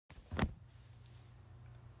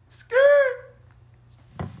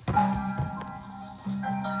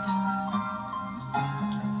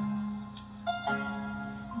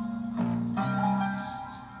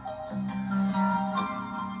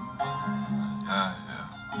Favorite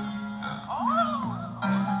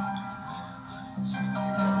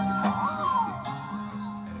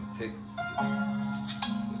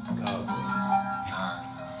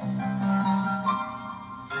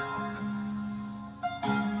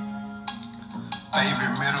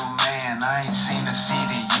middleman, I ain't seen a seat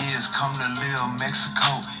in years. Come to Lil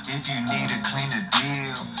Mexico if you need a cleaner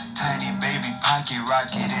deal. Tiny baby pocket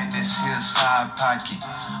rocket in this hillside pocket.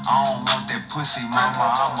 I don't want that pussy,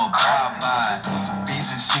 mama, I'ma bye-bye.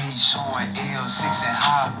 B's and C's showing L6 and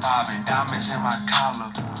high-fiving. Diamonds in my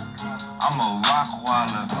collar, I'm a rock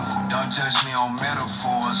waller. Don't judge me on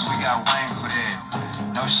metaphors, we got Wayne for that.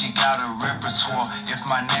 Know she got a repertoire, if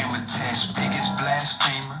my name attached. Biggest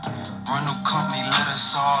blasphemer, rental company let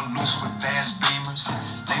us all loose with fast beamers.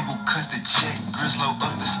 Label cut the check, Grizzlo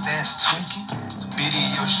up the stats tweaking.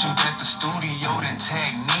 Video shoot at the studio, then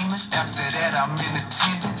tag Nemus. After that I'm in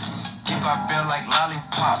attendance. Give our bell like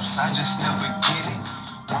lollipops, I just never get it.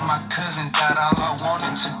 When my cousin died, all I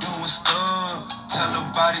wanted to do was thug. Tell a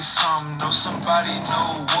body something, know somebody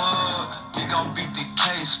know what. We gon' beat the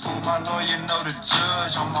case, fool, my lawyer know the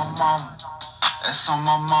judge. On my mama, that's on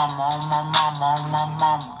my mama, on my mama, on my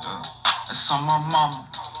mama, yeah. That's on my mama,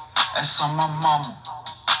 that's on my mama.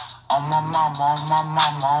 On my mama, on my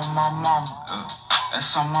mama, on my mama, yeah.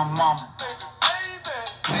 That's on my mama.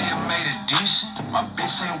 Player made a dish. My bitch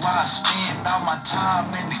say why I spend all my time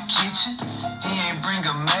in the kitchen. He ain't bring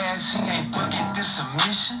a mask, he ain't fucking this a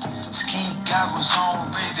mission. Ski goggles on,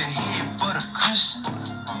 ready to hit for the Christian.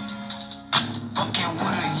 Fucking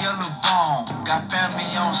with a yellow bone. Got family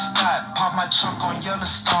on spot, pop my trunk on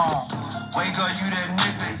Yellowstone. Wake up, you that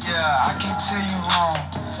nigga, yeah, I can't tell you wrong.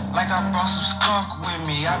 Like I brought some skunk with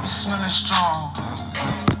me, I be smelling strong.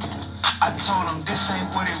 I told him this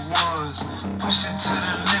ain't what it was. Push it to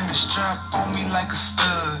the limit, strap on me like a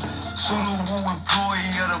stud. Suitable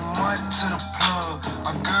employee of the month to the plug.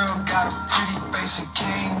 My girl got a pretty face and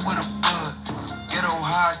came with a bud. Ghetto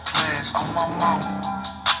high class on my mama.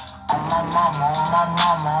 On my mama, on my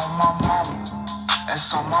mama, on my mama.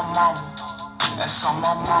 That's on my mama. That's on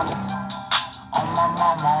my mama. On my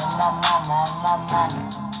mama, on my mama, on my mama.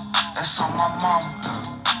 That's on my mama.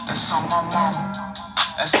 That's on my mama.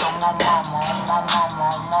 That's on my mama, on my mama,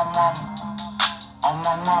 on my mama. On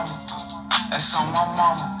my mama. That's on my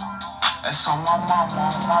mama. That's on my mama,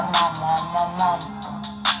 on my mama, on my mama.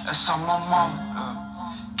 That's on my mama.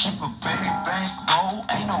 Keep a baby bankroll,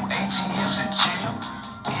 ain't no ATMs in jail.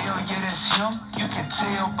 Hell yeah, that's him, you can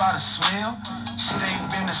tell by the smell. Shit ain't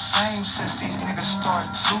been the same since these niggas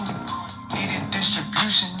started tooting. Needed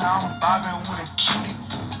distribution, now I'm bobbing with a cutie.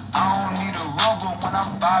 I don't need a rubber when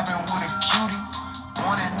I'm bobbing with a cutie.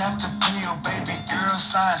 Morning after pill, baby girl,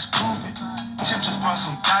 science prove it. Chip just brought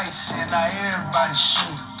some dice and now everybody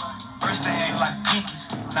shoot. First they ain't like pinkies,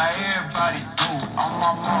 now everybody do it. On my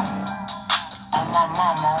mama, on my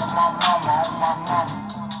mama, on my mama, on my mama.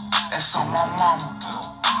 That's on my mama,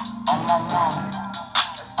 on my mama,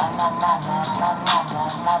 on my mama, on my mama,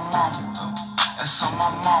 on my mama. That's on my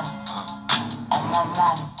mama, on my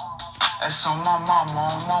mama. That's on my mama,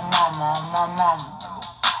 on my mama, on my mama.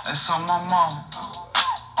 That's on my mama.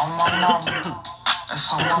 On my mama,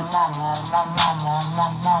 that's on my mama, on my mama, on my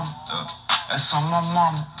mama. That's on my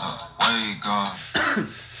mama. Wake up.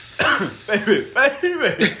 Baby.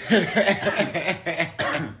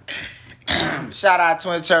 Shout out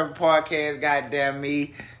Twin Turbo Podcast, goddamn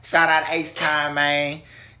me. Shout out Ace Time, man.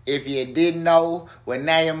 If you didn't know, well,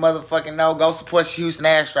 now you motherfucking know. Go support Houston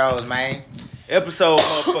Astros, man. Episode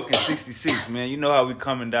motherfucking 66, man. You know how we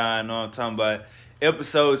coming down, know what I'm talking about.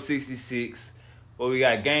 Episode 66. Well, we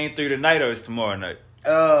got game 3 tonight or it's tomorrow night?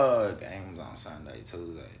 Game's on Sunday,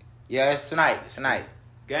 Tuesday. Yeah, it's tonight. It's tonight.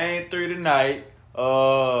 Game 3 tonight.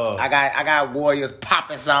 I got Warriors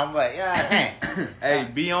popping something, but yeah. Hey,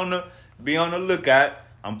 be on the lookout.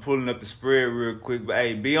 I'm pulling up the spread real quick, but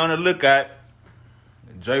hey, be on the lookout.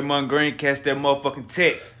 Draymond Green catch that motherfucking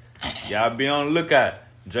tech. Y'all be on the lookout.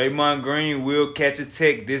 Draymond Green will catch a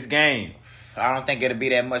tech this game. I don't think it'll be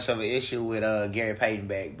that much of an issue with Gary Payton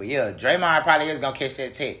back. But yeah, Draymond probably is going to catch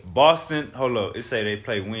that tech. Boston, hold up. It say they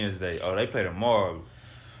play Wednesday. Oh, they play tomorrow.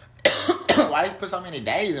 Why they put so many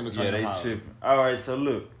days in between them? Yeah, they tripping. All right, so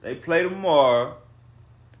look. They play tomorrow.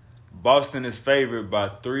 Boston is favored by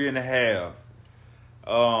 3.5.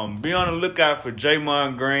 Be on the lookout for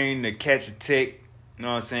Draymond Green to catch a tech. You know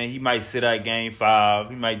what I'm saying? He might sit out game 5.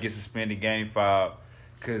 He might get suspended game 5.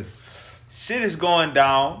 Because shit is going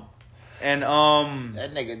down. And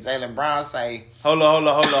that nigga Jaylen Brown say, Hold on.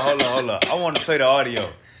 I want to play the audio.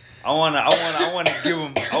 I want to give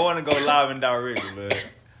him. I want to go live and direct, man.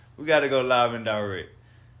 We got to go live and direct.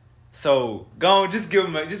 So go on, just give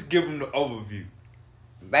him the overview.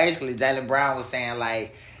 Basically, Jaylen Brown was saying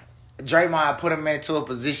like Draymond put him into a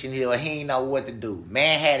position here where he didn't know what to do.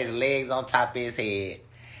 Man had his legs on top of his head.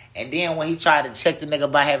 And then when he tried to check the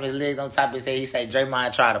nigga by having his legs on top of his head, he said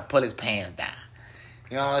Draymond tried to pull his pants down.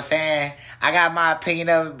 You know what I'm saying? I got my opinion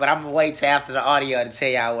of it, but I'm going to wait till after the audio to tell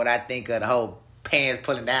y'all what I think of the whole pants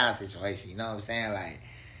pulling down situation. You know what I'm saying? Like,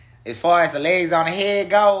 as far as the legs on the head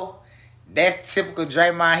go, that's typical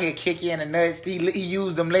Draymond. He'll kick you in the nuts. He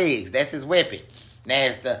used them legs. That's his weapon.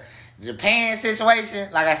 Now, the pants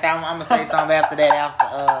situation, like I said, I'm going to say something after that,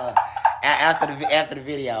 after the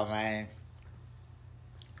video, man.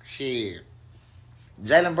 Shit.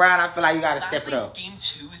 Jaylen Brown, I feel like you got to step it up. Game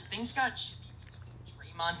 2, things got chippy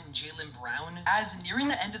between Draymond and Jaylen Brown. As nearing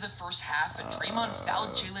the end of the first half, Draymond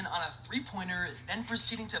fouled Jaylen on a three-pointer, then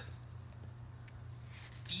proceeding to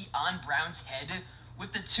be on Brown's head,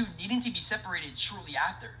 with the two needing to be separated shortly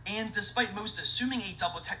after. And despite most assuming a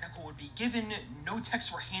double technical would be given, no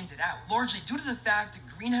techs were handed out, largely due to the fact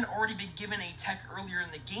Green had already been given a tech earlier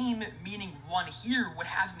in the game, meaning one here would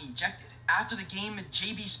have him ejected. After the game,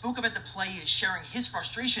 JB spoke about the play, sharing his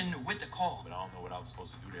frustration with the call. But I don't know what I was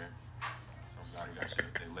supposed to do there. Somebody got you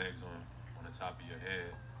with their legs on the top of your head,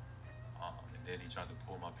 and then he tried to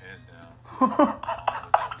pull my pants down. I don't know what that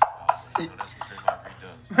was about, but, that's what Draymond Green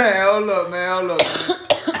does. Man, hold up.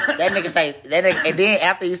 That nigga say, and then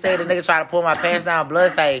after you say the nigga try to pull my pants down,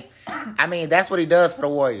 Blood say, I mean, that's what he does for the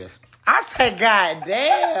Warriors. I said, God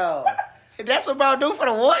damn. That's what bro do for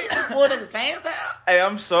the Warriors? Pull niggas pants down? Hey,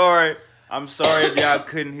 I'm sorry if y'all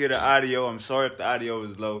couldn't hear the audio. I'm sorry if the audio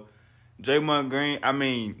was low. Jaylen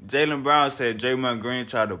Brown said Draymond Green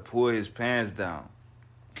tried to pull his pants down.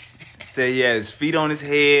 Said he had his feet on his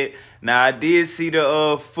head. Now, I did see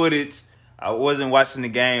the footage. I wasn't watching the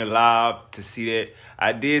game live to see that.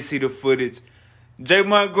 I did see the footage.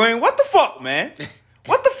 Draymond Green, what the fuck, man?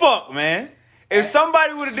 What the fuck, man? If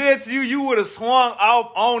somebody would have did it to you, you would have swung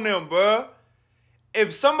off on them, bro.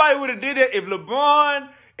 If somebody would have did it, if LeBron,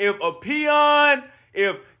 if a Peon,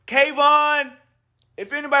 if Kayvon,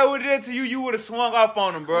 if anybody would have did it to you, you would have swung off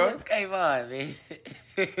on them, bro. What's Kayvon, man?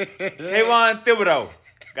 Kayvon Thibodeau.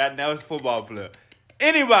 Goddamn, it's a football player.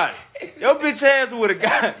 Anybody. Your bitch ass would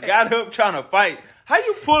have got up trying to fight. How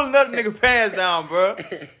you pulling another nigga pants down, bro?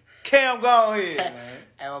 Cam, go ahead, man.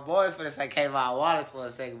 Hey, my boys finna say Kayvon Wallace for a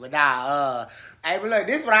second, but nah, hey, but look,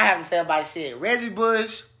 this is what I have to say about shit. Reggie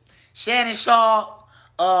Bush, Shannon Sharp,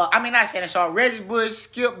 not Shannon Sharp, Reggie Bush,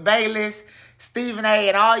 Skip Bayless, Stephen A,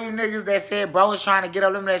 and all you niggas that said bro was trying to get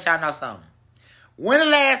up, let me let y'all know something. When the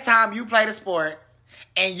last time you played a sport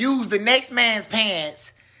and used the next man's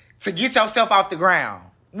pants to get yourself off the ground?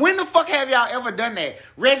 When the fuck have y'all ever done that?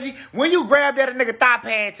 Reggie, when you grabbed at a nigga thigh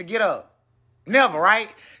pad to get up? Never, right?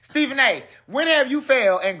 Stephen A, when have you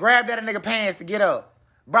failed and grabbed at a nigga pants to get up?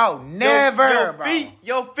 Bro, never,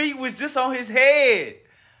 Your feet was just on his head.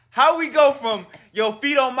 How we go from your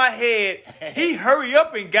feet on my head, he hurry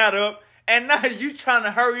up and got up, and now you trying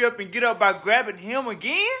to hurry up and get up by grabbing him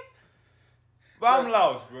again? Bro, I'm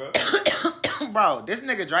lost, bro. Bro, this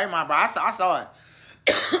nigga Draymond, bro, I saw it.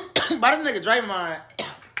 But this nigga Draymond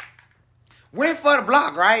went for the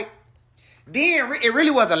block, right? Then it really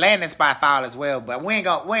was a landing spot foul as well, but we ain't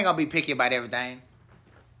gonna be picky about everything.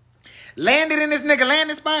 Landed in this nigga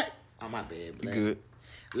landing spot. Oh, my bad, Blood. Good.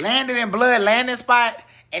 Landed in Blood landing spot,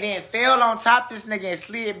 and then fell on top of this nigga and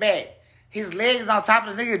slid back. His legs on top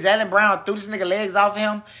of the nigga. Jaylen Brown threw this nigga legs off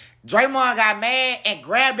him. Draymond got mad and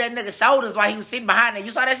grabbed that nigga's shoulders while he was sitting behind it.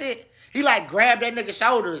 You saw that shit? He, grabbed that nigga's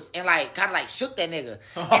shoulders and, kind of, shook that nigga.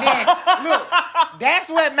 And then, look, that's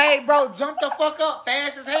what made bro jump the fuck up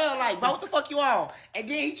fast as hell. Like, bro, what the fuck you on? And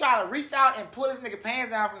then he tried to reach out and pull his nigga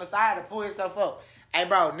pants down from the side to pull himself up. Hey,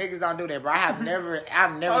 bro, niggas don't do that, bro. I've never seen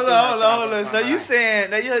that shit. Hold on. So you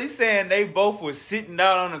saying they both were sitting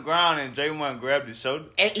down on the ground and Draymond grabbed his shoulder?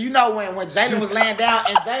 And you know when Jaylen was laying down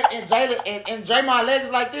and Draymond legs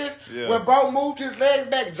was like this, when bro moved his legs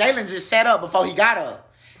back, Jaylen just sat up before he got up.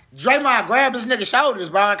 Draymond grabbed his nigga's shoulders,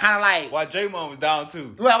 bro, and kind of like... While Draymond was down,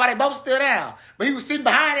 too. Well, while they both still down. But he was sitting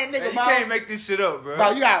behind that nigga, man, bro. You can't make this shit up, bro.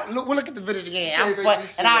 Bro, you got... We'll look at the videos again.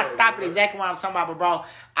 I'll stop it exactly what I'm talking about. But, bro,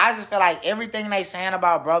 I just feel like everything they saying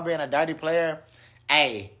about bro being a dirty player,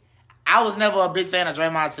 hey, I was never a big fan of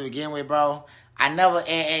Draymond to begin with, bro. I never...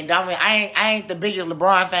 And I ain't the biggest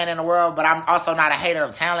LeBron fan in the world, but I'm also not a hater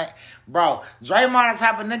of talent. Bro, Draymond the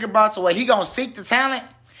type of nigga, bro, to where he gonna seek the talent...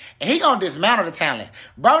 And he gonna dismantle the talent.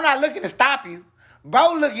 Bro not looking to stop you.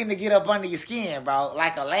 Bro looking to get up under your skin, bro.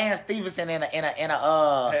 Like a Lance Stevenson in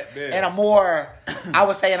a more, I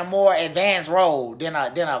would say in a more advanced role than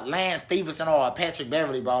a Lance Stevenson or a Patrick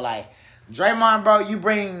Beverly, bro. Like, Draymond, bro,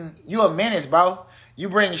 you a menace, bro. You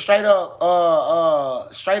bring straight up, I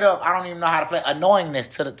don't even know how to play, annoyingness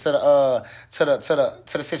to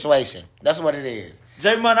the situation. That's what it is.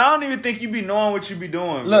 Draymond, I don't even think you be knowing what you be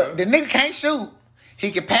doing. Look, bro. the nigga can't shoot. He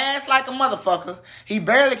can pass like a motherfucker. He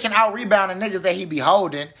barely can out-rebound the niggas that he be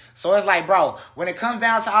holding. So it's like, bro, when it comes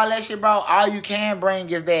down to all that shit, bro, all you can bring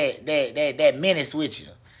is that menace with you.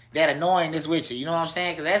 That annoyingness with you. You know what I'm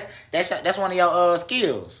saying? Because that's one of your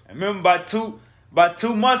skills. I remember about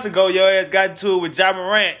 2 months ago, your ass got into it with Ja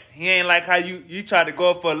Morant. He ain't like how you tried to go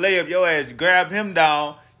up for a layup. Your ass grabbed him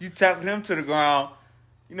down. You tackled him to the ground.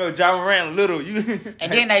 You know, Ja Morant little.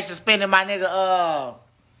 And then they suspended my nigga,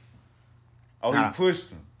 he pushed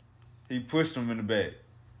him. He pushed him in the back.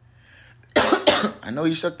 I know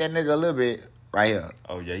he shook that nigga a little bit right here.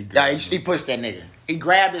 Oh, yeah. He pushed that nigga. He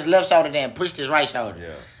grabbed his left shoulder then pushed his right shoulder.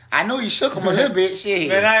 Yeah. I knew he shook him a little bit. Shit.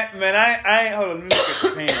 Man, I ain't, hold on, let me look at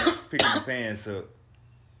the pants, picking the pants up.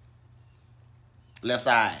 Left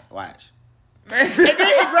side, watch. Man. And then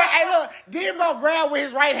he grab with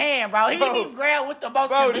his right hand, bro. He didn't even grab with the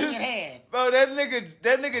most convenient hand. Bro, that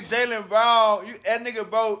nigga Jaylen Brown,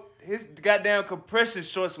 bro, his goddamn compression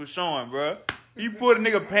shorts was showing, bro. He pulled a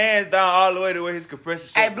nigga pants down all the way to where his compression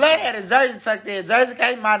shorts. Hey, Blood had his jersey tucked in. Jersey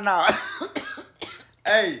came out now.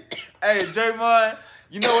 Hey, Draymond,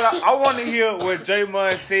 you know what? I want to hear what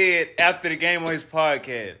Draymond said after the game on his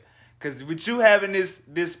podcast. Because with you having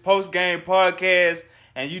this post-game podcast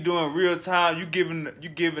and you doing real time, you giving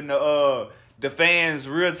the fans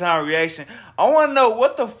real time reaction. I want to know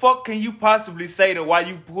what the fuck can you possibly say to why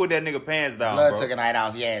you pulled that nigga pants down, Blood bro? took a night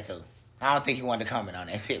off, yeah, too. I don't think he wanted to comment on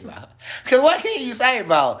that shit, bro. Cause what can you say,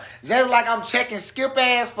 bro? Just like I'm checking Skip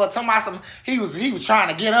ass for talking about some. He was trying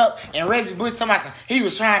to get up, and Reggie Bush talking about some. He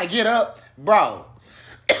was trying to get up, bro.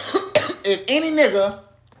 If any nigga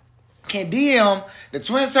can DM the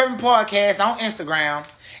Twin Certain Podcast on Instagram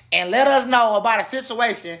and let us know about a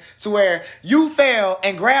situation to where you fell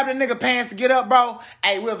and grabbed a nigga pants to get up, bro,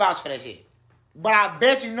 hey, we'll vouch for that shit. But I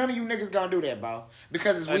bet you none of you niggas gonna do that, bro,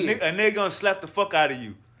 because it's weird. A nigga gonna slap the fuck out of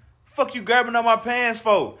you. Fuck you grabbing up my pants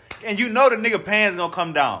for? And you know the nigga pants gonna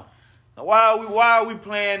come down. Now, why are we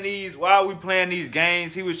playing these? Why are we playing these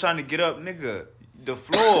games? He was trying to get up, nigga. The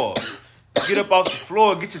floor. Get up off the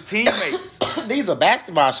floor. Get your teammates. These are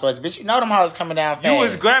basketball shorts, bitch. You know them hoes coming down fast. You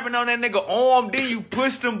was grabbing on that nigga arm, then you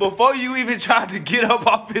pushed him before you even tried to get up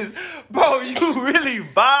off his. Bro, you really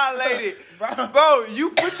violated. Bro,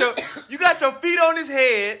 you got your feet on his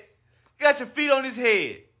head.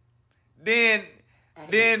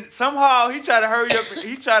 Then somehow he tried to hurry up.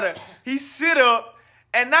 He sit up,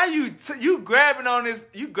 and now you grabbing on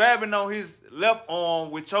his left arm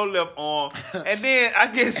with your left arm, and then I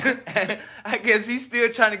guess he's still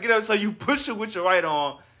trying to get up, so you push him with your right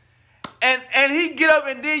arm, and he get up,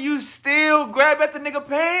 and then you still grab at the nigga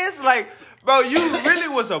pants, like, bro, you really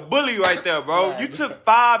was a bully right there, bro. You took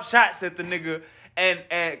 5 shots at the nigga,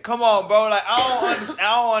 and come on, bro, like I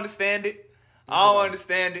don't understand it.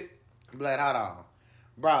 Blood, hold on.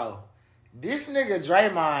 Bro, this nigga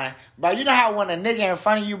Draymond, bro, you know how when a nigga in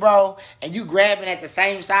front of you, bro, and you grabbing at the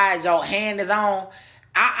same side your hand is on?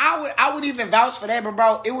 I would even vouch for that, but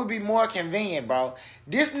bro, it would be more convenient, bro.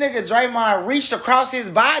 This nigga Draymond reached across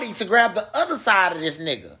his body to grab the other side of this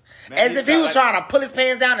nigga. Man, as if he was trying to pull his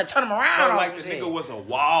pants down and turn him around. Bro, like the nigga was a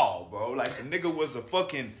wall, bro. Like the nigga was a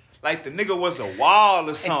fucking... Like the nigga was a wall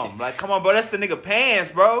or something. Like, come on, bro. That's the nigga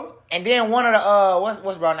pants, bro. And then one of the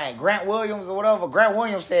what's bro name? Grant Williams or whatever. Grant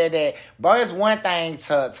Williams said that, bro, it's one thing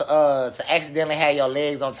to accidentally have your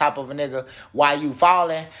legs on top of a nigga while you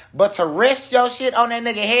falling, but to rest your shit on that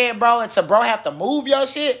nigga head, bro, and to bro have to move your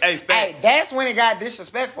shit, hey, that's when it got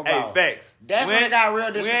disrespectful, bro. Hey, facts. That's when it got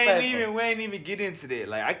real disrespectful. We ain't even get into that.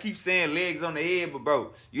 Like, I keep saying legs on the head, but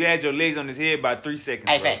bro, you had your legs on his head by 3 seconds.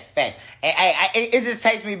 Hey, bro. facts. It just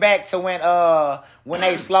takes me back to when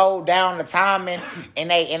they slowed down the timing and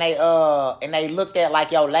they looked at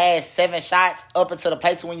like your last 7 shots up into the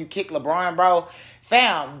plate to when you kick LeBron, bro.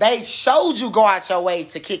 Fam, they showed you go out your way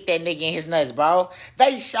to kick that nigga in his nuts, bro.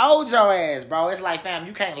 They showed your ass, bro. It's like, fam,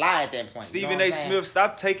 you can't lie at that point. Stephen A. Smith,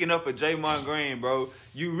 stop taking up for Draymond Green, bro.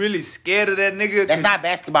 You really scared of that nigga? That's not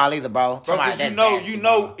basketball either, bro. Bro, you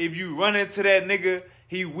know, if you run into that nigga,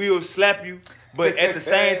 he will slap you. But at the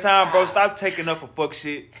same time, bro, stop taking up for fuck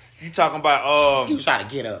shit. You talking about you trying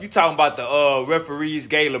to get up. You talking about the referees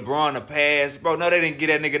gave LeBron a pass, bro? No, they didn't get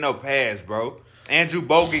that nigga no pass, bro. Andrew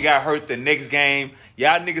Bogut got hurt the next game.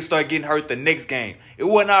 Y'all niggas start getting hurt the next game. It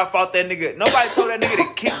wasn't our fault that nigga. Nobody told that nigga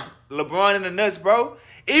to kick LeBron in the nuts, bro.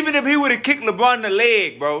 Even if he would have kicked LeBron in the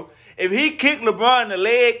leg, bro. If he kicked LeBron in the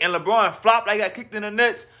leg and LeBron flopped like he got kicked in the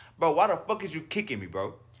nuts, bro, why the fuck is you kicking me,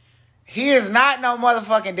 bro? He is not no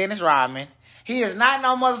motherfucking Dennis Rodman. He is not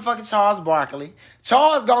no motherfucking Charles Barkley.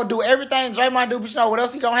 Charles gonna do everything Draymond do, but you know what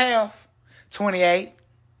else he gonna have? 28,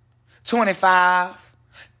 25,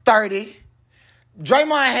 30.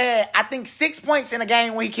 Draymond had, I think, 6 points in a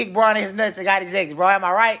game when he kicked Bron in his nuts and got ejected, bro. Am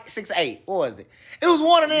I right? 6-8. What was it? It was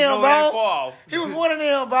one of them, bro. He was one of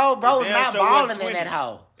them, bro. Bro was not balling in that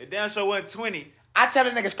hole. It damn sure wasn't 20. I tell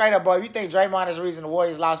a nigga straight up, bro, if you think Draymond is the reason the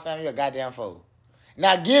Warriors lost, fam, you a goddamn fool.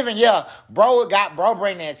 Now, bro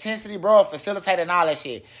bring the intensity, bro, facilitating all that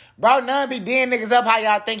shit. Bro, none be D'ing niggas up how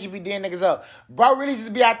y'all think he be D'ing niggas up. Bro really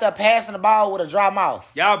just be out there passing the ball with a dry mouth.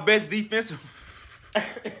 Y'all best defensive.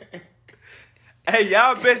 Hey,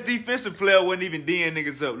 y'all best defensive player wasn't even D'ing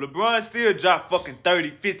niggas up. LeBron still dropped fucking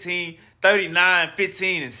 30, 15, 39,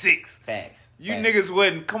 15, and 6. Facts. You niggas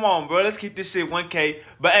wasn't. Come on, bro. Let's keep this shit 1K.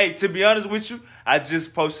 But, hey, to be honest with you, I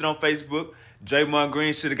just posted on Facebook, Draymond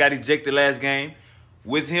Green should have got ejected last game.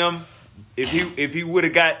 With him, if he would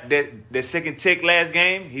have got that second tech last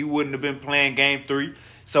game, he wouldn't have been playing game 3.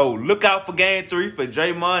 So look out for game 3 for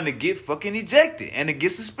Draymond to get fucking ejected and to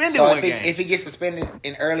get suspended game. If he gets suspended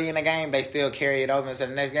early in the game, they still carry it over to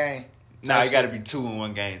the next game? Nah, it got to be 2 in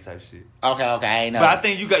 1 game type shit. Okay, I ain't know. But I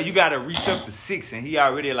think you got to reach up to 6, and he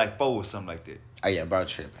already at like 4 or something like that. Oh, yeah, bro,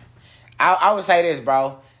 tripping. I would say this,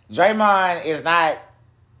 bro. Draymond is not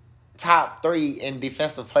top 3 in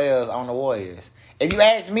defensive players on the Warriors. If you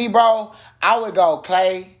ask me, bro, I would go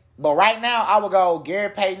Clay. But right now, I would go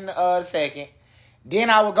Gary Payton second.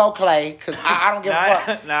 Then I would go Clay, because I don't give a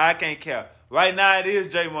fuck. Nah, I can't care. Right now, it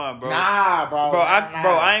is Draymond, bro. Nah, bro. Bro,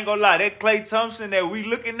 I ain't gonna lie. That Klay Thompson that we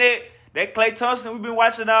looking at, that Klay Thompson we've been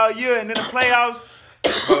watching all year, and in the playoffs,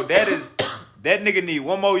 bro, that nigga need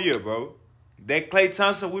 1 more year, bro. That Klay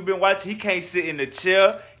Thompson we've been watching, he can't sit in the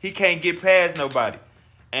chair. He can't get past nobody.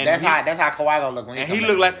 And that's how Kawhi gonna look when he come he back.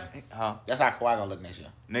 look like, huh? That's how Kawhi gonna look next year.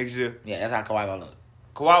 Next year? Yeah, that's how Kawhi gonna look.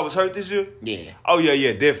 Kawhi was hurt this year? Yeah. Oh,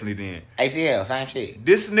 yeah, definitely then. ACL, same shit.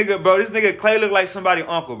 This nigga Clay look like somebody's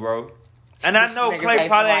uncle, bro. And I know Clay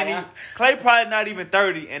probably not even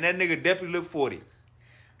 30, and that nigga definitely look 40.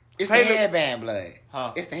 It's Clay the headband blood.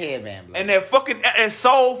 Huh? It's the headband blood. And that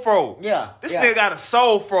soul fro. Yeah. This nigga got a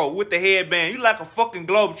soul fro with the headband. You like a fucking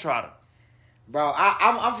globetrotter. Bro,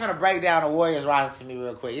 I'm finna break down the Warriors roster to me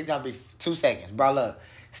real quick. It's gonna be 2 seconds. Bro, look.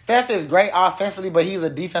 Steph is great offensively, but he's a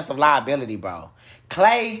defensive liability, bro.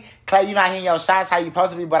 Clay, you're not hitting your shots how you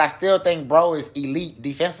supposed to be, but I still think bro is elite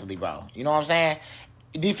defensively, bro. You know what I'm saying?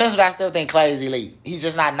 Defensively, I still think Clay is elite. He's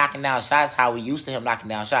just not knocking down shots how we used to him knocking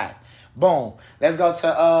down shots. Boom. Let's go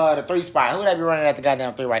to the 3 spot. Who they be running at the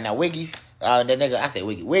goddamn 3 right now? Wiggins. That nigga, I said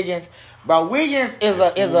Wiggins. Wiggins. Bro, Wiggins is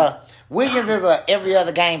a every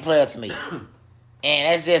other game player to me.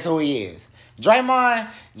 And that's just who he is.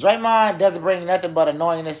 Draymond doesn't bring nothing but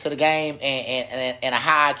annoyingness to the game and a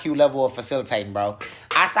high IQ level of facilitating, bro.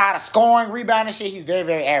 Outside of scoring, rebounding shit, he's very,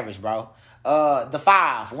 very average, bro. The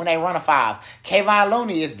 5, when they run a 5. Kevon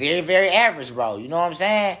Looney is very, very average, bro. You know what I'm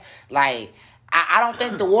saying? Like, I don't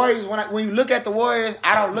think the Warriors, when you look at the Warriors,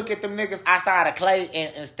 I don't look at them niggas outside of Clay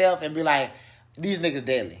and Steph and be like, these niggas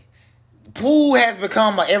deadly. Poole has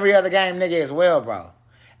become a every other game nigga as well, bro.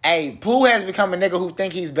 Hey, Poole has become a nigga who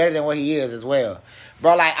think he's better than what he is as well.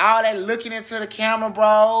 Bro, like all that looking into the camera,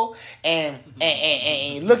 bro, and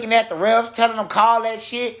looking at the refs, telling them call that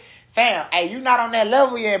shit. Fam, hey, you not on that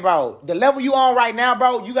level yet, bro. The level you on right now,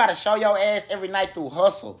 bro, you got to show your ass every night through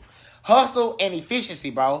hustle. Hustle and efficiency,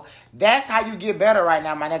 bro. That's how you get better right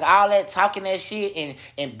now, my nigga. All that talking that shit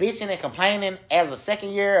and bitching and complaining as a second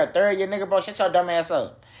year or third year nigga, bro, shut your dumb ass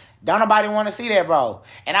up. Don't nobody want to see that, bro.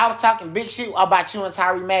 And I was talking big shit about you and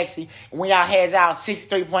Tyrese Maxey when y'all had y'all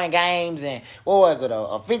 63-point games and, what was it, a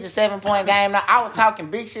 57-point game? Now, I was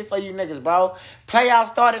talking big shit for you niggas, bro. Playoffs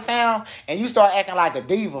started, fam, and you start acting like a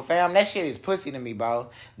diva, fam. That shit is pussy to me,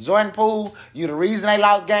 bro. Jordan Poole, you the reason they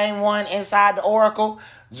lost game 1 inside the Oracle.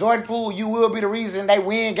 Jordan Poole, you will be the reason they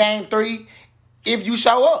win game 3 if you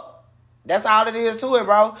show up. That's all it is to it,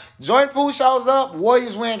 bro. Jordan Poole shows up,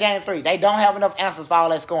 Warriors win game 3. They don't have enough answers for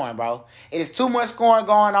all that scoring, bro. It is too much scoring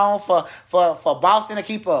going on for Boston to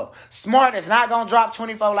keep up. Smart is not going to drop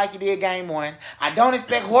 24 like he did game 1. I don't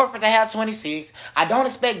expect Horford to have 26. I don't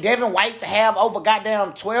expect Devin White to have over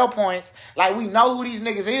goddamn 12 points. Like, we know who these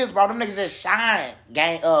niggas is, bro. Them niggas just shine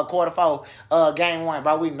quarter 4, game 1,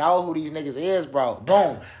 bro. We know who these niggas is, bro.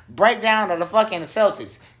 Boom. Breakdown of the fucking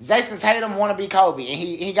Celtics. Jason Tatum want to be Kobe, and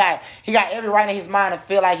he got every right in his mind to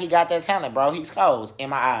feel like he got that talent, bro. He's cold in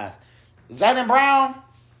my eyes. Jaylen Brown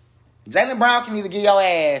can either give your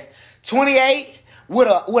ass 28 with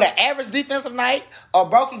an average defensive night, or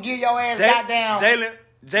bro can give your ass goddamn.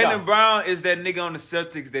 Jaylen Brown is that nigga on the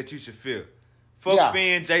Celtics that you should fear. Fuck Yeah.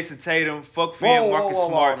 Finn, Jason Tatum. Fuck Finn, Marcus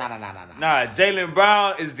Smart. Nah. Nah, Jaylen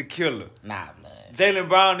Brown is the killer. Nah, blood. Jaylen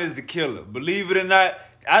Brown is the killer. Believe it or not,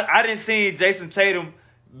 I didn't see Jason Tatum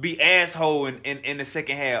be asshole in the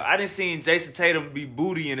second half. I didn't see Jason Tatum be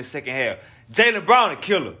booty in the second half. Jaylen Brown a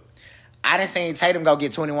killer. I didn't see Tatum go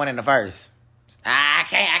get 21 in the first. I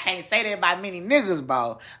can't say that about many niggas,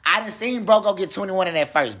 bro. I didn't see bro go get 21 in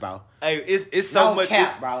that first, bro. Hey, it's so No much.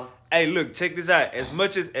 cap, bro. Hey, look, check this out. As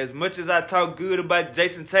much as I talk good about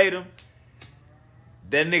Jason Tatum,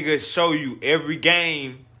 that nigga show you every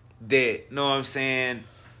game that, know what I'm saying,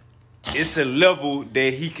 it's a level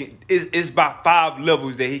that he can, it's about 5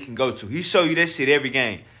 levels that he can go to. He show you that shit every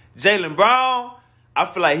game. Jaylen Brown, I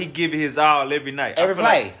feel like he give it his all every night. Every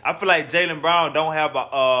play. I feel like Jaylen Brown don't have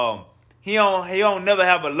a, he don't never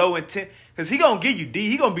have a low intent, because he gonna give you D.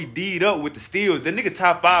 He gonna be D'd up with the steals. The nigga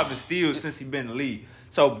top 5 in steals since he been in the league.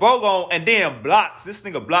 So bro gon' and then blocks. This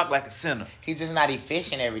nigga block like a center. He's just not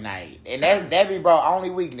efficient every night. And that be, bro, only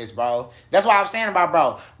weakness, bro. That's why I'm saying about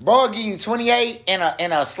bro. Bro will give you 28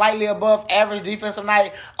 in a slightly above average defensive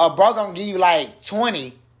night, or bro gonna give you like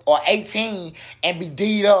 20 or 18 and be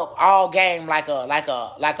D'd up all game like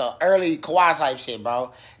a early Kawhi type shit,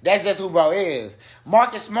 bro. That's just who bro is.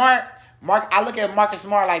 Marcus Smart, I look at Marcus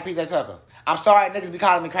Smart like PJ Tucker. I'm sorry, niggas be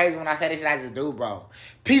calling me crazy when I say this shit. I just do, bro.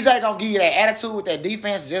 PJ gonna give you that attitude with that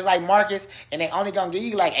defense just like Marcus, and they only gonna give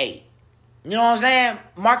you like 8. You know what I'm saying?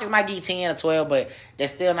 Marcus might give you 10 or 12, but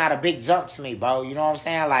that's still not a big jump to me, bro. You know what I'm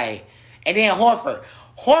saying? Like, and then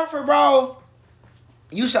Horford, bro,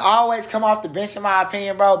 you should always come off the bench, in my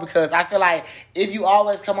opinion, bro, because I feel like if you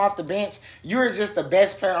always come off the bench, you're just the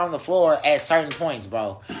best player on the floor at certain points,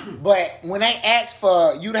 bro. But when they ask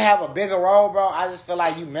for you to have a bigger role, bro, I just feel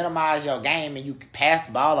like you minimize your game and you pass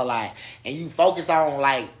the ball a lot and you focus on,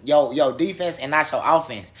 like, your defense and not your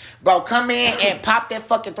offense. Bro, come in and pop that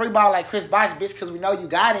fucking 3-ball like Chris Bosh, bitch, because we know you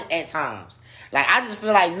got it at times. Like, I just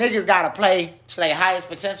feel like niggas got to play to their highest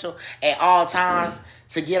potential at all times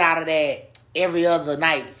to get out of that every other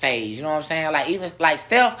night phase. You know what I'm saying? Like, even like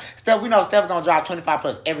Steph, we know Steph gonna drop 25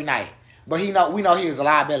 plus every night. But we know he is a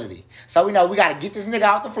liability. So we know we gotta get this nigga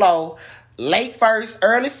out the flow, late first,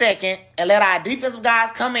 early second, and let our defensive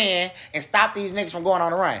guys come in and stop these niggas from going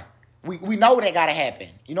on the run. We know that gotta happen.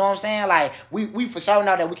 You know what I'm saying? Like, we for sure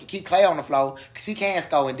know that we can keep Clay on the floor because he can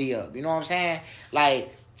score and D up. You know what I'm saying?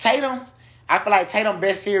 Like, Tatum, I feel like Tatum's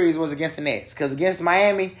best series was against the Nets. Because against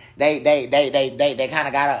Miami, they kind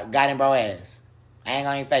of got in bro ass. I ain't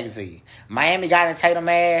gonna even fake it to you. Miami got in Tatum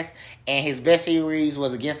ass, and his best series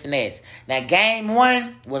was against the Nets. Now, game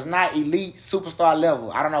 1 was not elite superstar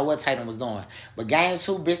level. I don't know what Tatum was doing. But game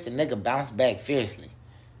 2, bitch, the nigga bounced back fiercely.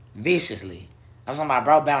 Viciously. I'm talking about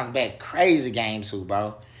bro bounced back crazy game 2,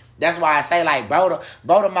 bro. That's why I say, like, bro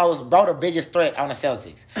the biggest threat on the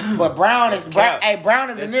Celtics. But Brown is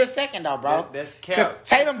a near second though, bro. That's cap.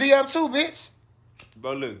 Tatum D up too, bitch.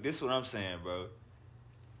 Bro, look, this is what I'm saying, bro.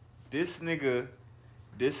 This nigga,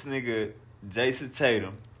 Jason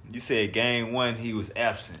Tatum, you said game 1 he was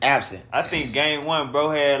absent. I think game 1,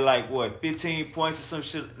 bro, had like, 15 points or some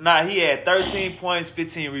shit? Nah, he had 13 points,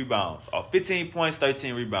 15 rebounds. Or 15 points,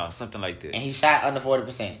 13 rebounds, something like that. And he shot under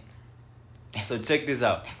 40%. So check this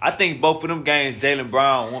out. I think both of them games, Jaylen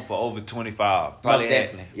Brown went for over 25. Most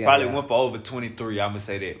definitely. Went for over 23, I'm going to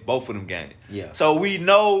say that. Both of them games. Yeah. So we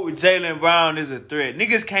know Jaylen Brown is a threat.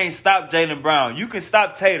 Niggas can't stop Jaylen Brown. You can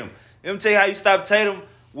stop Tatum. Let me tell you how you stop Tatum,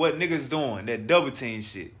 what niggas doing. That double team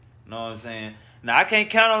shit. Know what I'm saying? Now, I can't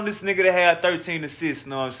count on this nigga to have 13 assists,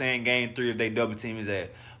 know what I'm saying, game 3 if they double team his ass.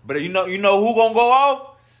 But you know who going to go off?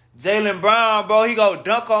 Jaylen Brown, bro, he go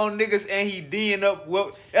dunk on niggas and he D'ing up.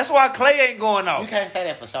 Well, that's why Clay ain't going off. You can't say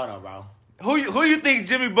that for sure, though, bro. Who you think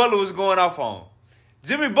Jimmy Butler was going off on?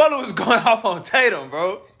 Jimmy Butler was going off on Tatum,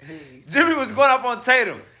 bro. Jimmy was going off on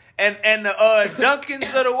Tatum. And the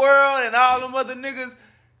Duncans of the world and all them other niggas,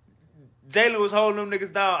 Jaylen was holding them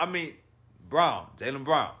niggas down. I mean, Jaylen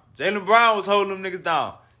Brown. Jaylen Brown was holding them niggas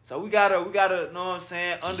down. So we gotta, know what I'm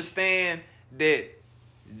saying, understand that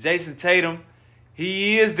Jason Tatum,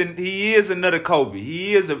 he is another Kobe.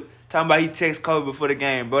 He is talking about he text Kobe before the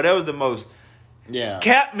game, bro. That was the most. Yeah.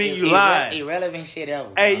 Cap mean you lying. Irrelevant shit ever.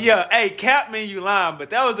 Bro. Hey, cap mean you lying,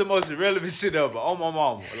 but that was the most irrelevant shit ever. On my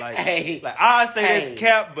mama. Like I say that's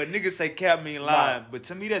cap, but niggas say cap mean lying. But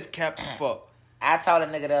to me, that's cap as fuck. I told a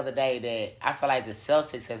nigga the other day that I feel like the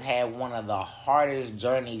Celtics has had one of the hardest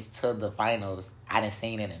journeys to the finals I done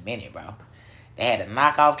seen in a minute, bro. They had to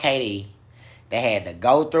knock off KD. They had to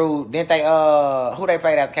go through. Didn't they? Who they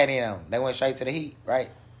played after KD and them? They went straight to the Heat, right?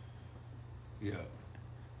 Yeah.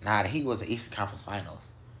 Nah, the Heat was the Eastern Conference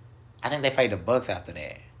Finals. I think they played the Bucks after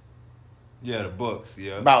that. Yeah, the Bucks.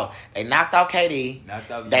 Yeah, Bro, they knocked off KD.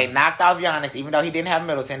 They knocked off Giannis, even though he didn't have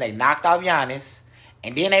Middleton. They knocked off Giannis.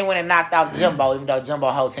 And then they went and knocked off Jimbo, even though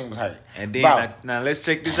Jimbo's whole team was hurt. And then now let's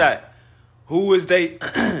check this out. Who is they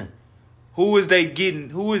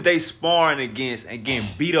sparring against and getting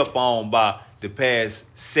beat up on by the past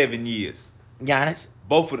 7 years? Giannis.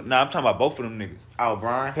 Both of them. Nah, I'm talking about both of them niggas. Oh,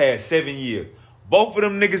 Bron. Past 7 years. Both of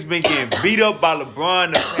them niggas been getting beat up by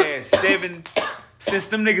LeBron the past 7 since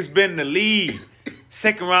them niggas been in the league.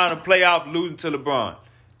 Second round of playoff losing to LeBron.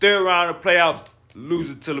 Third round of playoff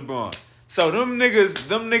losing to LeBron. So them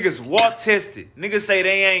niggas war tested. Niggas say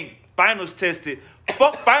they ain't finals tested.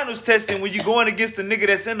 Fuck finals testing when you going against the nigga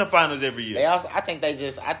that's in the finals every year. They also, I think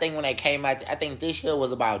when they came out, I think this year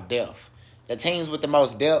was about depth. The teams with the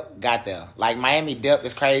most depth got there. Like Miami depth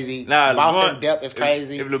is crazy. Nah, Boston depth is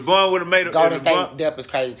crazy. If LeBron would have made Golden State depth is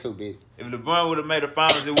crazy too, bitch. If LeBron would have made the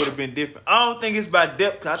finals, it would have been different. I don't think it's about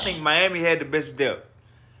depth. Cause I think Miami had the best depth.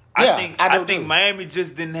 I think Miami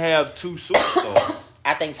just didn't have 2 superstars.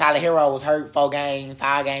 I think Tyler Hero was hurt 4 games,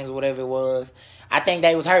 5 games, whatever it was. I think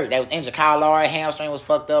they was hurt. They was injured. Kyle Lowry, hamstring was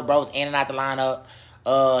fucked up. Bro was in and out the lineup.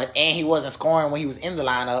 And he wasn't scoring when he was in the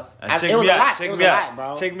lineup. It was a lot. It was a lot,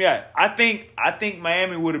 bro. Check me out. I think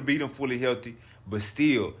Miami would have beat them fully healthy. But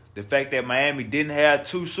still, the fact that Miami didn't have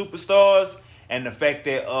 2 superstars and the fact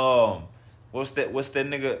that what's that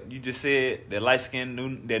nigga you just said, that light-skinned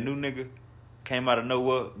new nigga came out of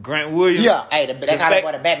nowhere, Grant Williams. Yeah, hey, that kind of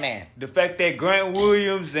boy, the Batman. The fact that Grant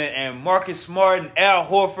Williams and Marcus Smart and Al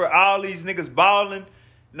Horford, all these niggas balling,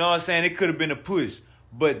 you know what I'm saying? It could have been a push.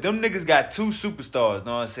 But them niggas got 2 superstars, you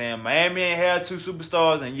know what I'm saying? Miami ain't had 2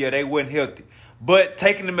 superstars, and yeah, they wasn't healthy. But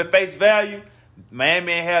taking them at face value,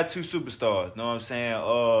 Miami ain't had 2 superstars, you know what I'm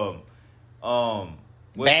saying?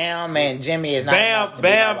 Bam and Jimmy is not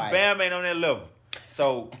Bam ain't on that level.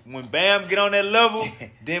 So when Bam get on that level,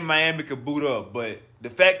 then Miami could boot up. But the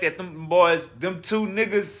fact that them boys, them 2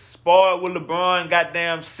 niggas sparred with LeBron,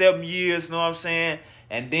 goddamn 7 years, you know what I'm saying?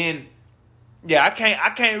 And then, yeah, I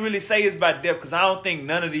can't really say it's about depth because I don't think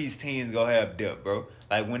none of these teams gonna have depth, bro.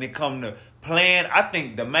 Like when it come to playing, I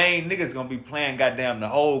think the main niggas gonna be playing goddamn the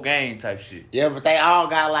whole game type shit. Yeah, but they all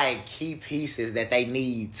got like key pieces that they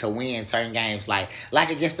need to win certain games. Like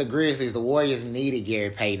against the Grizzlies, the Warriors needed Gary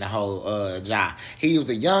Payton the whole job. He was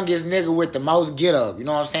the youngest nigga with the most get up. You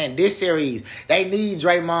know what I'm saying? This series, they need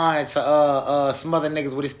Draymond to smother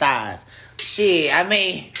niggas with his thighs. Shit, I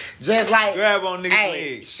mean, just like grab on niggas'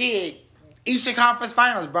 legs. Shit. Eastern Conference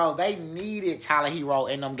Finals, bro. They needed Tyler Hero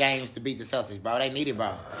in them games to beat the Celtics, bro. They needed,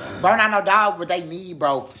 bro. Bro, not no dog, but they need,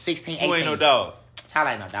 bro, 16, 18. Who ain't no dog?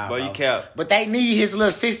 Tyler ain't no dog, bro. You cap. But they need his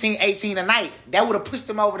little 16, 18 a night. That would have pushed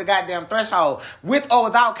him over the goddamn threshold with or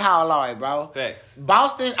without Kyle Lowry, bro. Facts.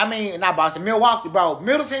 Milwaukee, bro.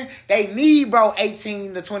 Middleton, they need, bro,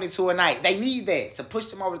 18 to 22 a night. They need that to push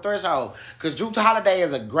them over the threshold. Because Drew Holiday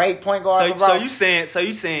is a great point guard, bro. So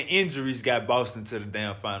you saying injuries got Boston to the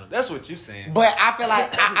damn final? That's what you saying. But I feel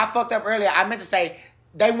like I fucked up earlier. I meant to say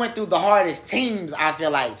they went through the hardest teams, I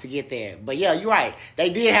feel like, to get there. But yeah, you're right. They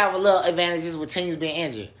did have a little advantages with teams being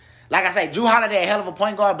injured. Like I say, Drew Holiday a hell of a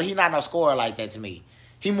point guard, but he's not no scorer like that to me.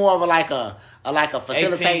 He more of a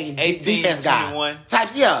facilitating 18, defense 21. guy.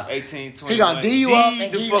 Types, yeah. 18, 21. He gonna D you up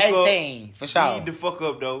and give you 18 for sure. Need the fuck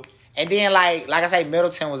up though. And then like I say,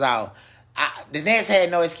 Middleton was out. The Nets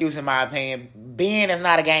had no excuse in my opinion. Ben is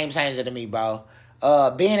not a game changer to me, bro.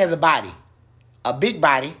 Ben is a body, a big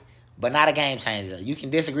body. But not a game changer. You can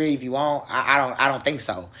disagree if you want. I don't think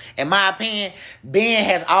so. In my opinion, Ben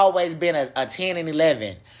has always been a 10 and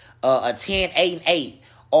 11, a 10, 8 and 8,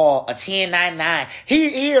 or a 10, 9, 9.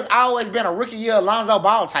 He has always been a rookie year Lonzo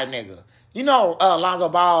Ball type nigga. You know Lonzo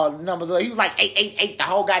Ball numbers. He was like 8, 8, 8 the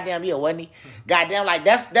whole goddamn year, wasn't he? Goddamn, like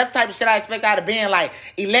that's the type of shit I expect out of Ben. Like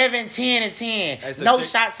 11, 10, and 10. Hey, so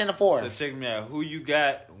shots in the fourth. So check me out. Who you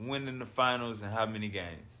got winning the finals and how many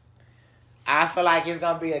games? I feel like it's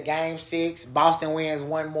gonna be a game 6. Boston wins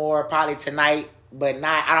one more probably tonight, but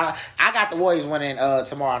not. I got the Warriors winning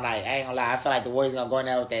tomorrow night. I ain't gonna lie. I feel like the Warriors gonna go in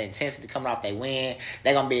there with that intensity coming off they win.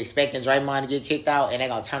 They gonna be expecting Draymond to get kicked out, and they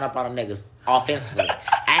gonna turn up on them niggas offensively.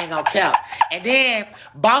 I ain't gonna count. And then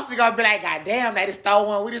Boston gonna be like, God damn, they just throw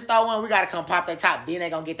one. We just throw one. We gotta come pop their top. Then they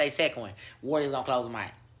gonna get their second one. Warriors gonna close them out.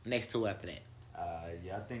 Next 2 after that.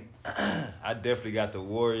 Yeah, I think I definitely got the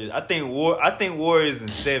Warriors. I think Warriors in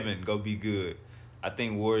 7 go be good. I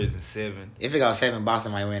think Warriors in 7. If it goes 7,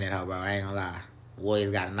 Boston might win it, bro. I ain't gonna lie.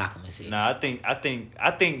 Warriors gotta knock them in 6. Nah, I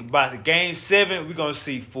think by game 7 we gonna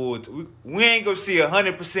see full. We ain't gonna see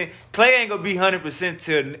 100%. Clay ain't gonna be 100%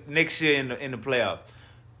 till next year in the playoff.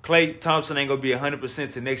 Klay Thompson ain't gonna be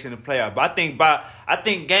 100% till next year in the playoff. But I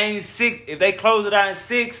think game 6, if they close it out in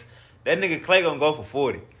 6. that nigga Clay gonna go for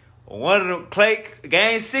 40. One of them, Clay,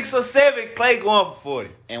 game 6 or 7, Clay going for 40.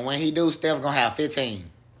 And when he do, Steph gonna have 15.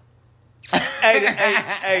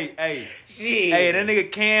 Hey. Shit. Hey, that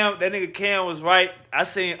nigga Cam was right. I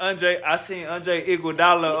seen Andre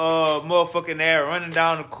Iguodala motherfucking air running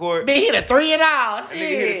down the court. Big hit a 3 and all. Nigga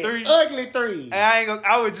hit a Shit. 3. Ugly 3. And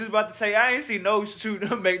I was just about to say, I ain't seen no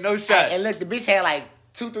shoot, make no shot. And look, the bitch had like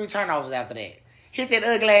 2-3 turnovers after that. Hit that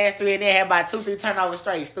ugly ass 3 and then had about 2-3 turnovers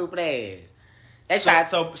straight. Stupid ass. They tried.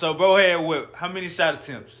 So bro had what? How many shot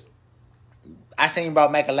attempts? I seen bro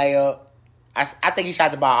make a layup. I think he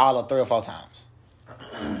shot the ball all of 3 or 4 times.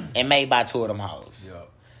 And made by 2 of them hoes. Yeah.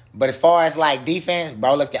 But as far as like defense,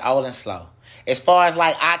 bro looked at old and slow. As far as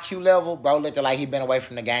like IQ level, bro looked at like he been away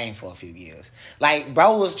from the game for a few years. Like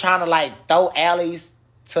bro was trying to like throw alleys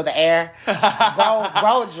to the air.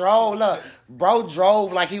 Bro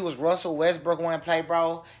drove like he was Russell Westbrook when play,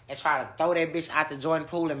 bro, and try to throw that bitch out the Jordan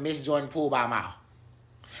Poole and miss Jordan Poole by a mile.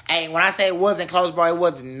 Hey, when I say it wasn't close, bro, it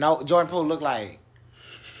wasn't no. Jordan Poole looked like,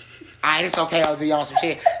 alright, it's okay, OG, on some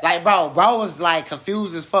shit. Like, bro was like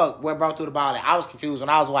confused as fuck where bro threw the ball at. I was confused when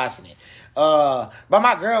I was watching it. But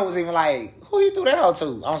my girl was even like, who you threw that hoe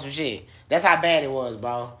to? On some shit. That's how bad it was,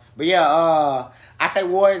 bro. But yeah, I say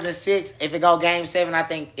Warriors in 6. If it go game 7, I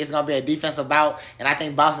think it's gonna be a defensive bout, and I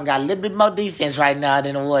think Boston got a little bit more defense right now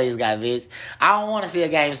than the Warriors got, bitch. I don't want to see a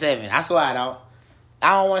game 7. I swear I don't.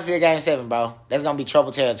 I don't want to see a game 7, bro. That's gonna be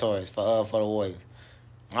trouble territories for the Warriors.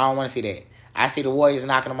 I don't want to see that. I see the Warriors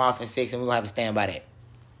knocking them off in 6, and we're gonna have to stand by that.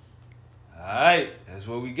 All right, that's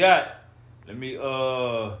what we got. Let me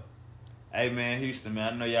hey man, Houston,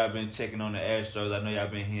 man. I know y'all been checking on the Astros. I know y'all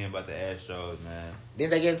been hearing about the Astros, man.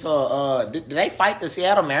 Didn't they get into a did they fight the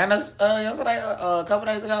Seattle Mariners yesterday? A couple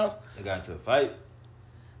days ago. They got into a fight.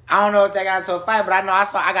 I don't know if they got into a fight, but I know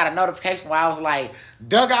I got a notification where I was like,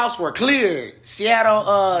 dugouts were cleared.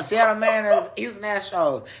 Seattle Mariners, Houston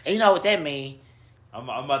Astros. And you know what that mean? I'm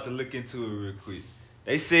about to look into it real quick.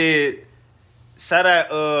 They said, shout out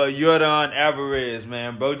Yordan Alvarez,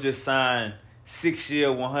 man. Bro just signed 6-year,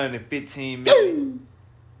 $115 million.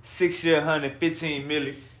 6-year, $115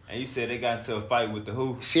 million. And you said they got into a fight with the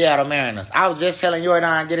who? Seattle Mariners. I was just telling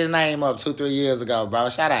Jordan get his name up 2-3 years ago, bro.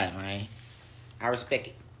 Shout out, man. I respect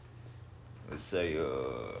it. Let's say,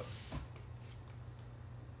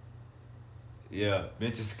 yeah,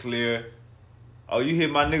 bench is clear. Oh, you hit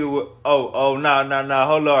my nigga with, nah,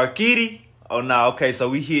 hold on, Arkady? Oh, nah, okay, so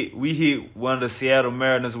we hit one of the Seattle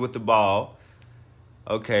Mariners with the ball.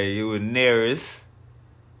 Okay, it was Neris.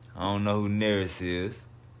 I don't know who Neris is.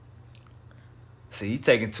 See, he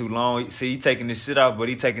taking too long. See, he taking this shit off, but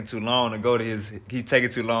he taking too long to go to he taking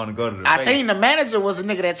too long to go to the I base. seen the manager was a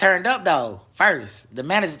nigga that turned up, though, first. The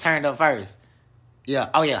manager turned up first. Yeah,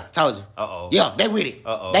 oh yeah, told you. Uh-oh. Yeah, they with it.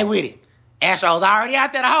 Uh-oh. They with it. Astros already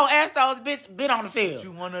out there. The whole Astros bitch been on the field. What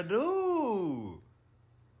you wanna do?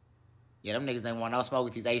 Yeah, them niggas ain't want no smoke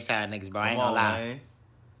with these H-Town niggas, bro. I ain't gonna lie. Man.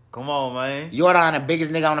 Come on, man. Jordan the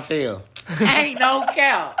biggest nigga on the field. Ain't no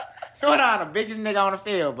cap. Jordan the biggest nigga on the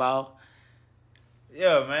field, bro.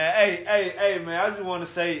 Yeah, man. Hey, man. I just want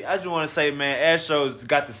to say, man, Astros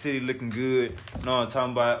got the city looking good. You know what I'm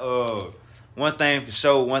talking about? One thing for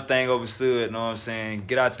sure, one thing overstood. You know what I'm saying?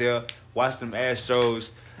 Get out there, watch them Astros.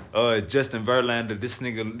 Justin Verlander, this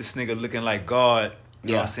nigga looking like God.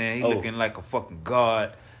 You know what I'm saying? He looking like a fucking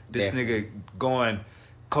God. This nigga going,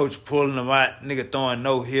 coach pulling him out, nigga throwing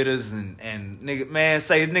no hitters and nigga, man,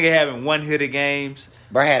 say nigga having 1-hitter games.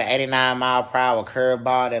 Bro had an 89-mile-per-hour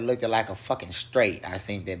curveball that looked like a fucking straight. I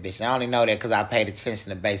seen that bitch. And I only know that because I paid attention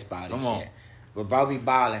to baseball this year. But bro be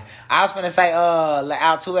balling. I was finna say,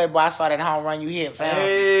 Altuve, boy, I saw that home run you hit, fam.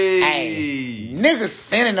 Hey, niggas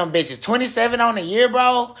sending them bitches. 27 on the year,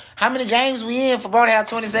 bro. How many games we in for bro to have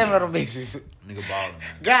 27 of them bitches? Nigga balling,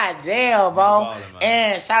 man. God damn, bro. Ballin',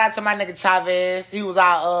 and shout out to my nigga Chavez. He was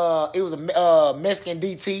out, he was a Mexican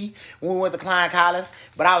DT when we went to Klein College.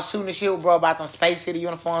 But I was shooting the shit with bro about them Space City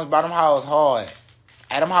uniforms, bro. Them hoes hard.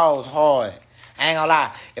 Hey, them hoes hard. I ain't gonna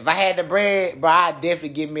lie. If I had the bread, bro, I'd definitely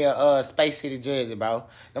give me a Space City jersey, bro.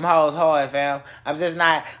 Them hoes hard, fam. I'm just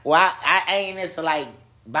not, well, I ain't into like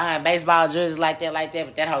buying baseball jerseys like that,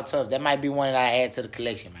 but that hoe tough. That might be one that I add to the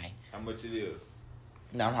collection, man. How much it is?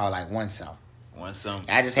 No, I'm hoe like one something. One something.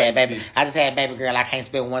 I just had baby girl. I can't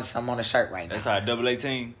spend one something on a shirt right now. That's our AA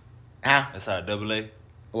team? Huh? That's our AA?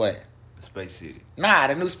 What? The Space City. Nah,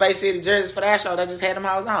 the new Space City jerseys for that show, they just had them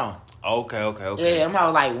hoes on. Okay. Yeah, them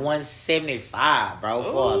hoes like 175, bro,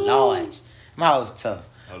 for a large. Them hoes tough.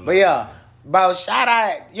 But yeah, bro, shout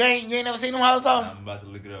out. You ain't never seen them hoes, bro? I'm about to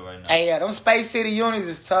look it up right now. Hey, yeah, them Space City unis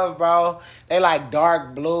is tough, bro. They like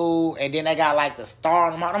dark blue, and then they got like the star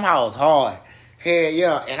on them. Them hoes hard. Hell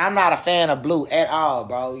yeah. And I'm not a fan of blue at all,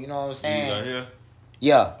 bro. You know what I'm These saying? right here.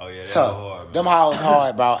 Yeah. Oh, yeah, that So, hoe hard, man. them hoes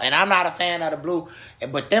hard, bro. And I'm not a fan of the blue,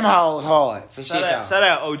 but them hoes hard. For shit, y'all. Shout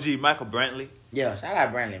out OG Michael Brantley. Yeah, shout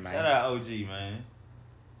out Brantley, man. Shout out OG, man.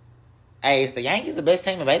 Hey, is the Yankees the best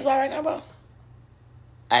team in baseball right now, bro?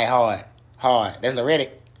 Hey, hard. That's Loretti.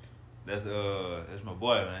 That's my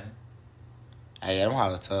boy, man. Hey, yeah, them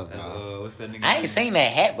hoes tough, That's, bro. what's that nigga? I ain't seen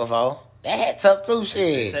that hat before. That hat tough too, They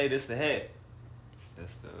shit. say this the hat.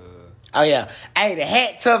 That's the. Oh yeah. Hey, the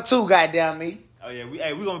hat tough too, goddamn me. Oh yeah,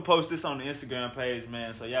 we gonna post this on the Instagram page,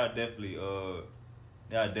 man. So y'all definitely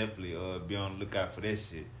be on the lookout for that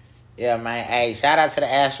shit. Yeah, man. Hey, shout out to the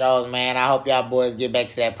Astros, man. I hope y'all boys get back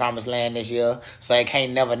to that promised land this year, so they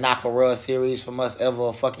can't never knock a World Series from us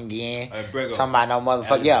ever fucking again. Hey, Bregman. Talking about no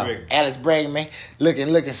motherfucker. Alex Yeah, Bregman. Alex Bregman looking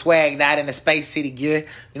swagged out in the Space City gear.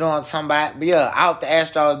 You know what I'm talking about? But yeah, I hope the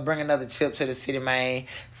Astros bring another chip to the city, man.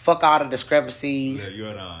 Fuck all the discrepancies. Yeah,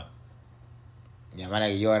 you're on. Yeah, my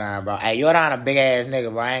nigga Jordan, bro. Hey, Jordan a big ass nigga,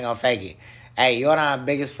 bro. I ain't gonna fake it. Hey, Jordan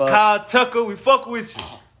big as fuck. Kyle Tucker, we fuck with you.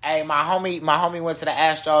 Hey, my homie went to the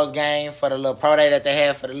Astros game for the little pro day that they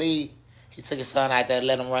had for the league. He took his son out there,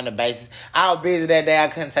 let him run the bases. I was busy that day, I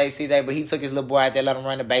couldn't take CJ, but he took his little boy out there, let him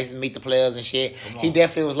run the bases, meet the players and shit. He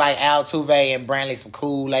definitely was like Altuve and Brantley, some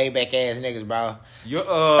cool, laid-back ass niggas, bro.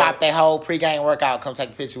 Stop that whole pregame workout, come take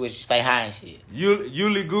a picture with you, stay high and shit.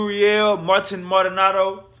 Yuli Gurriel, Martin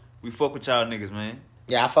Maldonado, we fuck with y'all niggas, man.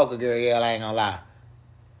 Yeah, I fuck with Gurriel, I ain't gonna lie.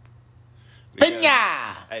 We Pina!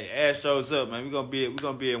 Hey, Astros up, man. We gonna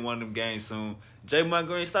be in one of them games soon. Jay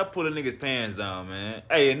Montgomery, stop pulling niggas' pants down, man.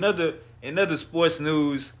 Hey, another sports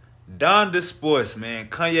news. Donda Sports, man.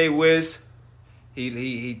 Kanye West,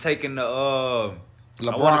 he taking the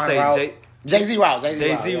LeBron route. Jay-Z route.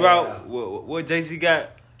 Jay-Z yeah. route. What Jay-Z got?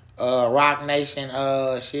 Rock Nation,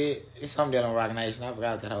 shit. It's something dealing with Rock Nation. I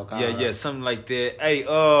forgot that whole call. Yeah, something like that. Hey,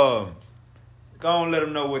 go on, let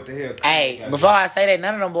them know what the hell. Hey, before I say that,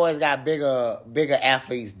 none of them boys got bigger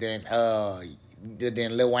athletes than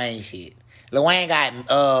Lil Wayne shit. Lil Wayne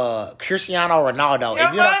got Cristiano Ronaldo.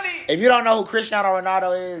 If you don't know who Cristiano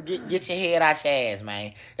Ronaldo is, get your head out your ass,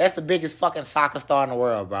 man. That's the biggest fucking soccer star in the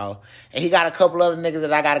world, bro. And he got a couple other niggas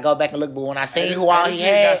that I gotta go back and look. But when I seen who all he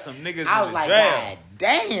had, I was like, God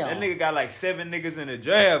damn. That nigga got like 7 niggas in the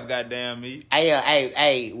draft. Goddamn me.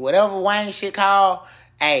 Hey, whatever Wayne shit called,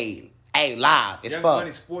 hey, live. It's Young fuck.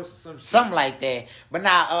 Money Sports or some shit. Something like that. But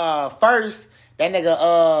now, first, that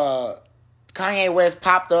nigga, Kanye West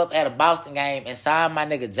popped up at a Boston game and signed my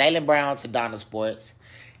nigga Jaylen Brown to Donda Sports.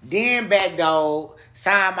 Then backdoored,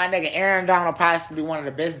 signed my nigga Aaron Donald, possibly one of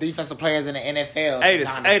the best defensive players in the NFL.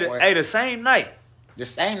 The same night. The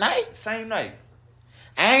same night? Same night.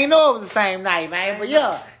 I ain't know it was the same night, man. But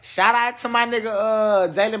yeah, shout out to my nigga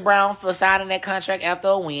Jaylen Brown for signing that contract after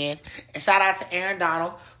a win. And shout out to Aaron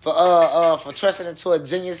Donald for trusting into a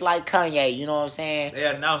genius like Kanye. You know what I'm saying? They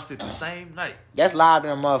announced it the same night. That's live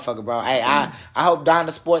in a motherfucker, bro. Hey, I hope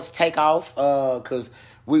Donda Sports take off, cause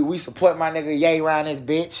we support my nigga Ye around this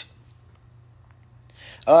bitch.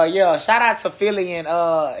 Yeah, shout out to Philly and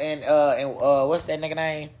what's that nigga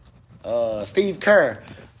name? Steve Kerr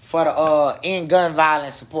for the end gun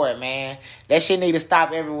violence support, man. That shit need to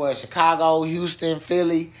stop everywhere. Chicago, Houston,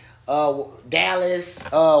 Philly, Dallas,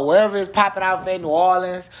 wherever it's popping out for, New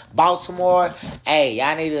Orleans, Baltimore. Hey,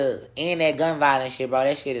 y'all need to end that gun violence shit, bro.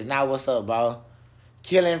 That shit is not what's up, bro.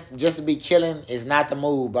 Killing just to be killing is not the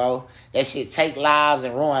move, bro. That shit take lives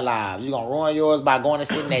and ruin lives. You gonna ruin yours by going to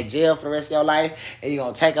sit in that jail for the rest of your life, and you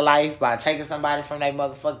gonna take a life by taking somebody from their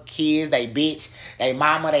motherfucking kids, they bitch, they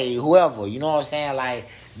mama, they whoever. You know what I'm saying? Like,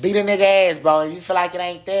 beat a nigga ass, bro. If you feel like it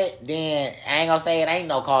ain't that, then I ain't gonna say it ain't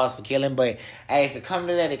no cause for killing, but hey, if it come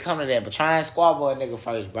to that, it come to that. But try and squabble a nigga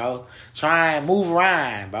first, bro. Try and move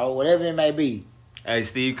around, bro. Whatever it may be. Hey,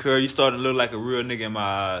 Steve Kerr, you starting to look like a real nigga in my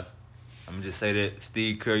eyes. I'm gonna just say that.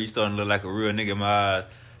 Steve Kerr, you starting to look like a real nigga in my eyes.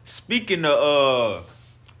 Speaking of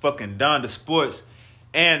fucking Donda Sports,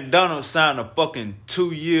 Aaron Donald signed a fucking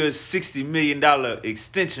 2 years, $60 million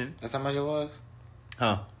extension. That's how much it was?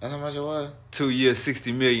 Huh? That's how much it was? 2 years,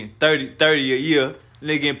 $60 million, 30 a year.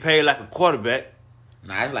 Nigga getting paid like a quarterback.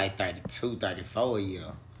 Nah, it's like 32, 34 a year.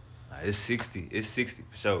 Nah, it's 60. It's 60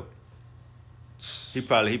 for sure. He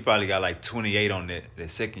probably got like 28 on that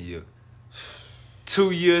second year.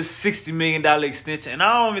 2 years, $60 million extension. And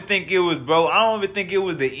I don't even think it was, bro. I don't even think it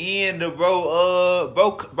was the end of, bro.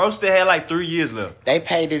 Bro still had like 3 years left. They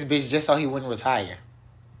paid this bitch just so he wouldn't retire.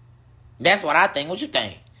 That's what I think. What you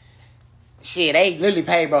think? Shit, they literally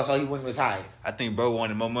paid bro so he wouldn't retire. I think bro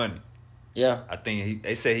wanted more money. Yeah. I think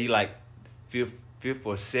they said he like fifth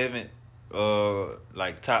or seventh,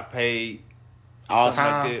 like top paid all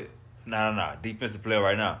something time. like that. No. Defensive player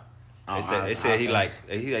right now. Oh, They said he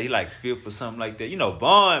like fifth or something like that. You know,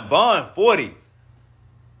 Vaughn 40.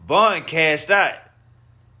 Vaughn cashed out.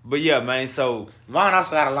 But yeah, man, so Vaughn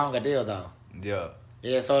also got a longer deal though. yeah.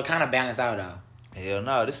 Yeah, so it kind of balanced out though. Hell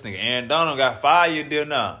no, this nigga Aaron Donald got a 5-year deal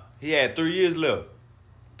now. He had 3 years left.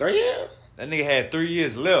 3 years? That nigga had 3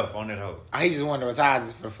 years left on that hoe. He just wanted to retire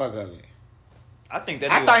just for the fuck of it. I think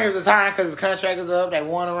that I nigga, thought he was retiring because his contract was up. They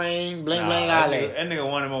won a ring, bling bling, all that. That nigga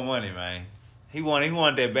wanted more money, man. He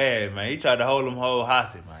wanted that bad, man. He tried to hold them whole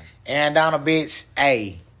hostage, man. Aaron Donald, bitch,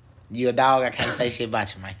 hey, you a dog. I can't say shit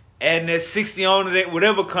about you, man. Adding that 60 on to that,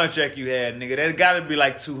 whatever contract you had, nigga, that gotta be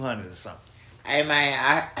like 200 or something. Hey,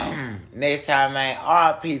 man, next time, man,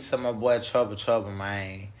 R.I.P. to my boy Trouble,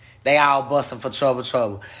 man. They all busting for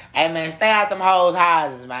Trouble. Hey, man, stay out them hoes'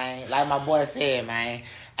 houses, man. Like my boy said, man.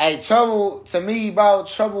 Hey, Trouble, to me, bro,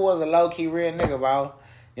 Trouble was a low-key real nigga, bro.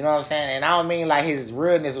 You know what I'm saying? And I don't mean like his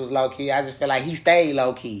realness was low-key. I just feel like he stayed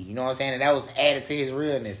low-key. You know what I'm saying? And that was added to his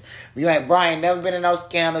realness. Bro ain't never been in no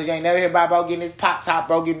scandals. You ain't never heard about bro getting his pop top,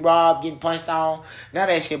 bro getting robbed, getting punched on. None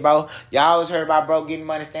of that shit, bro. Y'all always heard about bro getting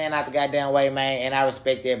money, staying out the goddamn way, man. And I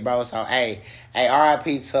respect that, bro. So, hey,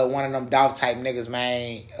 R.I.P. to one of them Dolph type niggas,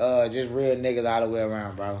 man. Just real niggas all the way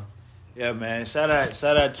around, bro. Yeah, man. Shout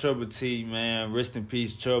out Trouble T, man. Rest in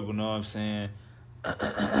peace, Trouble, know what I'm saying?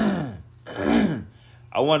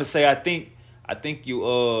 I want to say, I think you,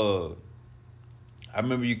 I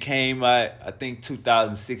remember you came out, I think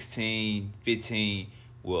 2016, 15,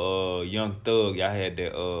 with Young Thug. Y'all had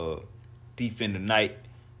that Thief in the Night,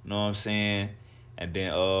 know what I'm saying? And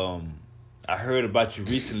then I heard about you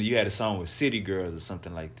recently. You had a song with City Girls or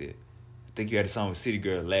something like that. I think you had a song with City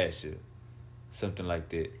Girls last year, something like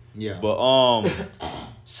that. Yeah. But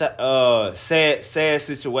sad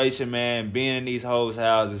situation, man. Being in these hoes'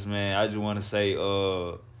 houses, man. I just want to say,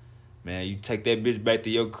 man, you take that bitch back to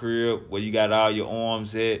your crib where you got all your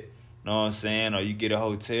arms at, know what I'm saying? Or you get a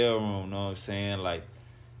hotel room, know what I'm saying? Like,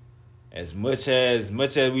 as much as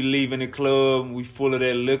we leave in the club, we full of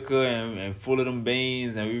that liquor and full of them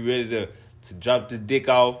beans, and we ready to drop this dick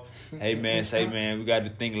off. Hey, man, we got to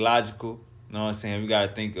think logical. Know what I'm saying? We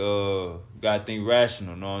gotta think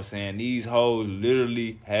rational, know what I'm saying? These hoes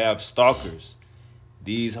literally have stalkers.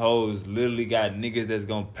 These hoes literally got niggas that's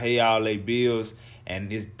gonna pay all their bills,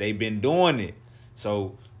 and they been doing it.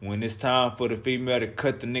 So when it's time for the female to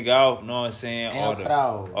cut the nigga off, know what I'm saying?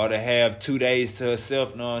 Or to have 2 days to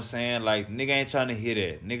herself, know what I'm saying? Like, nigga ain't trying to hear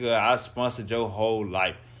that. Nigga, I sponsored your whole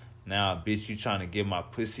life. Now, bitch, you trying to give my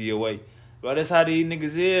pussy away. But that's how these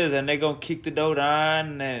niggas is, and they gonna kick the door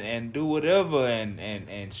down and do whatever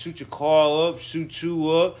and shoot your car up, shoot you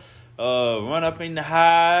up, run up in the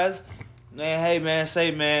highs. Man, hey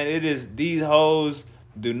man, it is, these hoes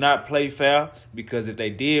do not play fair, because if they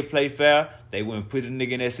did play fair, they wouldn't put a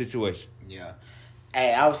nigga in that situation. Yeah.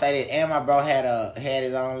 Hey, I would say that, and my bro had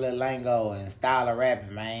his own little lingo and style of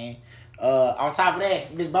rapping, man. On top of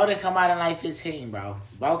that, bitch, bro didn't come out in like 15, bro.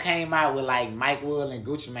 Bro came out with like Mike Will and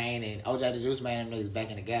Gucci Mane and OJ the Juice Man, them niggas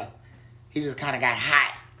back in the gap. He just kind of got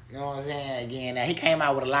hot. You know what I'm saying? Again, he came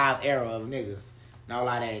out with a live era of niggas. Not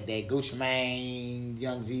like that Gucci Mane,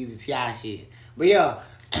 Young Jeezy, T.I. shit. But yeah,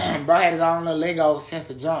 bro had his own little lingo since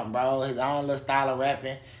the jump, bro. His own little style of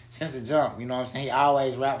rapping since the jump. You know what I'm saying? He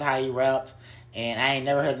always rapped how he rapped. And I ain't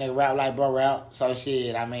never heard a nigga rap like bro rap. So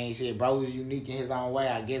shit, bro was unique in his own way,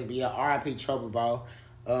 I guess. But yeah, R.I.P. Trouble, bro.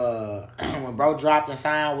 When bro dropped and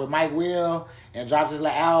signed with Mike Will and dropped his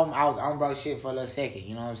little album, I was on bro shit for a little second.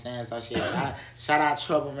 You know what I'm saying? So shit, shout out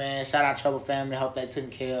Trouble, man. Shout out Trouble family. Hope they taken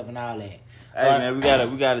care of and all that. Hey man, we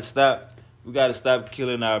gotta stop. We gotta stop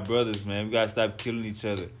killing our brothers, man. We gotta stop killing each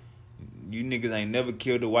other. You niggas ain't never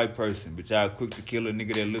killed a white person, but y'all quick to kill a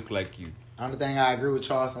nigga that look like you. Only thing I agree with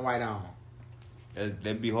Charleston White on.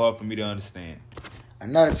 That'd be hard for me to understand.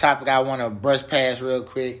 Another topic I want to brush past real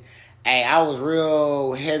quick. Hey, I was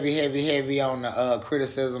real heavy on the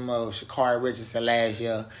criticism of Sha'Carri Richardson last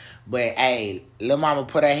year. But, hey, Lil Mama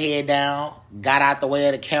put her head down, got out the way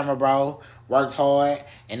of the camera, bro, worked hard,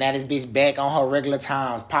 and now this bitch back on her regular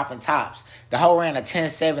times, popping tops. The hoe ran a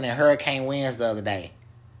 10-7 in Hurricane Winds the other day.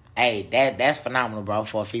 Hey, that's phenomenal, bro,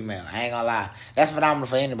 for a female. I ain't gonna lie. That's phenomenal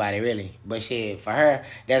for anybody, really. But shit, for her,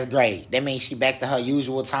 that's great. That means she back to her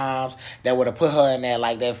usual times that would have put her in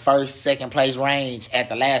that first, second place range at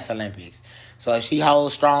the last Olympics. So if she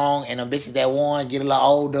holds strong and them bitches that won get a little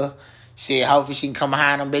older, shit, hopefully she can come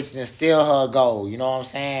behind them bitches and steal her goal. You know what I'm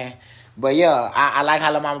saying? But yeah, I like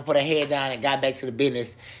how Lil Mama put her head down and got back to the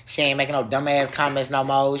business. She ain't making no dumbass comments no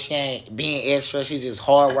more. She ain't being extra. She's just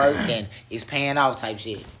hard work and it's paying off type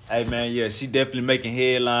shit. Hey man, yeah, she definitely making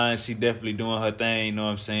headlines. She definitely doing her thing. You know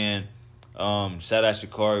what I'm saying? Shout out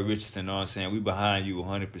Sha'Carri Richardson, know what I'm saying? We behind you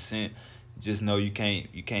 100%. Just know you can't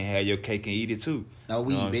have your cake and eat it too. No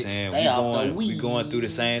weed, know what bitch. I'm saying? Stay off the weed. We going through the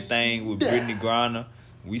same thing with Brittany Griner.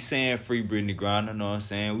 We saying free Brittany Griner, know what I'm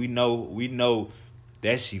saying? We know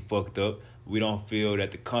that she fucked up. We don't feel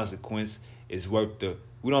that the consequence is worth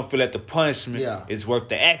we don't feel that the punishment is worth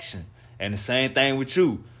the action. And the same thing with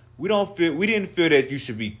you. We didn't feel that you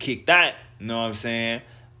should be kicked out, you know what I'm saying?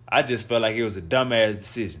 I just felt like it was a dumbass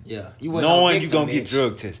decision. Yeah. Knowing you gonna get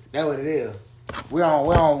drug tested. That's what it is. We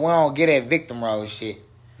don't get that victim role shit.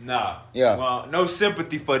 Nah. Yeah. Well, no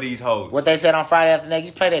sympathy for these hoes. What they said on Friday After Next,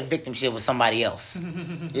 you play that victim shit with somebody else.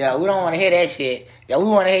 Yeah, we don't want to hear that shit. Yeah, we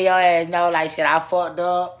want to hear your ass know, like, shit, I fucked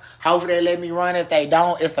up. Hopefully they let me run. If they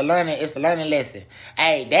don't, it's a learning lesson.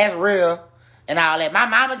 Hey, that's real. And all that. My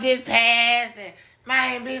mama just passed. And,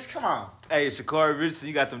 man, bitch, come on. Hey, Sha'Carri Richardson,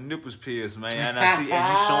 you got them nipples pierced, man. And I see,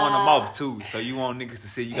 and you showing them off, too. So you want niggas to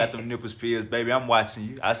see you got them nipples pierced. Baby, I'm watching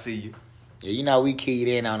you. I see you. Yeah, you know we keyed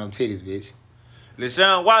in on them titties, bitch.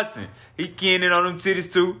 Deshaun Watson, he keying in on them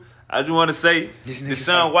titties too. I just want to say,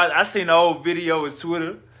 Deshaun Watson, I seen the old video on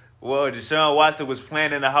Twitter where Deshaun Watson was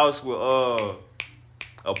playing in the house with an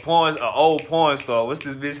old porn star. What's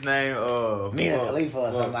this bitch name? Mia Khalifa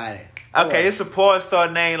or somebody. Okay, it's a porn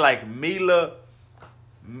star named like Mila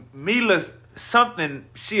something.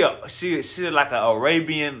 She like an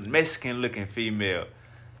Arabian Mexican looking female,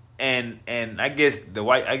 and I guess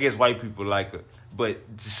white people like her.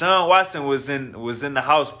 But Deshaun Watson was in the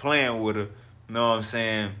house playing with her. You know what I'm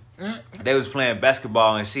saying? They was playing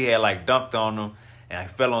basketball and she had like dunked on him and I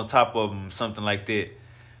fell on top of him, something like that.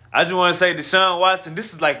 I just want to say Deshaun Watson,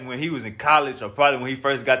 this is like when he was in college or probably when he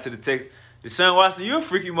first got to the Texas. Deshaun Watson, you a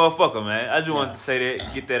freaky motherfucker, man. I just wanted to say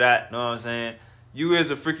that, get that out. You know what I'm saying? You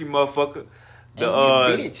is a freaky motherfucker. And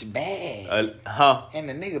the bitch bad. And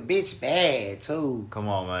the nigga bitch bad too. Come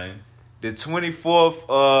on, man. The 24th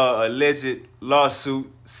alleged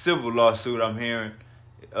lawsuit, civil lawsuit I'm hearing,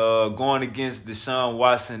 going against Deshaun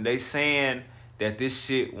Watson. They saying that this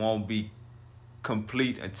shit won't be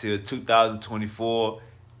complete until 2024.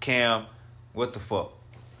 Cam, what the fuck?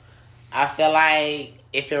 I feel like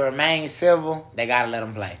if it remains civil, they gotta let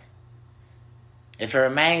him play. If it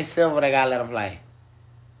remains civil, they gotta let him play.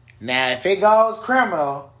 Now, if it goes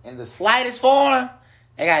criminal in the slightest form,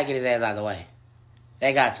 they gotta get his ass out of the way.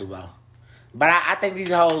 They got to, bro. But I think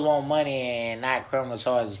these hoes want money and not criminal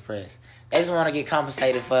charges pressed. They just want to get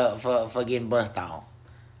compensated for getting bust on.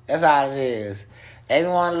 That's all it is. They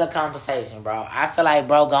just want a little compensation, bro. I feel like,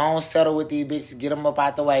 bro, go on settle with these bitches. Get them up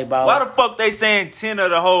out the way, bro. Why the fuck they saying 10 of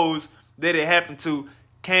the hoes that it happened to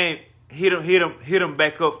can't hit them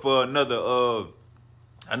back up for another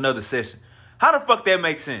session? How the fuck that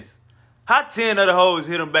makes sense? How 10 of the hoes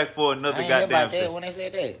hit them back for another goddamn session? When they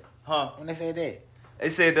said that. Huh? When they said that. They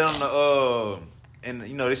said that on the and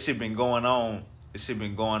you know this shit been going on. I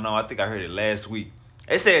think I heard it last week.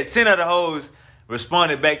 They said 10 of the hoes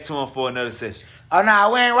responded back to him for another session. Oh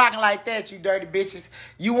nah, we ain't rocking like that, you dirty bitches.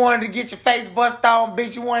 You wanted to get your face bust on,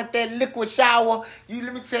 bitch. You wanted that liquid shower.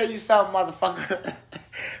 Let me tell you something, motherfucker.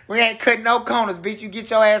 We ain't cutting no corners, bitch. You get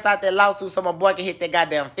your ass out that lawsuit so my boy can hit that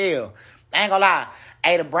goddamn field. I ain't gonna lie.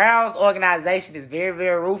 Hey, the Browns organization is very,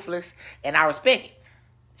 very ruthless, and I respect it.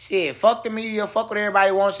 Shit, fuck the media, fuck what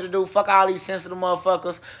everybody wants you to do, fuck all these sensitive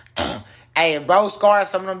motherfuckers. Hey, if bro scarred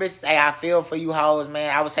some of them bitches, hey, I feel for you hoes, man.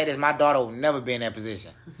 I would say this, my daughter will never be in that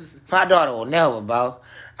position. My daughter will never, bro.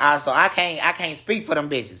 So I can't speak for them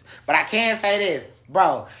bitches. But I can say this,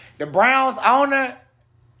 bro. The Browns owner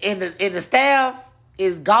in the staff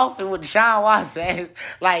is golfing with Deshaun Watson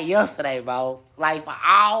like yesterday, bro. Like for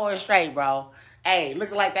hours straight, bro. Hey,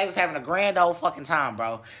 looking like they was having a grand old fucking time,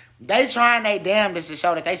 bro. They trying their damnedest to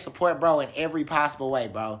show that they support bro in every possible way,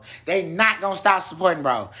 bro. They not gonna stop supporting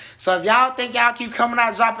bro. So if y'all think y'all keep coming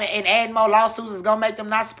out dropping and adding more lawsuits is gonna make them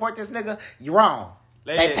not support this nigga, you're wrong.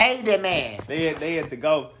 They paid that man. They on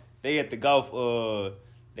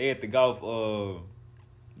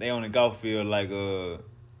the golf field like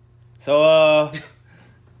so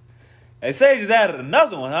they say just added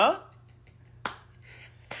another one, huh?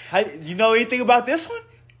 You know anything about this one?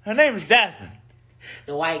 Her name is Jasmine.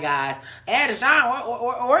 The white guys. Hey,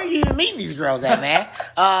 Deshaun, where are you even meeting these girls at, man?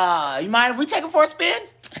 You mind if we take them for a spin?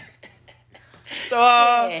 So,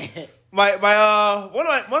 one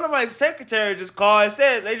of my secretaries just called and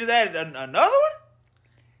said they just added another one.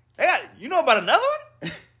 They got, you know about another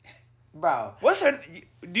one, bro? What's her?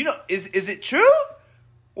 Do you know? Is it true?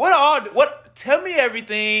 What? Tell me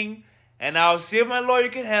everything, and I'll see if my lawyer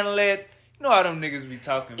can handle it. You know how them niggas be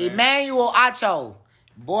talking, man. Emmanuel Acho.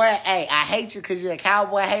 Boy, hey, I hate you because you're a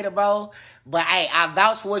Cowboy hater, bro. But, hey, I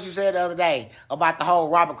vouch for what you said the other day about the whole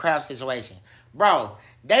Robert Kraft situation. Bro,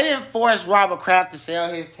 they didn't force Robert Kraft to sell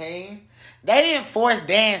his team. They didn't force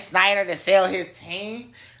Dan Snyder to sell his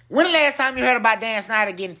team. When the last time you heard about Dan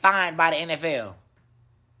Snyder getting fined by the NFL?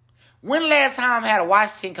 When the last time had a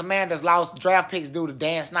Washington Commanders lost draft picks due to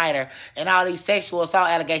Dan Snyder and all these sexual assault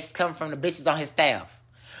allegations coming from the bitches on his staff?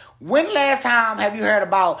 When the last time have you heard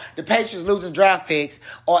about the Patriots losing draft picks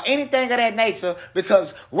or anything of that nature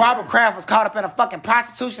because Robert Kraft was caught up in a fucking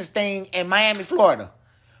prostitution sting in Miami, Florida?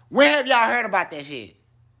 When have y'all heard about that shit?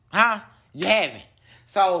 Huh? You haven't.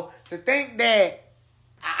 So to think that,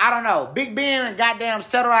 I don't know, Big Ben goddamn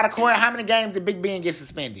settled out of court, how many games did Big Ben get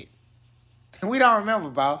suspended? We don't remember,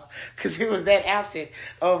 bro, because he was that absent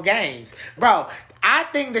of games. Bro, I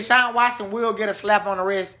think Deshaun Watson will get a slap on the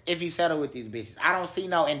wrist if he settled with these bitches. I don't see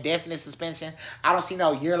no indefinite suspension. I don't see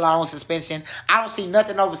no year-long suspension. I don't see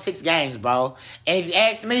nothing over 6 games, bro. And if you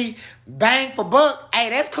ask me, bang for buck,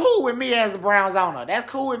 hey, that's cool with me as a Browns owner. That's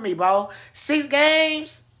cool with me, bro. 6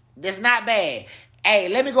 games, that's not bad. Hey,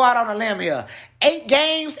 let me go out on a limb here. 8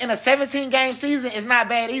 games in a 17-game season is not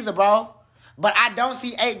bad either, bro. But I don't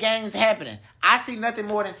see 8 games happening. I see nothing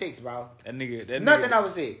more than 6, bro. Nothing over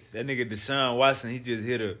 6. That nigga Deshaun Watson, he just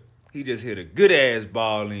hit a good ass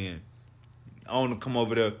ball in. I want to come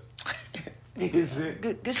over there.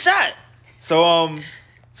 good shot. So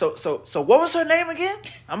what was her name again?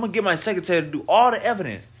 I'm gonna get my secretary to do all the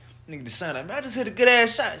evidence. Nigga Deshaun, like, man, I just hit a good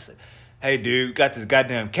ass shot. Like, hey, dude, got this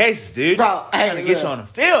goddamn cases, dude. Bro, I'm trying to get you on the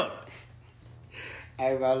field.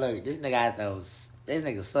 Hey, bro, look, this nigga out those. This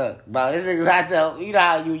nigga suck. Bro, this nigga's out there. You know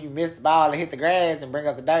how you miss the ball and hit the grass and bring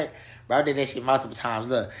up the dirt? Bro, did that shit multiple times.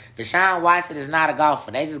 Look, Deshaun Watson is not a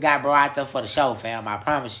golfer. They just got bro out there for the show, fam. I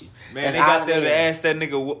promise you. Man, That's they got all there it to is. ask that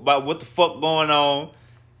nigga about what the fuck going on.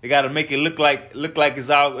 They got to make it look like it's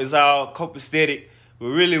all copacetic. But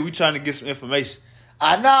really, we trying to get some information.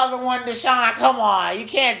 Another one, Deshaun. Come on. You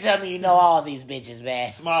can't tell me you know all these bitches,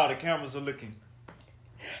 man. Smile, the cameras are looking.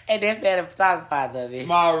 And then had a photographer out there, bitch.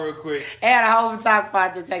 Smile real quick. And a whole photographer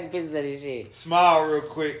out there taking pictures of this shit. Smile real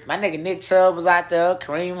quick. My nigga Nick Chubb was out there.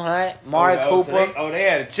 Kareem Hunt. Mari Cooper. They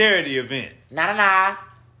had a charity event. Nah.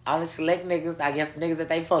 Only select niggas. I guess the niggas that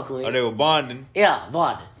they fuck with. Oh, they were bonding. Yeah,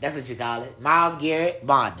 bonding. That's what you call it. Myles Garrett,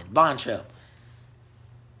 bonding. Bond trip.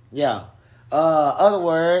 Yeah. Other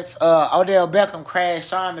words, Odell Beckham crashed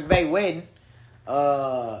Sean McVay wedding.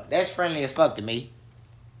 That's friendly as fuck to me.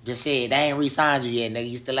 Just said, they ain't re-signed you yet, nigga.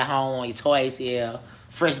 You still at home on your toy ACL,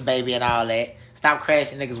 fresh baby and all that. Stop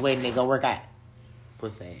crashing niggas wedding, nigga. Go work out.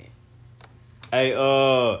 Pussy. Hey,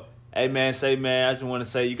 man, I just want to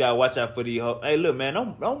say you gotta watch out for these hoes. Hey, look, man,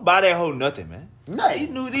 don't buy that hoe nothing, man.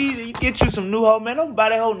 Nothing. You get you some new hoe, man. Don't buy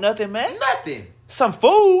that hoe nothing, man. Nothing. Some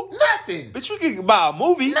food. Nothing. Bitch, we can buy a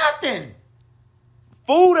movie. Nothing.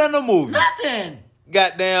 Food and a movie. Nothing.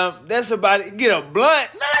 Goddamn, that's about it. Get a blunt.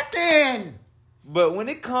 Nothing. But when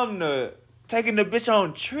it come to taking the bitch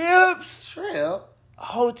on trips, Trip.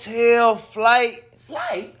 hotel, flight,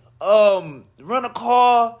 rent a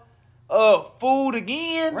car, food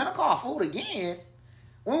again. Rent a car, food again.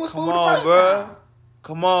 When was Come food on, the first bro. time?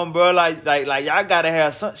 Come on, bro. Like y'all gotta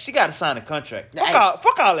have some. She gotta sign a contract. Hey.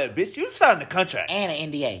 Fuck all that, bitch. You signed the contract. And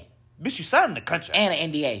an NDA. Bitch, you signed the contract. And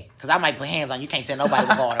an NDA. Because I might put hands on you. Can't tell nobody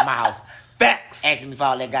to go on in my house. Facts. Asking me for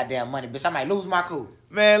all that goddamn money. Bitch, I might lose my cool.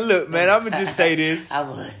 Man, look, man. I'ma just say this. I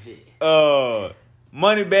would.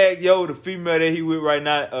 Moneybag Yo, the female that he with right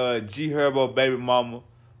now, G Herbo baby mama,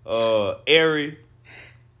 Ari.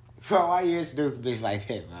 Bro, why you introduce the bitch like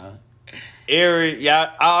that, bro? Ari, y'all,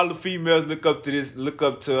 all the females look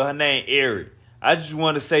up to her name, Ari. I just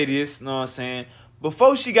want to say this, you know what I'm saying?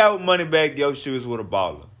 Before she got with Moneybag Yo, she was with a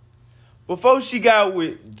baller. Before she got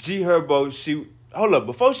with G Herbo,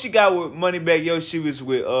 before she got with Moneybag Yo, she was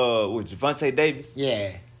with Javante Davis.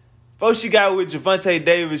 Yeah. Before she got with Javante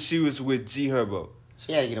Davis, she was with G Herbo.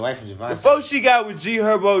 She had to get away from Javante. Before she got with G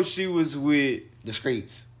Herbo, she was with The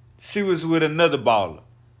streets. She was with another baller.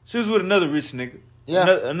 She was with another rich nigga.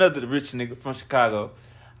 Yeah. Another rich nigga from Chicago.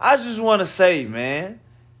 I just want to say, man,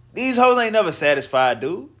 these hoes ain't never satisfied,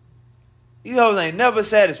 dude. These hoes ain't never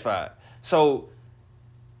satisfied. So,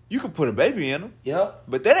 you can put a baby in them. Yep.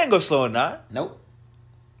 But that ain't gonna slow her down. Nope.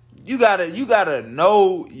 You gotta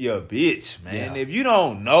know your bitch, man. Yeah. If you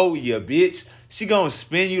don't know your bitch, she gonna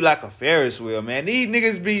spin you like a Ferris wheel, man. These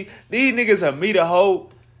niggas are meet a hoe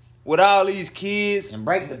with all these kids. And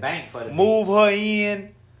break the bank for the Move bitch. her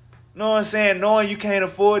in. Know what I'm saying? Knowing you can't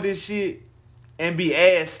afford this shit and be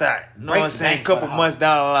ass stacked. Know Break what I'm the saying? bank for Couple the months hoe.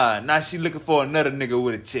 down the line. Now she looking for another nigga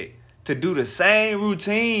with a chick. to do the same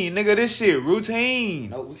routine. Nigga, this shit routine.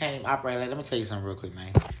 No, we can't even operate like. Let me tell you something real quick,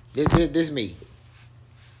 man. This me,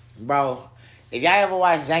 bro. If y'all ever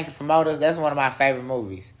watch Janky Promoters, that's one of my favorite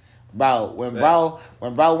movies, bro. When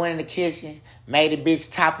bro went in the kitchen, made the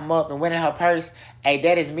bitch top him up and went in her purse. Hey,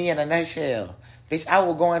 that is me in a nutshell. Bitch, I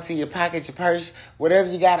will go into your pocket, your purse, whatever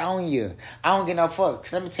you got on you. I don't get no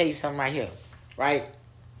fucks. Let me tell you something right here, right?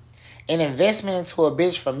 An investment into a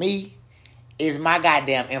bitch for me is my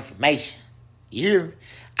goddamn information. You hear me?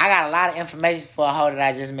 I got a lot of information for a hoe that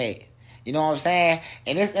I just met. You know what I'm saying?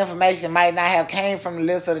 And this information might not have came from the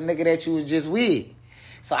list of the nigga that you was just with.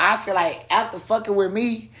 So I feel like after fucking with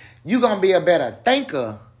me, you gonna be a better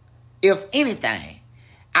thinker, if anything.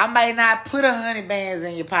 I might not put 100 bands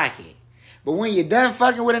in your pocket, but when you're done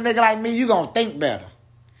fucking with a nigga like me, you gonna think better.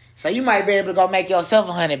 So you might be able to go make yourself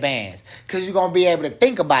 100 bands, because you're gonna be able to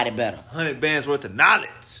think about it better. 100 bands worth of knowledge.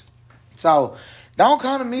 So don't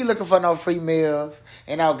come to me looking for no free meals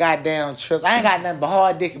and no goddamn trips. I ain't got nothing but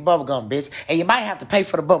hard dick and bubblegum, bitch. And you might have to pay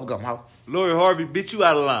for the bubblegum, ho. Lori Harvey, bitch, you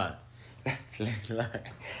out of line.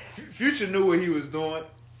 Future knew what he was doing.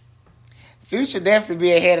 Future definitely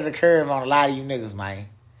be ahead of the curve on a lot of you niggas, man.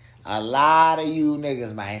 A lot of you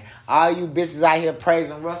niggas, man. All you bitches out here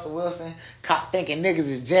praising Russell Wilson, thinking niggas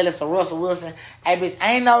is jealous of Russell Wilson. Hey, bitch,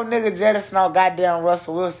 ain't no nigga jealous of no goddamn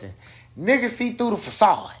Russell Wilson. Niggas see through the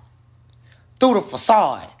facade. Through the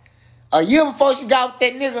facade. A year before she got with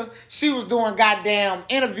that nigga, she was doing goddamn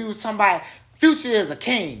interviews talking about Future is a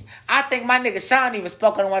king. I think my nigga Sean even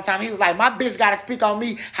spoke on it one time. He was like, my bitch gotta speak on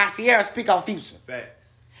me how Sierra speak on Future. Facts.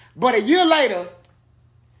 But a year later,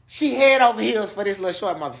 she head over heels for this little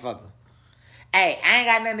short motherfucker. Hey, I ain't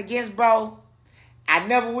got nothing against bro. I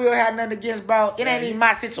never will have nothing against bro. It ain't even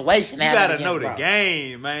my situation. You gotta know the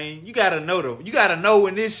game, man. You gotta know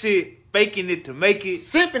when this shit faking it to make it.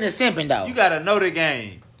 Simping is simping, though. You gotta know the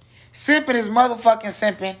game. Simping is motherfucking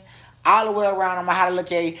simping. All the way around, I'm how to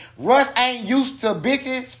look at it. Russ ain't used to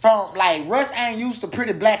bitches Russ ain't used to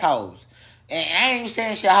pretty black hoes. And I ain't even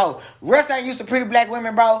saying shit hoe. Russ ain't used to pretty black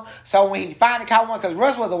women, bro. So when he finally caught one, because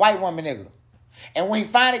Russ was a white woman nigga. And when he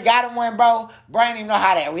finally got him one, bro didn't even know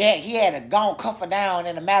how to react. He had to go and cuff her down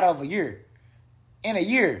in a matter of a year. In a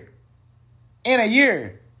year.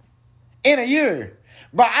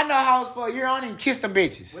 Bro, I know hoes for a year. I don't even kiss them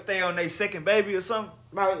bitches. What, they on their second baby or something?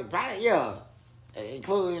 Bro, probably, yeah.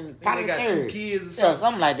 Including probably they got third. 2 kids or something? Yeah,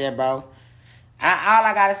 something like that, bro. All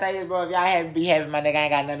I gotta say is, bro, if y'all be happy, my nigga, I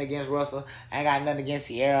ain't got nothing against Russell. I ain't got nothing against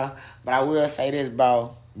Sierra. But I will say this,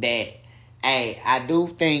 bro, that, hey, I do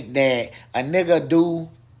think that a nigga do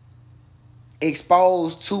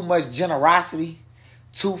expose too much generosity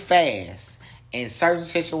too fast in certain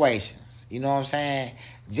situations. You know what I'm saying?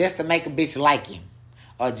 Just to make a bitch like him.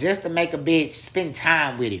 Or just to make a bitch spend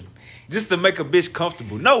time with him. Just to make a bitch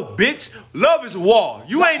comfortable. No, bitch. Love is war.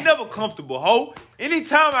 You ain't never comfortable, ho.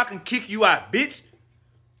 Anytime I can kick you out, bitch.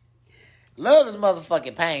 Love is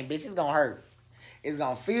motherfucking pain, bitch. It's gonna hurt. It's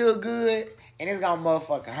gonna feel good, and it's gonna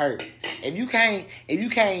motherfucking hurt. If you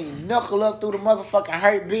can't knuckle up through the motherfucking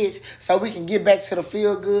hurt, bitch, so we can get back to the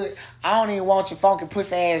feel good, I don't even want your funky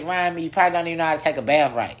pussy ass around me. You probably don't even know how to take a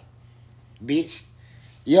bath right, bitch.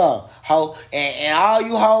 Yeah, ho, and all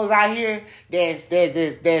you hoes out here, there's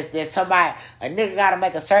somebody, a nigga gotta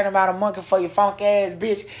make a certain amount of money for your funk ass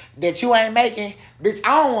bitch that you ain't making, bitch.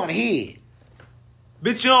 I don't want to hear it.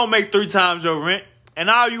 Bitch, you don't make 3 times your rent,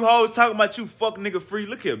 and all you hoes talking about you fuck nigga free.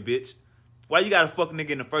 Look here, bitch. Why you gotta fuck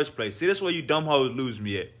nigga in the first place? See, that's where you dumb hoes lose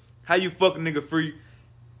me at. How you fuck nigga free?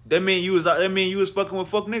 That mean you was fucking with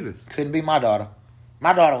fuck niggas. Couldn't be my daughter.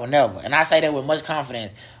 My daughter will never. And I say that with much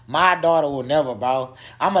confidence. My daughter will never, bro.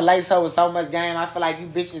 I'm going to lace her with so much game. I feel like you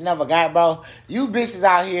bitches never got, bro. You bitches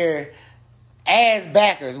out here ass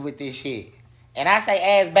backers with this shit. And I say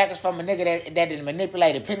ass backers from a nigga that done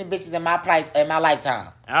manipulated plenty bitches in my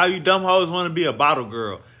lifetime. All you dumb hoes want to be a bottle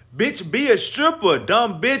girl. Bitch, be a stripper.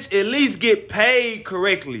 Dumb bitch, at least get paid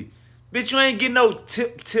correctly. Bitch, you ain't getting no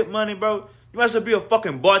tip money, bro. You might as well be a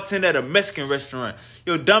fucking bartender at a Mexican restaurant.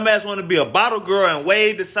 Your dumb ass want to be a bottle girl and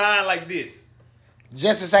wave the sign like this.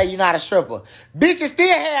 Just to say you're not a stripper. Bitches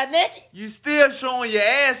still half naked. You still showing your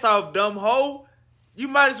ass off, dumb hoe. You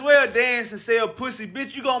might as well dance and sell pussy,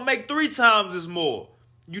 bitch. You gonna make 3 times as more.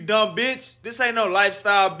 You dumb bitch. This ain't no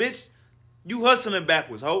lifestyle, bitch. You hustling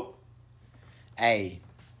backwards, ho. Hey,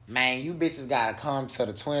 man, you bitches gotta come to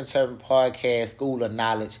the Twin Turban Podcast School of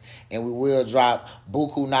Knowledge, and we will drop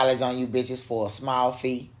buku knowledge on you bitches for a small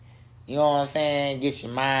fee. You know what I'm saying? Get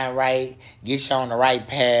your mind right, get you on the right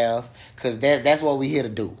path, cause that's what we here to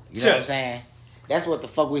do. You know what I'm saying? That's what the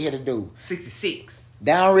fuck we here to do. 66.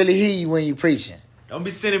 They don't really hear you when you preaching. Don't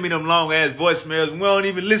be sending me them long ass voicemails. We don't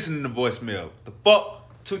even listen to the voicemail. The fuck?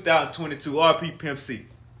 2022 RP Pimp C.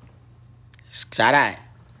 Shout out.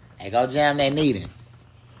 Hey, go jam that needing.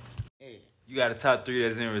 You got a top three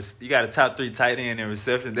you got a top three tight end in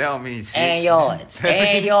reception. That don't mean shit. And yards.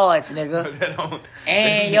 And yards, nigga. That don't,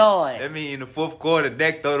 And yards. That mean in the fourth quarter,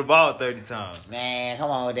 Dak throw the ball 30 times. Man, come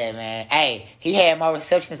on with that, man. Hey, he had more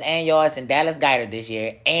receptions and yards than Dallas Goedert this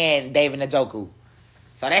year and David Njoku.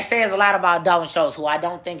 So that says a lot about Dalton Schultz, who I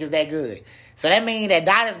don't think is that good. So that means that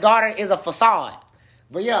Dallas Goedert is a facade.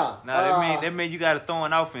 But yeah. That mean you got to throw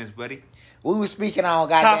an offense, buddy. We were speaking on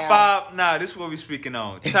goddamn. Top 5. Nah, this is what we speaking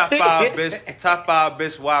on. Top five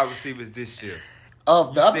best wide receivers this year.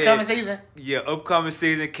 Of the upcoming season? Yeah, upcoming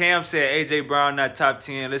season. Cam said AJ Brown not top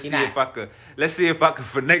 10. Let's see if I could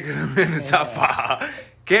finagle him in the top 5.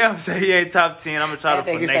 Cam said he ain't top 10. I'm gonna try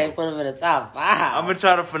to finagle. Say put him in the top 5. I'm gonna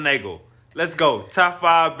try to finagle. Let's go. Top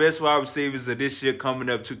 5 best wide receivers of this year coming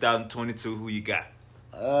up 2022. Who you got?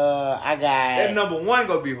 I got that number 1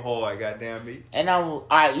 gonna be hard, goddamn me. And all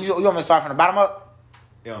right, you want me to start from the bottom up?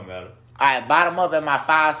 It don't matter. All right, bottom up at my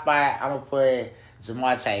 5 spot, I'm gonna put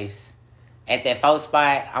Jamar Chase. At that 4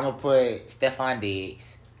 spot, I'm gonna put Stephon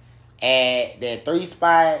Diggs. At that 3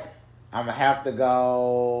 spot, I'm gonna have to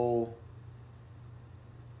go.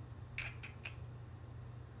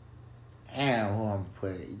 Damn, who I'm gonna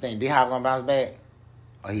put? You think D-Hop gonna bounce back?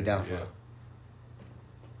 Or he done for?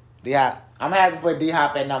 D-Hop. I'm gonna have to put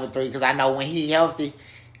D-Hop at number 3 because I know when he healthy,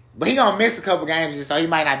 but he gonna miss a couple games, so he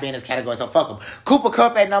might not be in this category. So fuck him. Cooper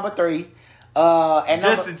Kupp at number 3. And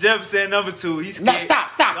Justin Jefferson at number 2. He's no,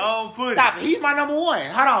 stop Don't put stop it. He's my number 1.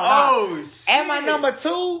 Hold on. Oh shit. At my number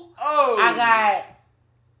 2, I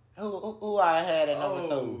got who I had at number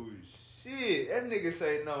 2. Oh shit. That nigga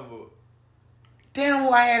say number. Damn, who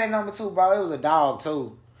I had at number 2, bro. It was a dog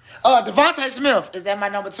too. Devontae Smith is at my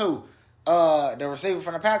number 2. The receiver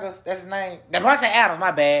from the Packers, that's his name. Devontae Adams,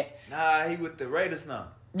 my bad. Nah, he with the Raiders now.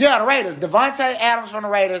 Yeah, the Raiders. Devontae Adams from the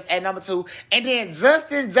Raiders at number 2. And then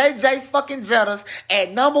Justin JJ fucking Jettas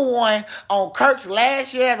at number 1 on Kirk's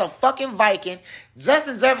last year as a fucking Viking.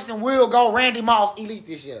 Justin Jefferson will go Randy Moss elite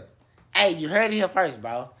this year. Hey, you heard it here first,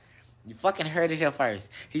 bro. You fucking heard it here first.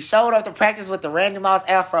 He showed up to practice with the Randy Moss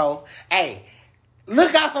afro. Hey,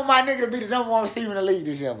 look out for my nigga to be the number 1 receiver in the league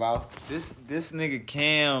this year, bro. This nigga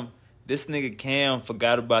Cam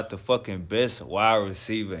forgot about the fucking best wide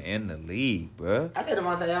receiver in the league, bruh. I said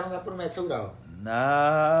Devontae Adams. I put him at 2, though.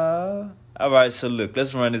 Nah. All right, so look,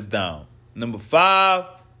 let's run this down. Number 5,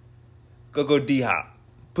 go D-Hop.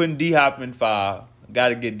 Putting D-Hop in 5. Got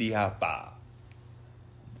to get D-Hop 5.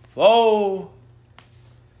 4.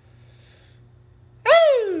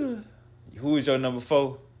 Who is your number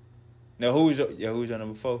 4? No, who's your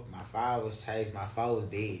number 4? My 5 was Chase. My 4 was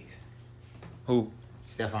Diggs. Who?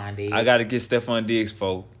 Stephon Diggs. I got to get Stephon Diggs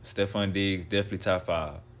 4. Stephon Diggs, definitely top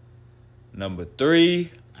 5. Number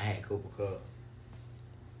 3. I had Cooper Kupp.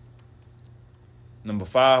 Number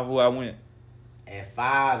 5, who I went? At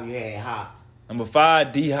 5, you had Hop. Number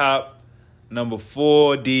 5, D-Hop. Number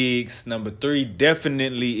 4, Diggs. Number 3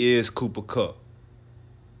 definitely is Cooper Kupp.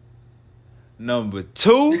 Number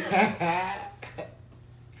 2,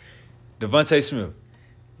 Devontae Smith.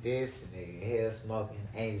 This nigga here smoking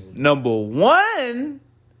angel. Number 1,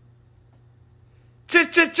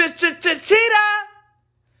 Cheetah.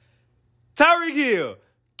 Tyreek Hill.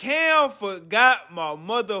 Cam forgot my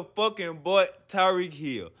motherfucking boy Tyreek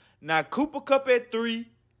Hill. Now Cooper Kupp at 3.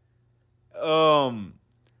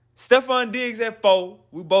 Stephon Diggs at 4.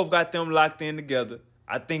 We both got them locked in together.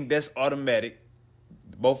 I think that's automatic.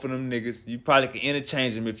 Both of them niggas. You probably can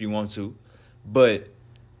interchange them if you want to. But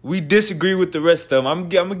we disagree with the rest of them. I'm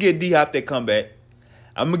going to get D-Hop that comeback.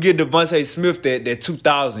 I'm going to get Devontae Smith that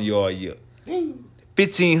 2,000 yard year.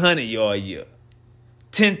 1,500 yard year.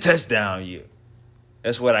 10 touchdown year.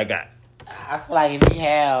 That's what I got. I feel like if he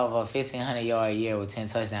have a 1,500 yard year with 10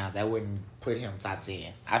 touchdowns, that wouldn't put him top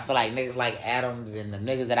 10. I feel like niggas like Adams and the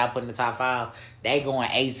niggas that I put in the top 5, they going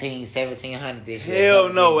 1,800, 1,700 this year.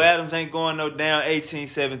 Hell no, Adams ain't going no down 18,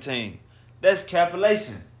 17. That's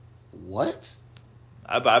capulation. What?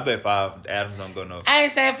 I bet 5 Adams don't go no. I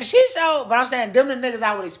ain't saying for shit show, but I'm saying them the niggas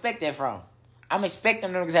I would expect that from. I'm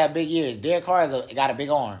expecting them niggas to have big years. Derek Carr's got a big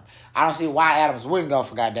arm. I don't see why Adams wouldn't go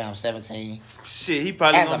for goddamn 17. Shit, he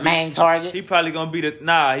probably as a main target. He probably gonna be he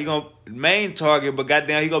gonna main target, but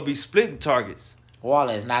goddamn, he gonna be splitting targets.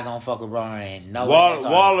 Waller is not gonna fuck with Broner and no.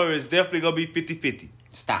 Waller is definitely gonna be 50-50.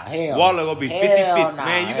 Stop. Hell. Waller gonna be 50-50. Nah,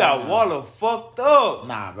 man, you got Waller fucked up.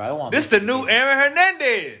 Nah, bro. This the new Aaron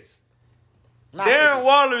Hernandez. Darren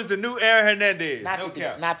Waller is the new Aaron Hernandez. Not no 50,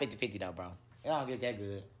 cap. Not 50-50 though, bro. It don't get that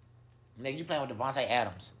good. Nigga, you playing with Devontae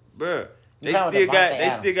Adams. Bruh, They playing with still got. Devontae They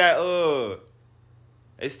Adams. still got.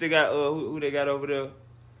 They still got. Who they got over there?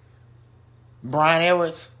 Brian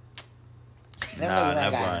Edwards. Them Nah, niggas ain't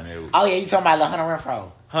not got Brian it. Edwards. Oh yeah, you talking about Hunter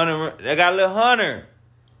Renfro? Hunter. They got a little Hunter.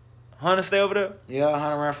 Hunter stay over there. Yeah,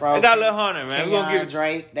 Hunter Renfro. They got a little Hunter, man. We gonna Kenyon give.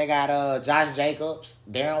 Drake. They got Josh Jacobs,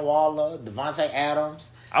 Darren Waller, Devontae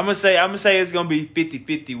Adams. I'm gonna say it's gonna be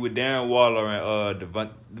 50-50 with Darren Waller and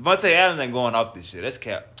Devontae Adams ain't going off this shit. That's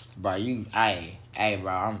cap. Bro,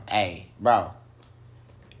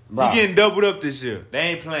 bro. He getting doubled up this year. They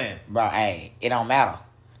ain't playing. Bro, it don't matter.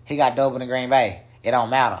 He got doubled in Green Bay. It don't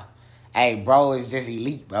matter. Bro is just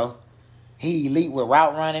elite, bro. He elite with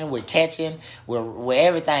route running, with catching, with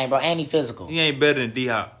everything, bro. And he physical. He ain't better than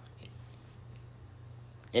D-Hop.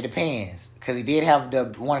 It depends. Because he did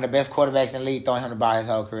have one of the best quarterbacks in the league throwing him the ball his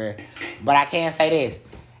whole career. But I can say this.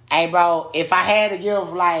 Bro, if I had to give,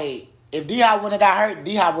 if D-Hop wouldn't have got hurt,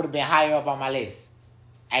 D-Hop would have been higher up on my list.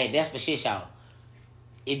 That's for shit, y'all.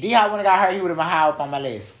 If D-Hop wouldn't have got hurt, he would have been higher up on my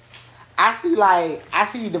list. I see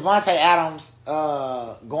Devontae Adams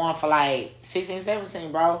going for 16,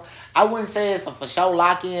 17, bro. I wouldn't say it's a for sure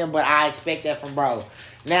lock-in, but I expect that from bro.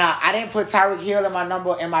 Now, I didn't put Tyreek Hill in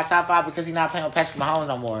my top 5 because he's not playing with Patrick Mahomes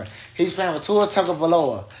no more. He's playing with Tua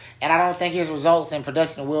Tagovailoa. And I don't think his results and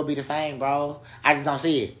production will be the same, bro. I just don't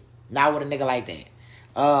see it. Not with a nigga like that.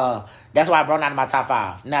 That's why I brought not in my top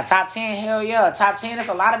 5. Now, top 10, hell yeah. Top 10, there's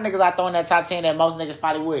a lot of niggas I throw in that top 10 that most niggas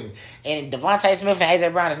probably wouldn't. And Devontae Smith and A.J.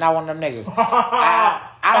 Brown is not one of them niggas.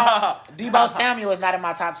 Debo Samuel is not in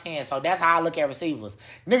my top 10, so that's how I look at receivers.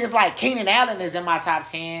 Niggas like Keenan Allen is in my top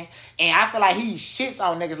 10, and I feel like he shits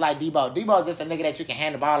on niggas like Debo. Debo's just a nigga that you can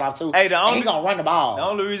hand the ball off to, and he gonna run the ball. The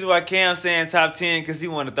only reason why Cam's saying top 10 because he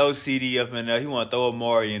want to throw CD up in there. He want to throw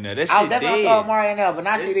Amari in there. That shit I was definitely gonna dead. throw Amari in there, but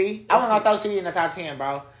not CD. I wasn't gonna throw CD in the top 10,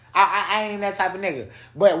 bro. I ain't even that type of nigga.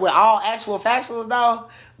 But with all actual factuals, though,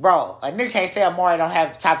 bro, a nigga can't say Amari don't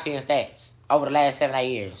have top 10 stats over the last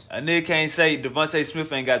 7-8 years. A nigga can't say Devontae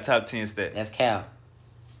Smith ain't got top 10 stats. That's Cal.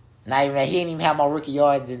 Not even that. He didn't even have more rookie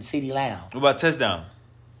yards than CeeDee Lamb. What about touchdown?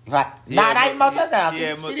 Not even more touchdowns.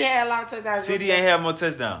 CeeDee had a lot of touchdowns. CD ain't have more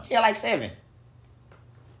touchdowns. He had like 7.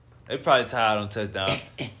 They probably tied on touchdown.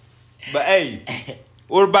 But hey,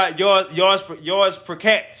 what about yards per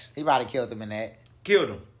catch? He probably killed him in that. Killed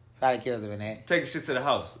him. Probably killed him in that. Taking shit to the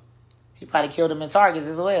house. He probably killed him in targets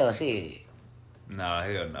as well. Shit. Nah,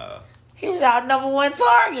 hell nah. He was our number 1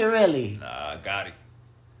 target, really. Nah, got it.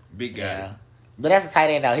 Big guy. Yeah. But that's a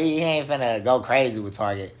tight end, though. He ain't finna go crazy with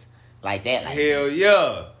targets like that. Hell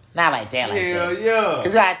yeah. Not like that, Hell that. yeah.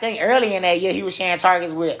 Because I think early in that year, he was sharing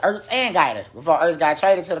targets with Ertz and Guyder before Ertz got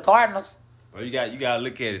traded to the Cardinals. Well, you gotta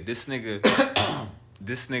look at it. This nigga,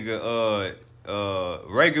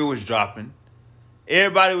 Rager was dropping.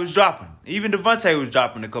 Everybody was dropping. Even Devontae was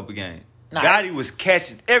dropping a couple games. Nah, Gotti was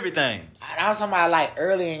catching everything. I was talking about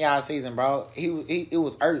early in y'all season, bro. It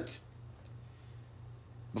was Ertz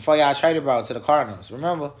before y'all traded, bro, to the Cardinals.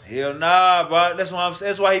 Remember? Hell nah, bro. That's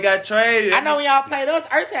why he got traded. I know when y'all played us,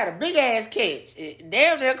 Ertz had a big ass catch.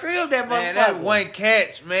 Damn near cribbed that motherfucker. Man, that one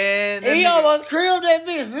catch, man. He almost cribbed that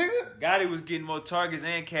bitch, nigga. Gotti was getting more targets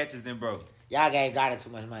and catches than bro. Y'all gave Gotti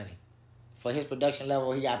too much money for his production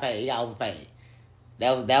level. He got paid. He got overpaid.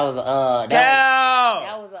 That was a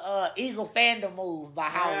Eagle fandom move by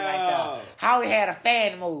Howie right there. Howie had a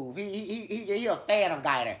fan move. He a fan of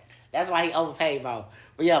Guyder. That's why he overpaid, bro.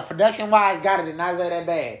 But yeah, production wise, Guyder did not play that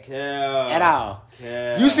bad at all.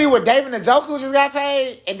 Yeah. You see what David Njoku just got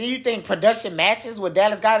paid, and do you think production matches with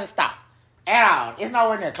Dallas Goedert? Stop. At all. It's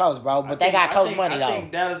nowhere near close, bro. But they got close money, though. I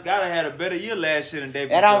think Dallas Goedert had a better year last year than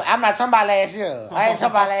David. I'm not talking about last year. I ain't talking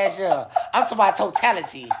about last year. I'm talking about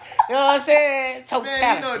totality. You know what I'm saying? Totality.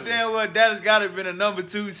 Man, you know damn well Dallas Goedert been a number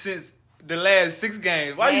 2 since the last 6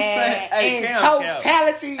 games. Why you playing? Hey, in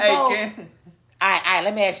totality, bro. Hey, All right,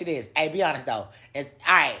 let me ask you this. Hey, be honest, though. All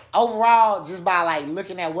right, overall, just by,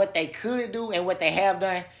 looking at what they could do and what they have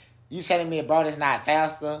done, you telling me, bro, that's not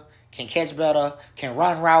faster, can catch better, can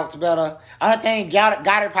run routes better. Other thing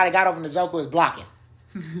Goddard probably got over Njoku is blocking.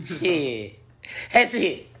 Shit. That's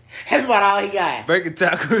it. That's about all he got. breaking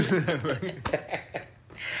tackles.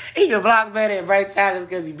 He can block better and break tackles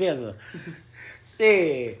because he bigger.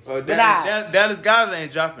 Shit. Well, But Dallas Goedert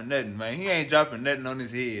ain't dropping nothing, man. He ain't dropping nothing on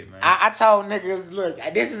his head, man. I told niggas, look,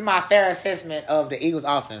 this is my fair assessment of the Eagles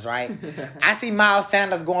offense, right? I see Miles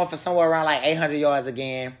Sanders going for somewhere around 800 yards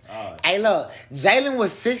again. Hey, look, Jalen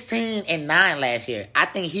was 16 and 9 last year. I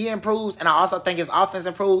think he improves, and I also think his offense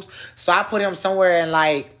improves. So I put him somewhere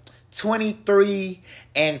in 23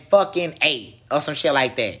 and fucking 8 or some shit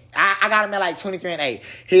like that. I got him at 23 and 8.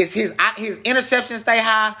 His interceptions stay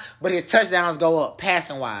high, but his touchdowns go up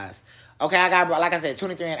passing wise. Okay, I got, like I said,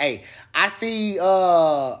 23-8. I see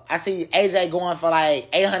AJ going for like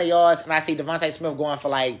 800 yards, and I see Devontae Smith going for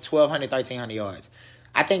like 1,200, 1,300 yards.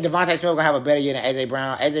 I think Devontae Smith gonna have a better year than AJ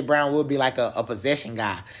Brown. AJ Brown will be like a possession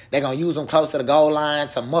guy. They're gonna use him close to the goal line,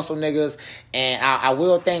 some muscle niggas, and I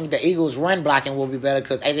will think the Eagles' run blocking will be better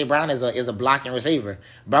because AJ Brown is a blocking receiver.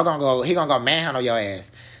 Bro gonna go manhandle your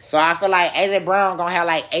ass. So I feel like AJ Brown gonna have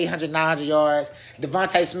like 800, 900 yards.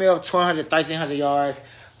 Devontae Smith 1,200, 1,300 yards.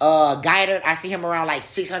 Guided, I see him around like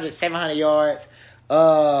 600, 700 yards.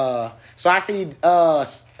 So I see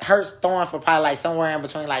Hurts throwing for probably like somewhere in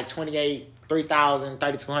between like 28, 3,000,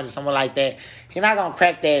 3,200, somewhere like that. He's not gonna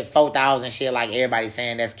crack that 4,000 shit like everybody's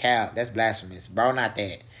saying. That's cap. That's blasphemous, bro. Not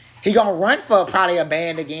that. He gonna run for probably a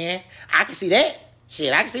band again. I can see that.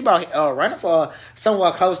 Shit, I can see bro running for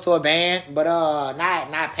somewhere close to a band, but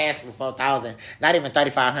not passing for 4,000, not even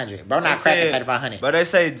 3,500. Bro, not cracking 3,500. But they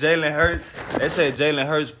say Jalen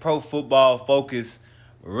Hurts, Pro Football Focus,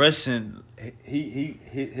 rushing.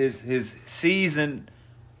 His season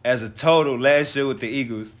as a total last year with the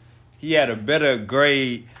Eagles, he had a better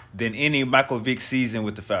grade than any Michael Vick season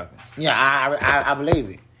with the Falcons. Yeah, I believe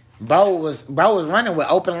it. Bro was running with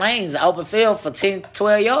open lanes, open field for 10,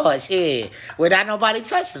 12 yards, shit, without nobody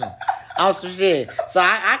touching him. Awesome shit. So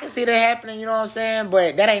I can see that happening, you know what I'm saying?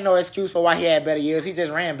 But that ain't no excuse for why he had better years. He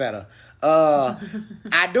just ran better.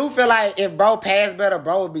 I do feel like if bro passed better,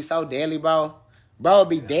 bro would be so deadly, bro. Bro would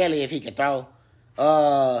be deadly if he could throw.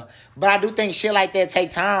 But I do think shit like that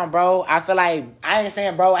take time, bro. I feel like, I ain't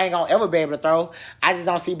saying bro ain't gonna ever be able to throw. I just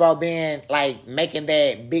don't see bro being, like, making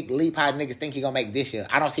that big leap how niggas think he gonna make this year.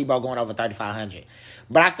 I don't see bro going over 3,500.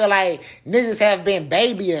 But I feel like niggas have been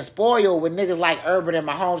babied and spoiled with niggas like Urban and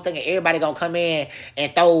Mahomes thinking everybody gonna come in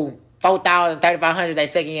and throw 4,000, 3,500 their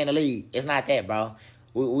second year in the league. It's not that, bro.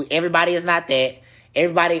 Everybody is not that.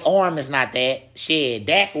 Everybody arm is not that. Shit,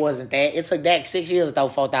 Dak wasn't that. It took Dak 6 years to throw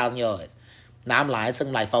 4,000 yards. Nah, I'm lying. It took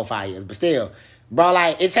him like 4-5 years. But still, bro,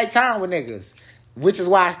 like, it take time with niggas. Which is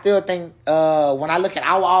why I still think when I look at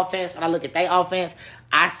our offense and I look at their offense,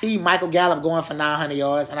 I see Michael Gallup going for 900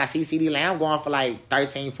 yards and I see CeeDee Lamb going for like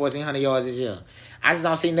 1,300, 1,400 yards this year. I just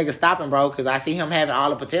don't see niggas stopping, bro, because I see him having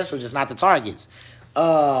all the potential, just not the targets.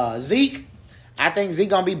 Zeke, I think Zeke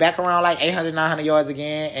gonna be back around like 800, 900 yards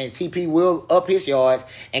again, and TP will up his yards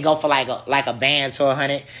and go for like a band to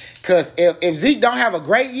 100. Because if Zeke don't have a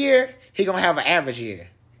great year, he gonna have an average year.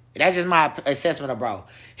 That's just my assessment of bro.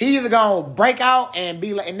 He either gonna break out and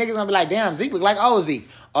be like, and niggas gonna be like, damn, Zeke look like old Zeke,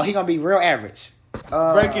 or he gonna be real average.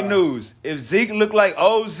 Breaking news: if Zeke look like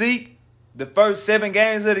old Zeke, the first 7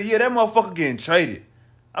 games of the year, that motherfucker getting traded.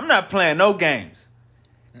 I'm not playing no games.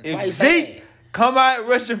 If Zeke come out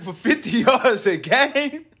rushing for 50 yards a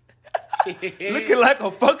game, looking like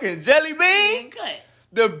a fucking jelly bean,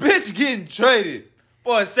 the bitch getting traded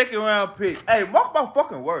for a 2nd round pick. Hey, mark my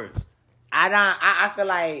fucking words. I feel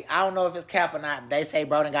like, I don't know if it's cap or not. They say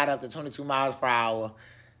Broden got up to 22 miles per hour.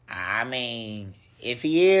 I mean, if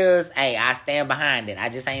he is, hey, I stand behind it. I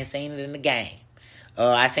just ain't seen it in the game.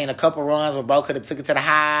 I seen a couple runs where bro could have took it to the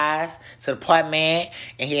highs, to the point man,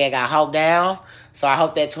 and he had got hawked down. So I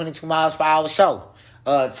hope that 22 miles per hour show.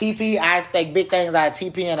 TP, I expect big things out of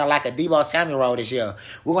TP in like a Deebo Samuel role this year.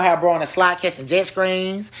 We're going to have bro on the slot catching jet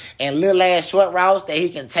screens and little ass short routes that he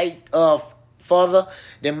can take further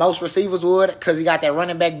than most receivers would because he got that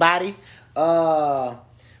running back body.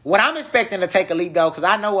 What I'm expecting to take a leap, though, because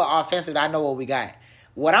I know what offensive, I know what we got.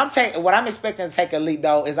 What I'm expecting to take a leap,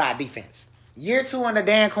 though, is our defense. Year 2 under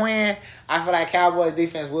Dan Quinn, I feel like Cowboys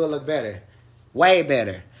defense will look better. Way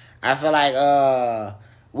better. I feel like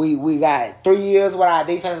we got 3 years with our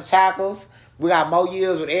defensive tackles. We got more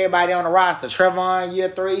years with everybody on the roster. Trevon, year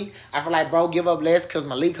 3. I feel like bro give up less because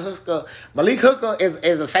Malik Hooker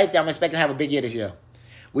is a safety I'm expecting to have a big year this year.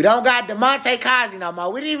 We don't got DeMonte Kazi no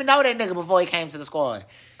more. We didn't even know that nigga before he came to the squad.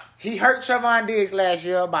 He hurt Trevon Diggs last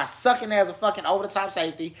year by sucking as a fucking over-the-top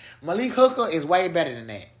safety. Malik Hooker is way better than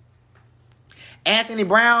that. Anthony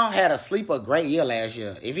Brown had a sleeper great year last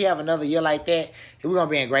year. If he have another year like that, we're going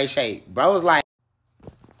to be in great shape. Bro was like...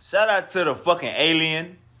 Shout out to the fucking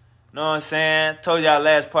alien. Know what I'm saying? Told y'all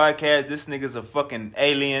last podcast, this nigga's a fucking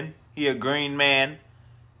alien. He a green man.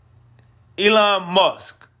 Elon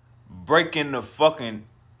Musk breaking the fucking...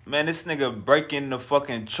 Man, this nigga breaking the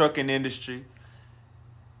fucking trucking industry.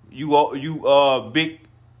 You big,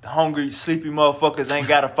 hungry, sleepy motherfuckers ain't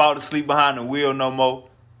got to fall asleep behind the wheel no more.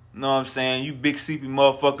 Know what I'm saying? You big, sleepy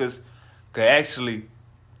motherfuckers could actually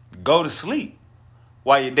go to sleep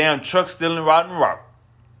while your damn truck's still in rotten rock.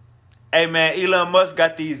 Hey, man, Elon Musk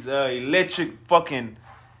got these electric fucking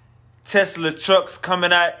Tesla trucks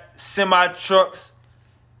coming out, semi-trucks.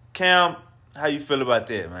 Cam, how you feel about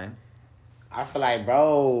that, man? I feel like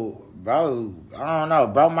bro, I don't know.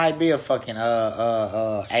 Bro might be a fucking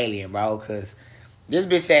alien, bro, cause this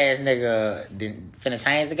bitch ass nigga finna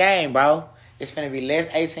change the game, bro. It's finna be less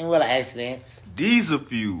 18-wheeler accidents. Diesel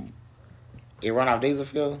fuel. It run off diesel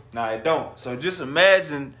fuel? Nah, it don't. So just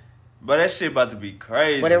imagine, but that shit about to be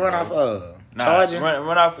crazy. What it run bro. off Charging? charging?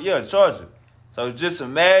 Run off, yeah, charging. So just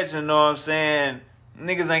imagine, know what I'm saying?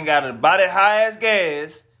 Niggas ain't got to buy that high ass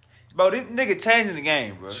gas. Bro, this nigga changing the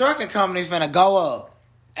game, bro. Trucking companies finna go up.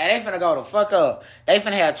 And they finna go the fuck up. They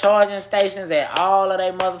finna have charging stations at all of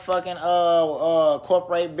they motherfucking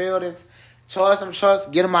corporate buildings. Charge them trucks,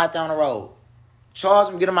 get them out there on the road. Charge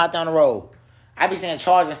them, get them out there on the road. I be seeing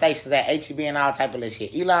charging stations at HEB and all type of little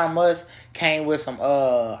shit. Elon Musk came with some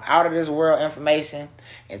out of this world information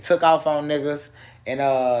and took off on niggas. And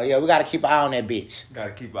yeah, we gotta keep an eye on that bitch.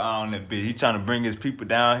 Gotta keep an eye on that bitch. He trying to bring his people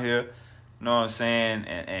down here. Know what I'm saying?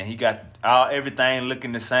 And he got everything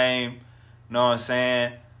looking the same. Know what I'm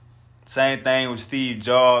saying? Same thing with Steve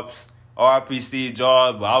Jobs. R.I.P. Steve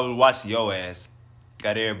Jobs, but I was watching your ass.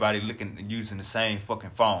 Got everybody looking, using the same fucking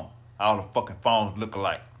phone. All the fucking phones look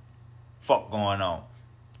alike. Fuck going on.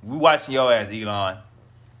 We watching your ass, Elon.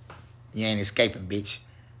 You ain't escaping, bitch.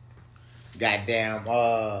 Goddamn,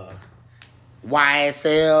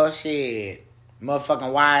 YSL, shit.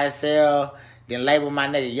 Motherfucking YSL. Then label my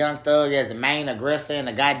nigga Young Thug as the main aggressor in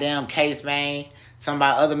the goddamn case, man. Talking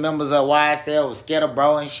about other members of YSL was scared of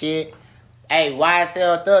bro and shit. Hey,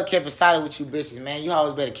 YSL Thug kept it solid with you bitches, man. You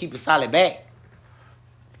always better keep it solid back.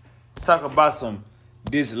 Talk about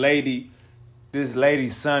this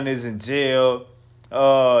lady's son is in jail.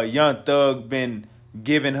 Young Thug been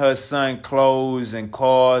giving her son clothes and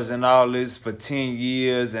cars and all this for 10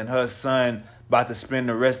 years, and her son about to spend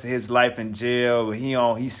the rest of his life in jail. But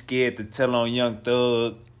he's scared to tell on Young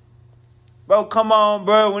Thug. Bro, come on,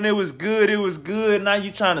 bro. When it was good, it was good. Now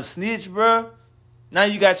you trying to snitch, bro. Now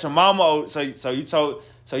you got your mama. So you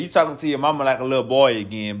talking to your mama like a little boy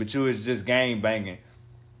again, but you was just gang banging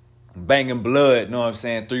blood, know what I'm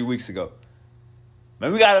saying, 3 weeks ago.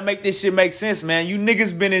 Man, we got to make this shit make sense, man. You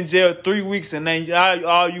niggas been in jail 3 weeks and then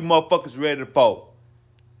all you motherfuckers ready to fall.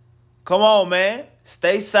 Come on, man.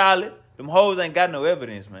 Stay solid. Them hoes ain't got no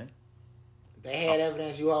evidence, man. If they had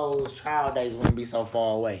evidence, you hoes trial days wouldn't be so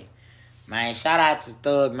far away. Man, shout out to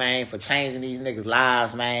Thug, man, for changing these niggas'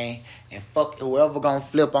 lives, man. And fuck whoever gonna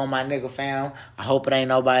flip on my nigga, fam. I hope it ain't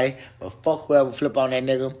nobody. But fuck whoever flip on that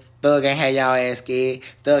nigga. Thug ain't had y'all ass scared.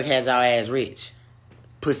 Thug had y'all ass rich.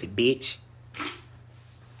 Pussy bitch.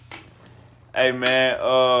 Hey, man,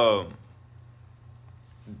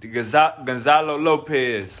 Gonzalo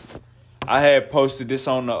Lopez. I had posted this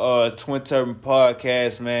on the Twin Turban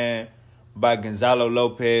podcast, man, by Gonzalo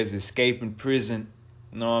Lopez escaping prison.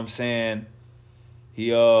 You know what I'm saying?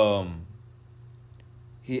 I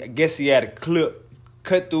guess he had a clip,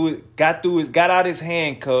 got out his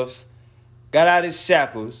handcuffs, got out his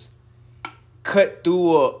shackles, cut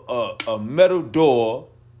through a metal door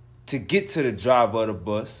to get to the driver of the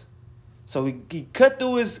bus. So he cut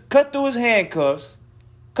through his handcuffs,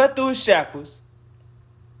 cut through his shackles.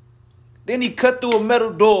 Then he cut through a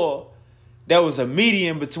metal door that was a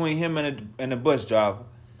median between him and the bus driver.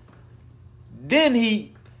 Then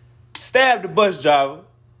he stabbed the bus driver.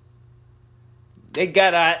 They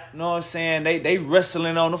got out, you know what I'm saying? They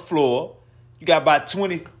wrestling on the floor. You got about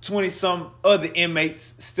 20 some other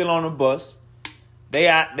inmates still on the bus.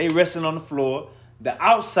 They wrestling on the floor. The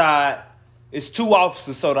outside is 2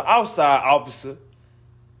 officers. So the outside officer,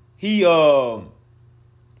 he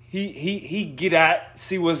get out,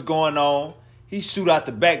 see what's going on. He shoot out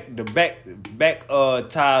the back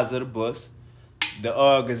tires of the bus. The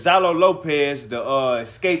Gonzalo Lopez, the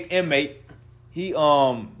escaped inmate, he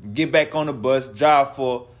get back on the bus, drive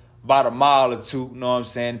for about a mile or two, you know what I'm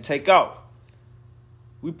saying, take off.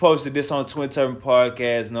 We posted this on Twin Turban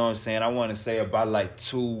podcast, you know what I'm saying, I want to say about like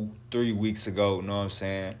 2-3 weeks ago, you know what I'm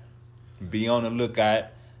saying. Be on the lookout.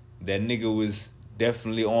 That nigga was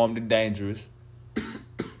definitely armed and dangerous.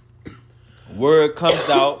 Word comes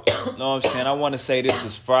out, you know what I'm saying, I want to say this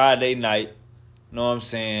was Friday night. Know what I'm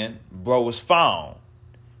saying? Bro was found.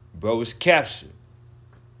 Bro was captured.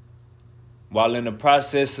 While in the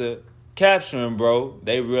process of capturing bro,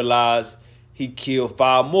 they realized he killed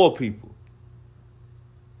 5 more people.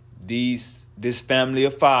 This family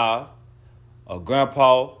of 5, a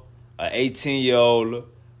grandpa, an 18-year-old,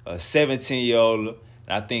 a 17-year-old, and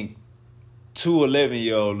I think 2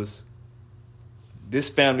 11-year-olds. This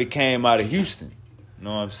family came out of Houston.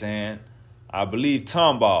 Know what I'm saying? I believe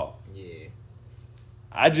Tomball.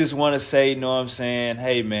 I just want to say, you know what I'm saying,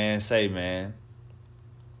 hey, man,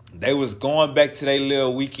 they was going back to their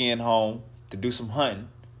little weekend home to do some hunting,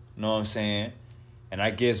 you know what I'm saying? And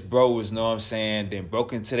I guess bro was, know what I'm saying, then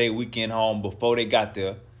broke into their weekend home before they got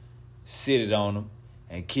there, sitted on them,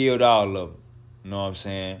 and killed all of them, you know what I'm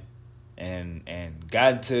saying? And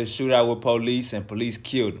got into a shootout with police, and police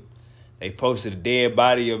killed him. They posted a dead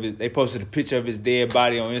body of his. They posted a picture of his dead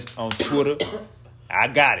body on Twitter. I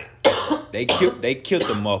got it. They killed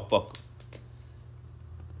the motherfucker.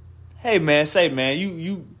 Hey man,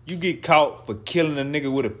 you get caught for killing a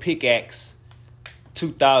nigga with a pickaxe,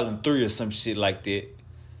 2003 or some shit like that.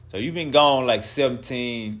 So you been gone like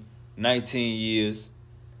 17, 19 years.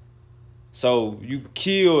 So you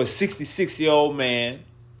kill a 66-year-old man,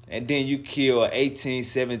 and then you kill an 18,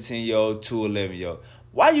 17-year-old, 11-year-old.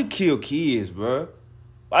 Why you kill kids, bro?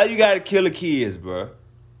 Why you gotta kill the kids, bro?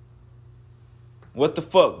 What the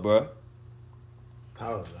fuck, bro?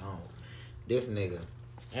 Hold on. This nigga.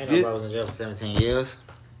 Ain't no bro was in jail for 17 years.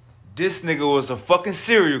 This nigga was a fucking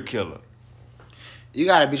serial killer. You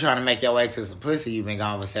gotta be trying to make your way to some pussy. You been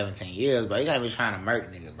gone for 17 years, bro. You gotta be trying to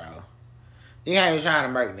murk niggas, bro. You gotta be trying to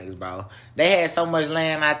murk niggas, bro. They had so much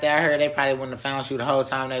land out there. I heard they probably wouldn't have found you the whole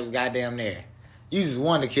time they was goddamn there. You just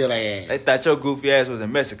wanted to kill their ass. They thought your goofy ass was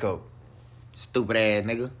in Mexico. Stupid ass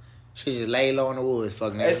nigga. She just lay low in the woods,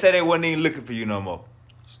 fuck nigga. They said they wasn't even looking for you no more.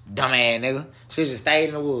 Dumb ass nigga. She just stayed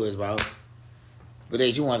in the woods, bro. But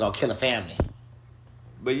then you want to go kill a family.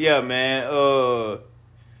 But yeah, man.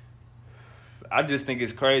 I just think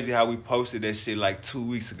it's crazy how we posted that shit like 2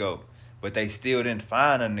 weeks ago, but they still didn't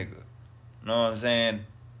find a nigga. Know what I'm saying?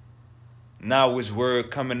 Now it's word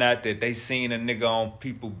coming out that they seen a nigga on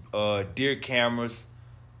people deer cameras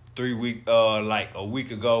like a week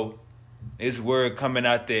ago. It's word coming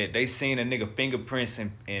out that they seen a nigga fingerprints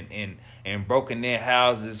in broken in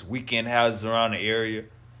houses, weekend houses around the area,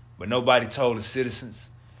 but nobody told the citizens.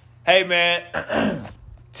 Hey man,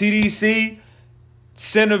 TDC,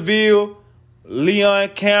 Centerville, Leon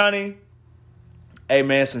County. Hey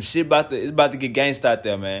man, some shit it's about to get gangsta out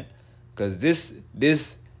there, man. Cause this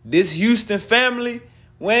Houston family,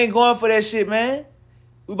 we ain't going for that shit, man.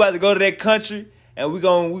 We about to go to that country and we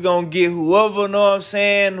gonna get whoever, know what I'm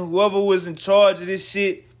saying, whoever was in charge of this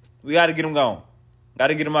shit, we gotta get them gone.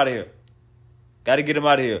 Gotta get them out of here. Gotta get them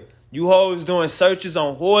out of here. You hoes doing searches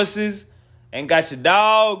on horses and got your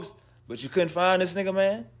dogs, but you couldn't find this nigga,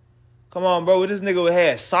 man. Come on, bro. This nigga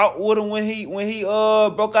had salt with him when he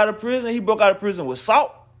broke out of prison. He broke out of prison with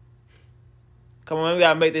salt. Come on, man. We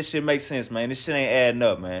gotta make this shit make sense, man. This shit ain't adding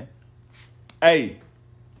up, man. Hey.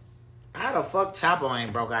 How the fuck Chapo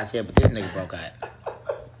ain't broke out yet, but this nigga broke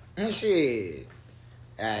out? Shit.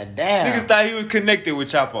 Damn. Niggas thought he was connected with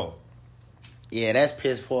Chapo. Yeah, that's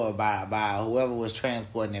piss poor by whoever was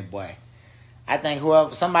transporting that boy. I think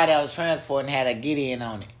somebody that was transporting had a Gideon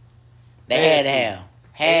on it. They had to have.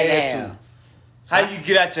 Had to have. How you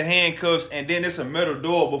get out your handcuffs and then it's a metal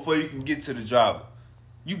door before you can get to the driver?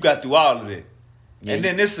 You got through all of that. Yeah, and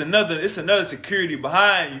then it's another security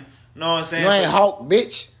behind you. Know what I'm saying? You ain't Hulk,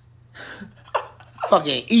 bitch.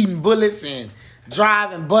 Fucking eating bullets and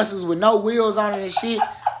driving buses with no wheels on it and shit.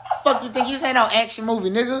 Fuck you think this ain't no action movie,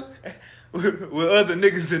 nigga? with other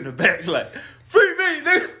niggas in the back like, free me,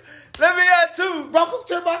 nigga. Let me out too. Bro, come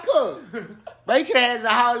to my cuz. Bro, you could have had a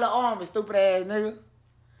whole little arm, stupid ass nigga.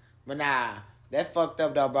 But nah, that fucked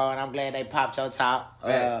up though, bro, and I'm glad they popped your top.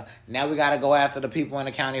 Now we gotta go after the people in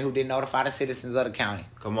the county who didn't notify the citizens of the county.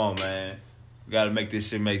 Come on, man. We gotta make this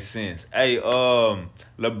shit make sense. Hey,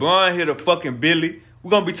 LeBron hit a fucking Billy.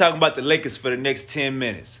 We're gonna be talking about the Lakers for the next 10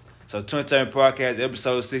 minutes. So Twin Turn Podcast,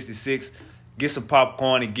 episode 66. Get some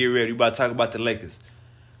popcorn and get ready. We about to talk about the Lakers.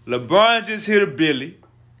 LeBron just hit a Billy.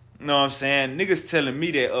 You know what I'm saying? Niggas telling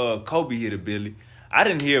me that Kobe hit a Billy. I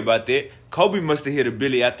didn't hear about that. Kobe must have hit a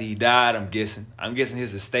Billy after he died, I'm guessing. I'm guessing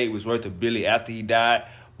his estate was worth a Billy after he died.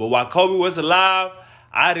 But while Kobe was alive,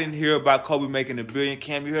 I didn't hear about Kobe making $1 billion.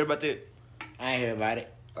 Cam, you heard about that? I ain't hear about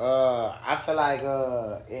it. I feel like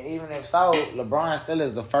even if so, LeBron still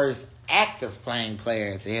is the first active playing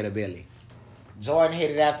player to hit a Billy. Jordan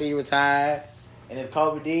hit it after he retired. And if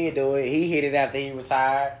Kobe did do it, he hit it after he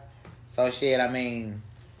retired. So shit, I mean,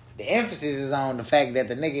 the emphasis is on the fact that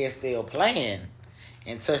the nigga is still playing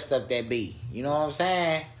and touched up that B. You know what I'm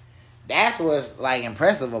saying? That's what's like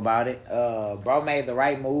impressive about it. Bro made the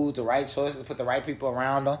right moves, the right choices, put the right people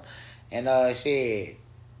around him. And shit,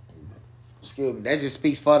 excuse me, that just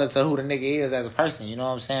speaks further to who the nigga is as a person. You know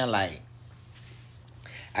what I'm saying? Like,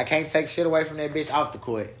 I can't take shit away from that bitch off the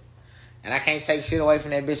court. And I can't take shit away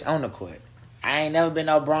from that bitch on the court. I ain't never been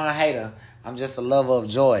no Bron hater. I'm just a lover of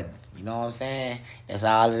Jordan. You know what I'm saying? That's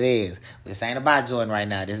all it is. This ain't about Jordan right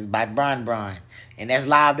now. This is about Bron. And that's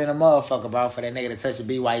live than a motherfucker, bro, for that nigga to touch a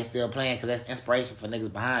B while he's still playing, because that's inspiration for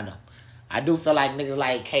niggas behind him. I do feel like niggas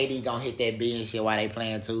like KD gonna hit that B and shit while they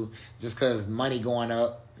playing too. Just cause money going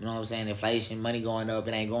up. You know what I'm saying? Inflation, money going up,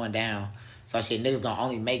 it ain't going down. So shit, niggas gonna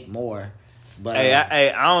only make more. But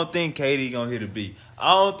I don't think KD gonna hit a B.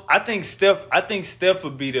 I think Steph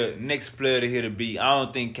will be the next player to hit a B. I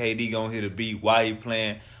don't think KD gonna hit a B while he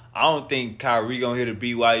playing. I don't think Kyrie gonna hit a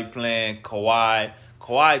B while he playing. Kawhi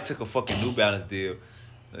took a fucking New Balance deal.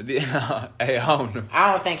 Hey, I don't know.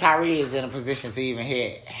 I don't think Kyrie is in a position to even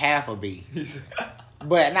hit half a B.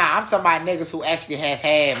 But nah, I'm talking about niggas who actually have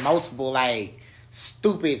had multiple like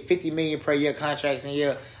stupid $50 million per year contracts in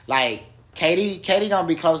year. Like KD gonna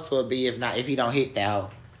be close to a B if he don't hit that hoe.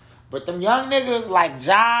 But them young niggas like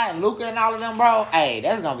Ja and Luka and all of them, bro, hey,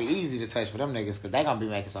 that's gonna be easy to touch for them niggas because they gonna be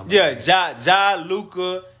making something. Yeah, Ja,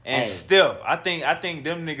 Luka, and Steph. I think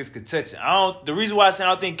them niggas could touch it. The reason why I say I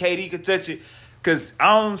don't think KD could touch it, cause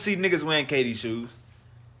I don't see niggas wearing KD shoes.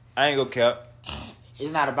 I ain't gonna cap.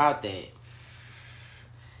 It's not about that,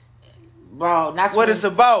 bro. It's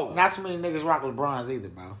about. Not too many niggas rock LeBrons either,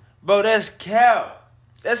 bro. Bro, that's cap.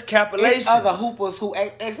 That's capulation. It's other hoopers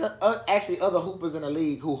actually other hoopers in the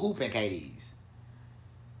league who hooping KDs.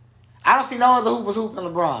 I don't see no other hoopers hooping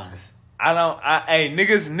LeBrons.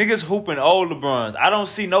 Niggas hooping old LeBrons. I don't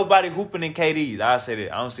see nobody hooping in KDs. I say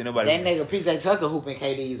that. I don't see nobody. That nigga PJ Tucker hooping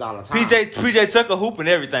KDs all the time. PJ Tucker hooping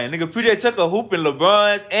everything. Nigga, PJ Tucker hooping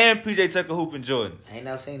LeBrons and PJ Tucker hooping Jordans. I ain't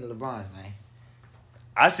never seen the LeBrons, man.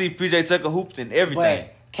 I see PJ Tucker hooping everything.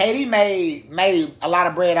 But KD made a lot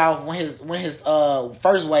of bread off when his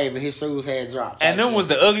first wave of his shoes had dropped. And them was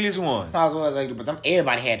the ugliest ones. But them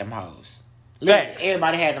everybody had them hoes.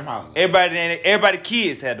 Everybody had them hoes. Everybody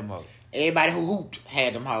kids had them hoes. Everybody who hooped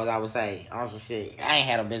had them hoes, I would say. On some shit. I ain't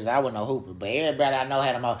had them bitches. I wasn't no hooper. But everybody I know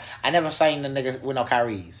had them hoes. I never seen the niggas with no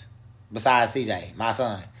Kyries. Besides CJ, my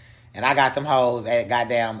son. And I got them hoes at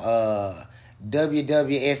goddamn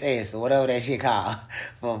WWSS or whatever that shit called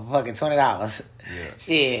for fucking $20. Yeah.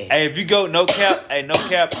 Shit. Hey, if you go no cap,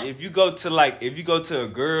 if you go to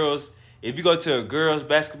a girls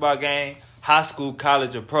basketball game, high school,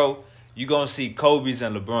 college, or pro, you gonna see Kobe's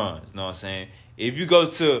and LeBrons. You know what I'm saying? If you go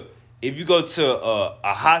to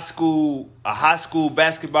a high school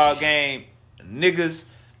basketball game, niggas,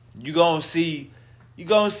 you gonna see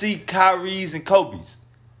Kyrie's and Kobe's.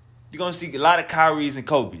 You're gonna see a lot of Kyrie's and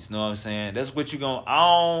Kobe's. You know what I'm saying? That's what you gonna.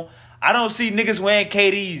 I don't see niggas wearing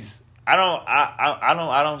KDs. I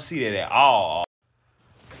don't see that at all.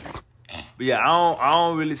 But yeah, I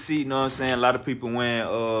don't really see. You know what I'm saying? A lot of people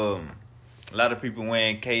wearing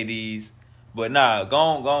KDs. But nah, go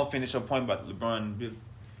on finish your point about LeBron and Bill.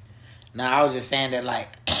 Nah, I was just saying that like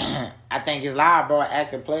I think it's live, bro,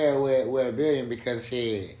 active player with $1 billion because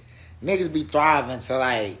shit, niggas be thriving to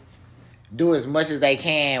like do as much as they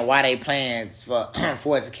can while they playing for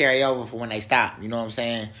it to carry over for when they stop. You know what I'm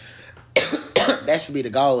saying? That should be the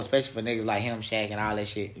goal, especially for niggas like him, Shaq, and all that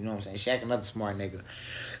shit. You know what I'm saying? Shaq, another smart nigga.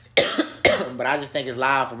 But I just think it's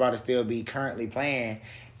live for bro to still be currently playing,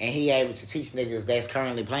 and he able to teach niggas that's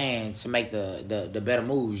currently playing to make the better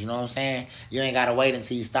moves. You know what I'm saying? You ain't gotta wait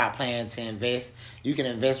until you stop playing to invest. You can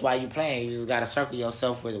invest while you playing. You just gotta circle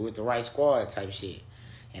yourself with the right squad type shit.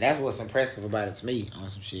 And that's what's impressive about it to me on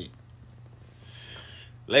some shit.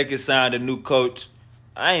 Lakers signed a new coach.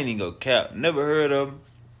 I ain't even gonna cap. Never heard of him.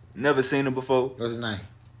 Never seen him before. What's his name?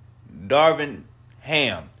 Darvin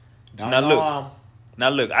Ham. Don't know him. Now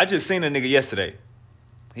look, I just seen a nigga yesterday.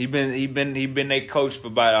 He been their coach for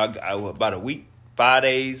about a week, 5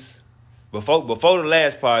 days. Before the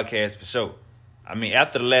last podcast for sure. I mean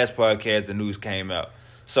after the last podcast the news came out.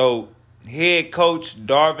 So head coach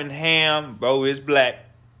Darvin Ham, bro, is black.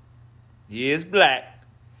 He is black.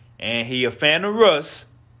 And he a fan of Russ.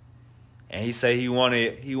 And he say he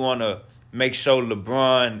wanna make sure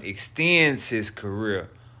LeBron extends his career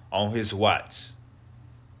on his watch.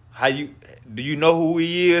 Do you know who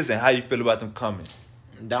he is and how you feel about them coming?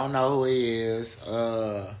 Don't know who he is.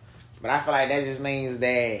 But I feel like that just means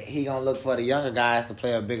that he gonna look for the younger guys to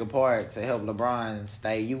play a bigger part to help LeBron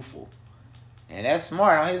stay youthful. And that's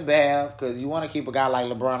smart on his behalf because you want to keep a guy like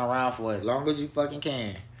LeBron around for as long as you fucking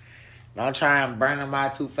can. Don't try and burn him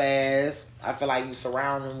out too fast. I feel like you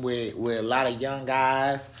surround him with a lot of young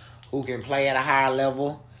guys who can play at a higher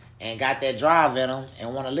level and got that drive in them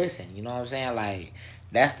and want to listen. You know what I'm saying? Like,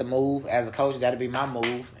 that's the move. As a coach, that'll be my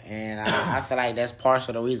move. And I feel like that's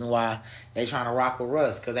partial the reason why they trying to rock with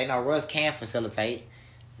Russ. Because they know Russ can facilitate.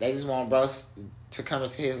 They just want Russ to come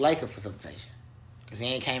into his Laker facilitation. Because he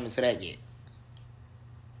ain't came into that yet.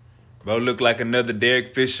 Bro, look like another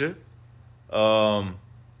Derek Fisher.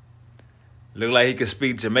 Look like he could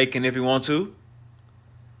speak Jamaican if he want to.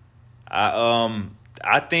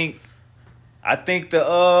 I think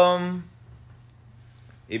the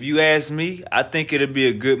if you ask me, I think it'll be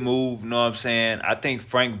a good move. You know what I'm saying? I think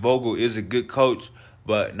Frank Vogel is a good coach,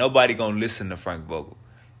 but nobody gonna listen to Frank Vogel.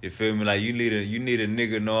 You feel me? Like you need a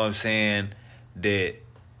nigga. Know what I'm saying? That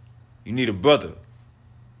you need a brother.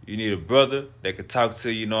 You need a brother that could talk to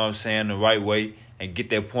you. Know what I'm saying? The right way and get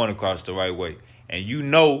that point across the right way. And you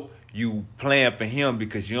know you playing for him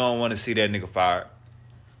because you don't want to see that nigga fired.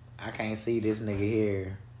 I can't see this nigga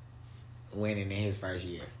here winning in his first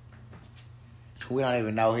year. We don't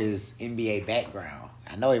even know his NBA background.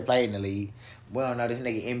 I know he played in the league. We don't know this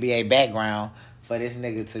nigga NBA background for this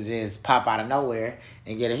nigga to just pop out of nowhere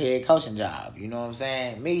and get a head coaching job. You know what I'm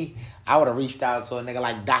saying? Me, I would have reached out to a nigga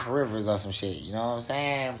like Doc Rivers or some shit. You know what I'm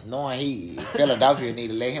saying? Knowing Philadelphia need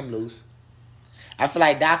to let him loose. I feel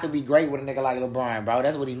like Doc could be great with a nigga like LeBron, bro.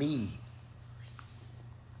 That's what he need.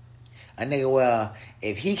 A nigga, well,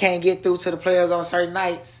 if he can't get through to the players on certain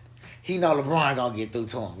nights, he know LeBron gonna get through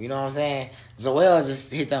to him. You know what I'm saying? Joel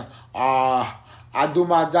just hit them, I do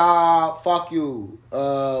my job, fuck you.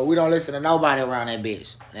 We don't listen to nobody around that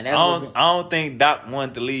bitch. And that's I don't think Doc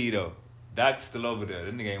wanted to leave, though. Doc's still over there.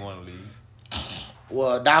 That nigga ain't want to leave.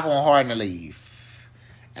 Well, Doc want Harden to leave.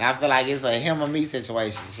 And I feel like it's a him or me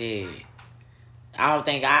situation. Shit. I don't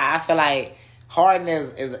think, I feel like Harden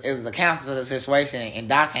is the counsel to the situation and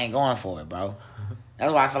Doc ain't going for it, bro.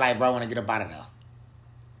 That's why I feel like bro want to get up out of there.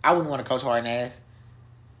 I wouldn't want to coach Harden ass.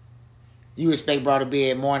 You expect bro to be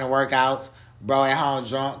at morning workouts, bro at home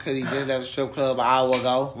drunk because he just left the strip club an hour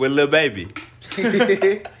ago. With Lil Baby.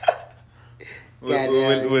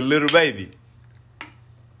 with Little Baby.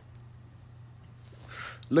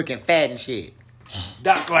 Looking fat and shit.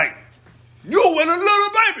 Doc like, you with a little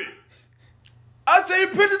baby. I seen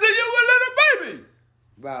pictures of you with Little Baby.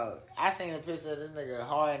 Bro, I seen a picture of this nigga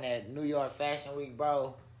Harden at New York Fashion Week,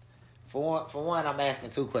 bro. For one, I'm asking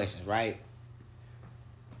two questions, right?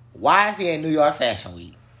 Why is he at New York Fashion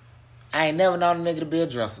Week? I ain't never known a nigga to be a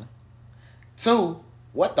dresser. Two,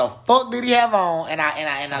 what the fuck did he have on? And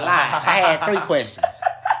I lied. I had three questions.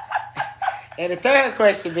 And the third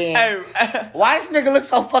question being, why this nigga look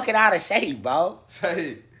so fucking out of shape, bro?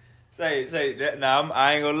 Say that. Nah,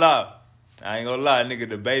 I ain't gonna lie. Nigga,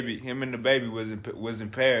 the baby, him and the baby was in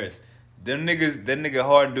Paris. That nigga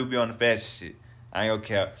Harden do be on the fashion shit. I ain't gonna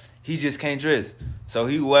cap. He just can't dress. So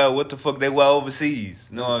he wear what the fuck they wear overseas.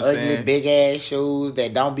 You know what I'm saying? Ugly big ass shoes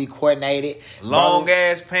that don't be coordinated. Long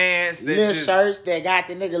ass pants. Little shirts that got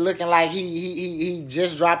the nigga looking like he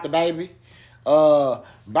just dropped the baby. Bro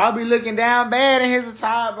be looking down bad in his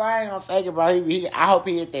attire, bro. I ain't gonna fake it, bro. I hope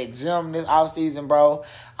he hit that gym this offseason, bro.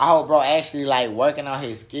 I hope bro actually like working on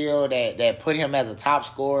his skill that put him as a top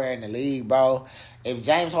scorer in the league, bro. If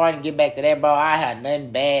James Harden get back to that, bro, I have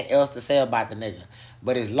nothing bad else to say about the nigga.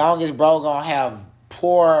 But as long as bro gonna have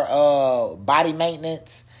poor body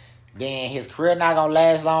maintenance, then his career not gonna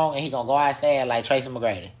last long and he gonna go outside like Tracy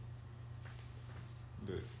McGrady.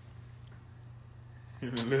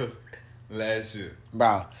 Last year.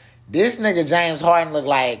 Bro, this nigga James Harden look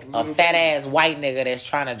like a fat ass white nigga that's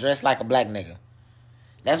trying to dress like a black nigga.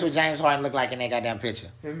 That's what James Harden looked like in that goddamn picture.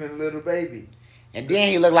 Him and Little Baby. And then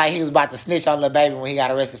he looked like he was about to snitch on Lil Baby when he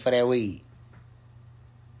got arrested for that weed.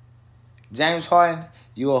 James Harden,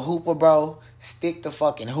 you a hooper, bro. Stick to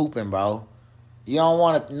fucking hooping, bro. You don't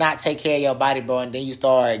want to not take care of your body, bro, and then you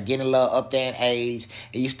start getting a little up there in age,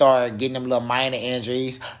 and you start getting them little minor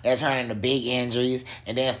injuries that turn into big injuries,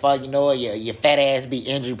 and then fuck, you know, your fat ass be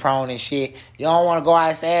injury prone and shit. You don't want to go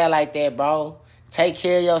outside like that, bro. Take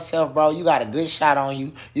care of yourself, bro. You got a good shot on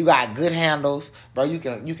you. You got good handles, bro. You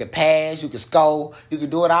can pass, you can score, you can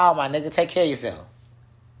do it all, my nigga. Take care of yourself.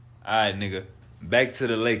 All right, nigga. Back to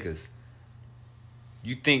the Lakers.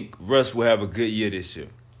 You think Russ will have a good year this year?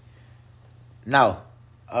 No.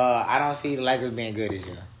 I don't see the Lakers being good this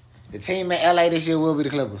year. The team in LA this year will be the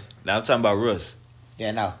Clippers. Now I'm talking about Russ.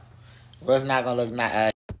 Yeah, no. Russ not gonna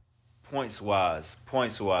look Points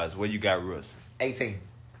wise, where you got Russ? 18.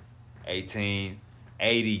 18,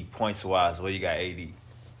 80 points wise, where you got 80?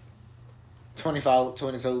 24,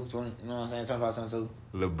 22, 20, you know what I'm saying? 25, 22.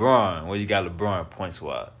 LeBron, where you got LeBron points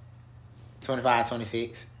wise? 25,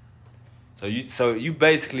 26. So you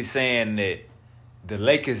basically saying that the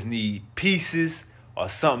Lakers need pieces or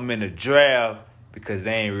something in the draft because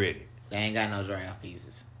they ain't ready. They ain't got no draft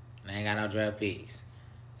pieces. They ain't got no draft picks.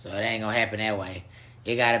 So it ain't gonna happen that way.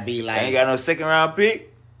 It gotta be like... They ain't got no second round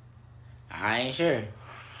pick? I ain't sure.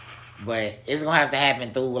 But it's gonna have to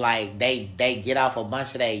happen through like they get off a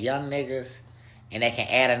bunch of their young niggas and they can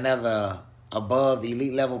add another above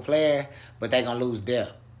elite level player, but they gonna lose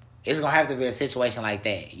depth. It's gonna have to be a situation like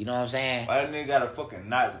that. You know what I'm saying? Why that nigga got a fucking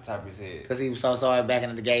knot at the top of his head? Because he was so sorry back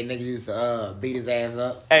in the day. Niggas used to beat his ass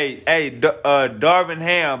up. Hey, Darvin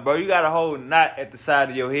Ham, bro, you got a whole knot at the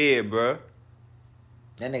side of your head, bro.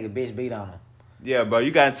 That nigga bitch beat on him. Yeah, bro,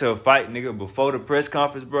 you got into a fight, nigga, before the press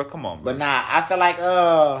conference, bro. Come on, bro. But nah, I feel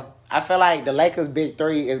like the Lakers' big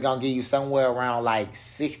three is gonna give you somewhere around like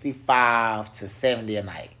 65 to 70 a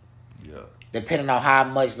night. Yeah. Depending on how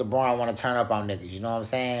much LeBron want to turn up on niggas, you know what I'm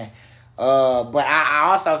saying? But I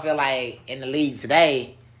also feel like in the league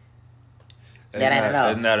today, that ain't enough.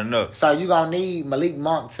 That's not enough. So you gonna need Malik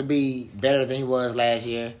Monk to be better than he was last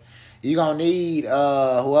year. You gonna need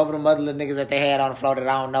whoever the other little niggas that they had on the floor that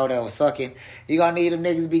I don't know that was sucking. You gonna need them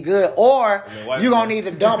niggas to be good, or you gonna need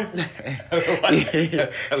to dump. You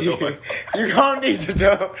gonna need to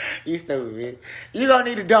dump. You stupid, man. You gonna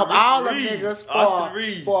need to dump all them niggas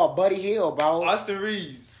for a Buddy Hill, bro. Austin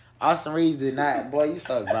Reeves. Austin Reeves did not. Boy, you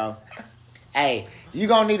suck, bro. Hey, you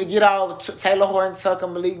gonna need to get all Taylor Horton Tucker,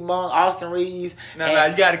 Malik Monk, Austin Reeves. Nah,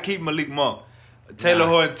 you gotta keep Malik Monk, Taylor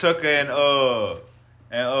Horton Tucker,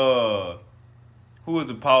 and who was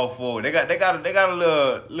the power forward? They got a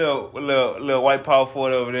little white power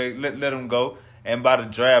forward over there. Let them go and buy the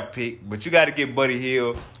draft pick. But you got to get Buddy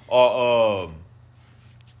Hill or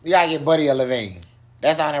you gotta get Buddy or Levine.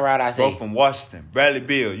 That's the only route I see. Bro from Washington, Bradley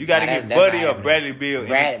Beal. You got to get Buddy or Bradley Beal.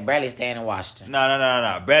 Bradley staying in Washington.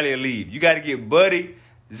 No. Bradley will leave. You got to get Buddy.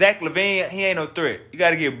 Zach LaVine, he ain't no threat. You got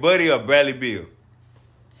to get Buddy or Bradley Beal.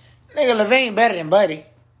 Nigga, Levine better than Buddy.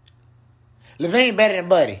 Levine better than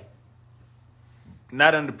Buddy.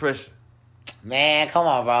 Not under pressure. Man, come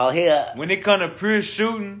on, bro. Here. When it come to pure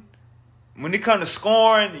shooting, when it come to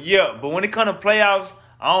scoring, yeah. But when it come to playoffs,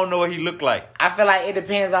 I don't know what he look like. I feel like it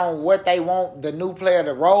depends on what they want the new player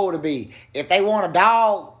to role to be. If they want a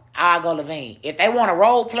dog, I'll go Levine. If they want a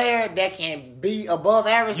role player that can be above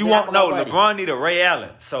average, you won't know. LeBron need a Ray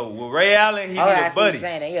Allen. So with Ray Allen, he need a Buddy.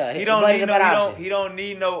 Yeah, he don't need no. He don't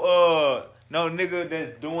need no nigga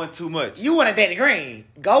that's doing too much. You want a Danny Green?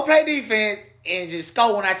 Go play defense and just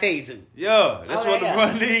score when I tell you to. Yeah, that's what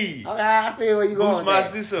LeBron need. Okay, I feel where you going. Boost my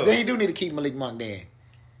system. Then you do need to keep Malik Monk there.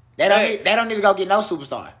 They don't need to go get no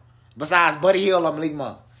superstar besides Buddy Hill or Malik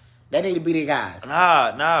Monk. They need to be the guys.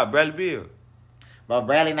 Nah, Bradley Beal. Bro,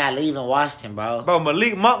 Bradley not leaving Washington, bro. Bro,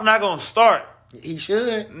 Malik Monk not gonna start. He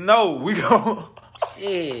should. No, we gon'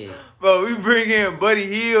 Shit. Bro, we bring in Buddy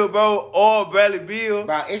Hill, bro, or Bradley Beal.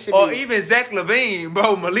 Bro, it should or be... even Zach LaVine,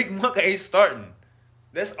 bro. Malik Monk ain't starting.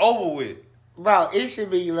 That's over with. Bro, it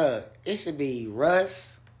should be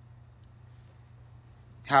Russ.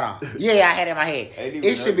 Hold on. Yeah, I had it in my head.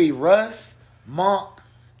 It should be Russ, Monk,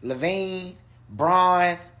 LaVine,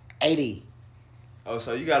 Bron, AD. Oh,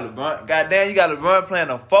 so you got LeBron. Goddamn, you got LeBron playing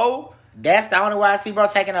a 4? That's the only way I see bro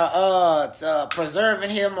taking preserving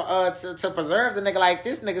him to preserve the nigga like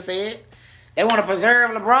this nigga said. They want to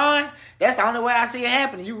preserve LeBron. That's the only way I see it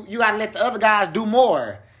happening. You gotta let the other guys do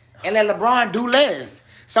more and let LeBron do less.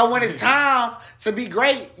 So when it's time to be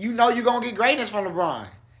great, you know you're gonna get greatness from LeBron.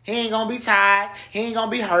 He ain't gonna be tired. He ain't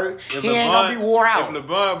gonna be hurt. He ain't gonna be wore out. If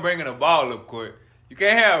LeBron bringing the ball up court, you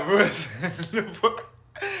can't have Russ.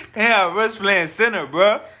 Can't have Russ playing center,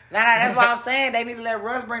 bro. Nah, that's what I'm saying. They need to let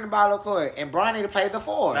Russ bring the ball up court, and Bron need to play the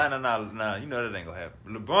 4. Nah. You know that ain't gonna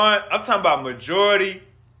happen. LeBron, I'm talking about majority.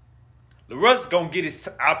 Russ gonna get his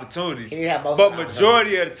opportunity, he need to have most but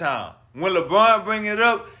majority of the time, when LeBron bring it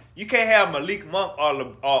up, you can't have Malik Monk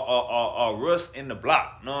or Russ in the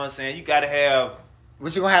block. You know what I'm saying? You gotta have.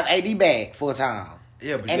 But you gonna have AD back full time.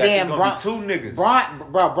 Yeah, but and then gonna be 2 niggas.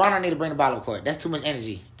 Bron don't need to bring the ball up court. That's too much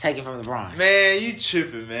energy. Take it from LeBron. Man, you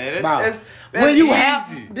tripping, man. That's when you easy.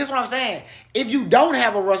 have, this is what I'm saying. If you don't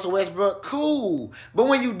have a Russell Westbrook, cool. But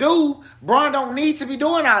when you do, Bron don't need to be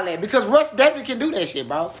doing all that because Russ definitely can do that shit,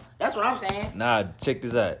 bro. That's what I'm saying. Nah, check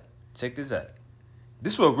this out.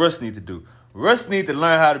 This is what Russ need to do. Russ need to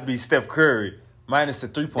learn how to be Steph Curry minus the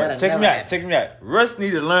 3-point. Check me out. Russ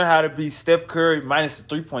need to learn how to be Steph Curry minus the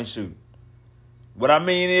 3-point shooting. What I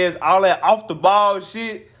mean is, all that off the ball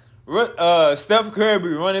shit, Steph Curry be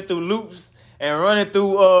running through loops and running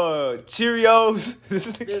through Cheerios.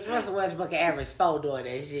 Bitch, Russell Westbrook average 4 doing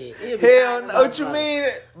that shit. Hell no, what you mean?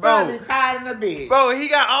 Bro, be tired in the bed. Bro, he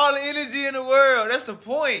got all the energy in the world. That's the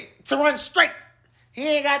point. To run straight. He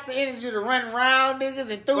ain't got the energy to run around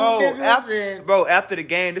niggas and through niggas. Bro, after the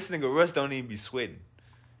game, this nigga Russ don't even be sweating.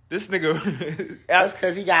 This nigga... That's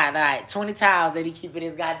because he got like 20 towels that he keep in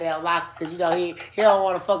his goddamn locker. Because, you know, he don't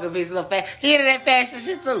want to fuck up his little fat. He into that fashion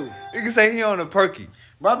shit, too. You can say he on a perky.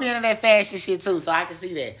 Bro be into that fashion shit, too, so I can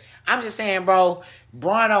see that. I'm just saying, bro,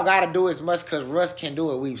 Bron don't got to do as much because Russ can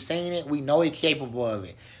do it. We've seen it. We know he's capable of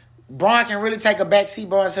it. Bron can really take a back seat,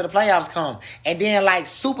 bro, until the playoffs come, and then like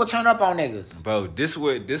super turn up on niggas. Bro, this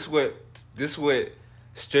what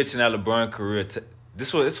stretching out LeBron career.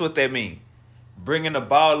 This what that mean. Bringing the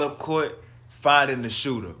ball up court, finding the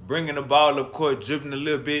shooter. Bringing the ball up court, dribbling a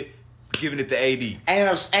little bit, giving it to AD. Ain't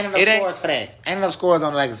enough scores for that. Ain't enough scores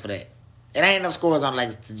on the Lakers for that. It ain't enough scores on the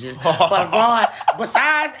Lakers to just for LeBron.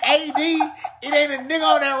 Besides AD, it ain't a nigga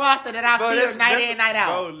on that roster that I feel night in, night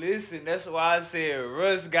out. Bro, listen, that's why I said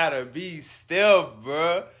Russ gotta be stealth,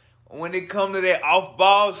 bro. When it come to that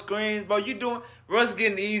off-ball screens, bro, Russ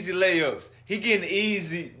getting easy layups. He getting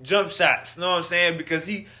easy jump shots, you know what I'm saying? Because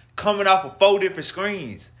he coming off of 4 different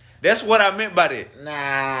screens. That's what I meant by that.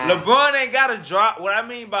 Nah. LeBron ain't got to drop. What I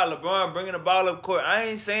mean by LeBron bringing the ball up court, I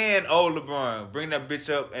ain't saying, LeBron, bring that bitch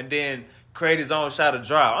up and then create his own shot of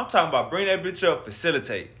drive. I'm talking about bring that bitch up,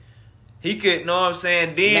 facilitate. He could, know what I'm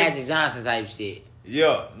saying, then Magic Johnson type shit.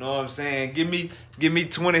 Yeah, know what I'm saying? Give me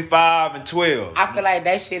 25 and 12. I feel like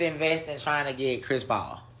they should invest in trying to get Chris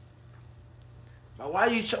Paul. But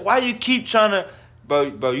why you keep trying to, bro,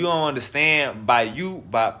 you don't understand by you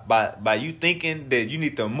thinking that you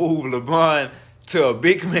need to move LeBron to a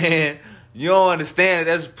big man, you don't understand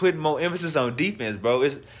that that's putting more emphasis on defense, bro.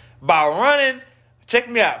 It's by running. Check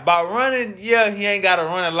me out. By running, yeah, he ain't got to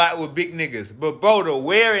run a lot with big niggas. But, bro, the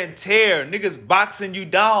wear and tear, niggas boxing you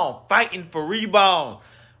down, fighting for rebound,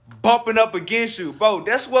 bumping up against you. Bro,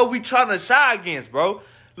 that's what we trying to shy against, bro.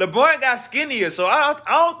 LeBron got skinnier, so I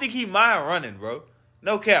don't think he mind running, bro.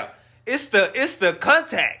 No cap. It's the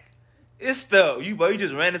contact. It's you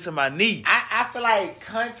just ran into my knee. I feel like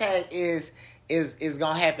contact is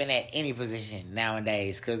gonna happen at any position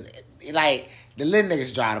nowadays, because like the little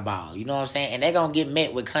niggas drive the ball, you know what I'm saying, and they gonna get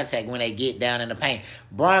met with contact when they get down in the paint.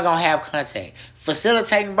 Bron gonna have contact.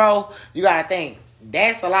 Facilitating, bro, you gotta think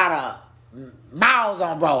that's a lot of miles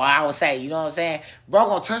on bro, I would say, you know what I'm saying? Bro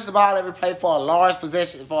gonna touch the ball every play for a large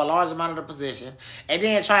possession, for a large amount of the possession, and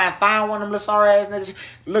then try and find one of them little sorry ass niggas.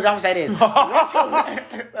 Look, I'm gonna say this.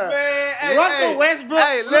 Russell Westbrook.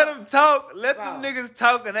 Hey, let them talk. Let them niggas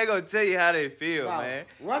talk, and they gonna tell you how they feel, man.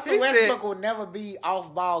 Russell Westbrook will never be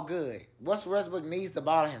off ball good. Russell Westbrook needs the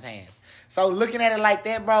ball in his hands. So looking at it like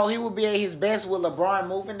that, bro, he will be at his best with LeBron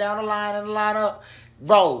moving down the line and the lineup.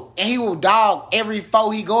 Bro, and he will dog every foe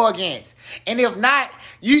he go against. And if not,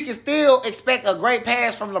 you can still expect a great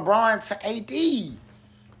pass from LeBron to AD.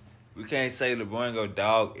 We can't say LeBron go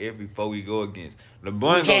dog every foe he go against.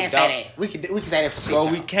 LeBron we can't say that. We can say that for sure.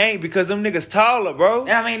 Bro, we can't because them niggas taller, bro.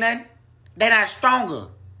 That don't mean nothing. They not stronger.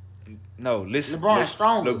 No, listen. LeBron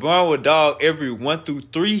stronger. LeBron will dog every 1 through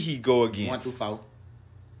 3 he go against. 1 through 4.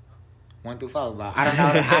 1 through 4, bro. I don't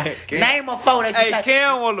know. Name a foe that you say. Hey,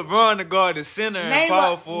 Cam want LeBron to guard the center and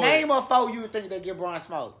power forward. Name a foe you think they get Bron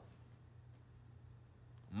smoke.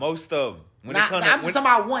 Most of them. I'm just talking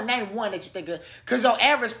about one. Name one that you think of. Because your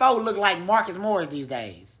average foe look like Marcus Morris these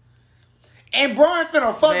days. And Bron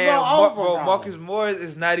finna fuck bro over, bro. Marcus Morris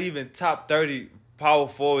is not even top 30 power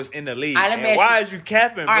forwards in the league. Right, and why is you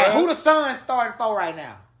capping, bro? All right, who the Suns starting for right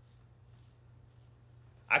now?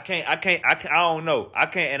 I don't know. I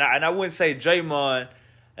can't, and I wouldn't say Draymond.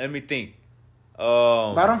 Let me think.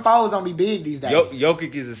 But them foes don't be big these days.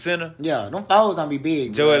 Jokic is a center. Yeah, them foes don't be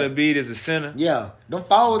big. Joel Embiid is a center. Yeah, them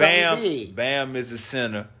foes don't be big. Bam is a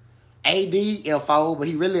center. AD is a foe, but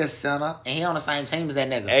he really a center, and he on the same team as that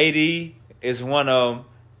nigga. AD is one of them.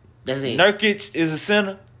 That's it. Nurkic is a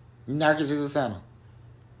center. Nurkic is a center.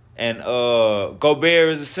 And Gobert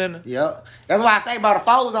is a center. Yep. That's why I say, bro, the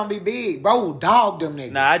foes don't be big. Bro, dog them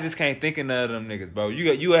niggas. Nah, I just can't think of none of them niggas, bro.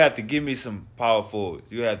 You have to give me some power forwards.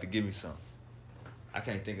 You have to give me some. I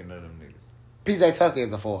can't think of none of them niggas. PJ Tucker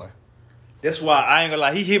is a 4. That's why I ain't gonna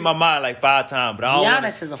lie. He hit my mind like 5 times, but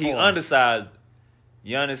Giannis is a 4. He undersized.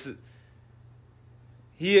 Giannis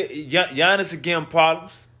is getting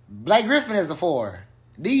problems. Blake Griffin is a 4.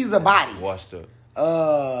 These are bodies. Washed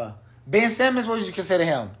up. Ben Simmons, what would you consider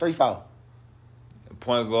him? 3-4.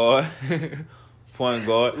 Point guard. Point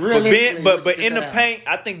guard. But in the paint,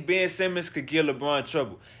 I think Ben Simmons could give LeBron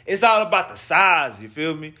trouble. It's all about the size, you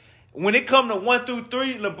feel me? When it come to 1 through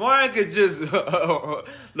 3, LeBron could just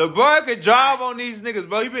LeBron could drive on these niggas,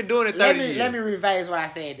 bro. He been doing it 30 years. Let me revise what I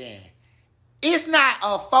said then. It's not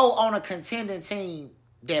a foe on a contending team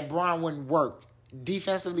that Bron wouldn't work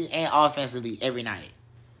defensively and offensively every night.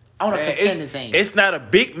 On a contending team. It's not a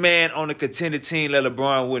big man on a contending team that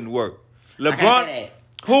LeBron wouldn't work. LeBron, I can't say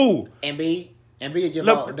that. Who? Embiid give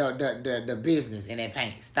the business in that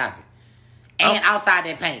paint. Stop it. And outside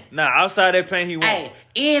that paint. Nah, outside that paint he won't. Hey,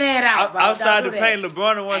 in and out, bro. Outside the paint,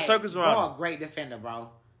 LeBron and one circus around. Bro, a great defender,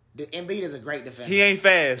 bro. The Embiid is a great defender. He ain't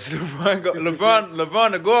fast.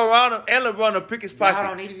 LeBron to go around him and LeBron to pick his pocket. Y'all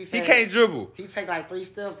don't need to be fast. He can't dribble. He take like 3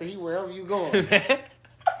 steps and he wherever you going.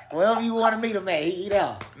 Wherever you want to meet him at, he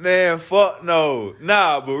there. Man, fuck no.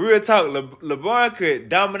 Nah, but real talk, LeBron could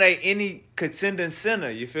dominate any contending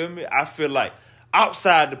center, you feel me? I feel like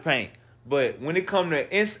outside the paint. But when it come to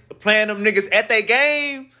playing them niggas at their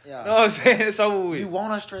game, you know what I'm saying? It's over with. You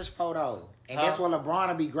want a stretch photo. And that's what LeBron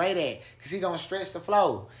will be great at. Because he going to stretch the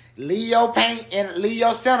flow. Leave your paint and leave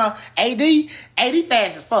your center. AD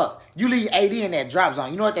fast as fuck. You leave AD in that drop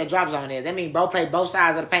zone. You know what that drop zone is? That means bro play both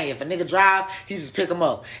sides of the paint. If a nigga drive, he just pick him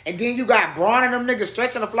up. And then you got Braun and them niggas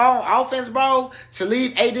stretching the flow on offense, bro. To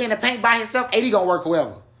leave AD in the paint by himself, AD going to work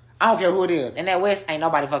whoever. I don't care who it is. In that West, ain't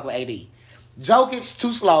nobody fuck with AD. Jokic,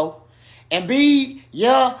 too slow. Embiid,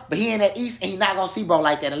 yeah, but he in that East and he not going to see bro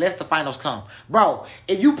like that unless the finals come. Bro,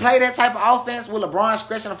 if you play that type of offense with LeBron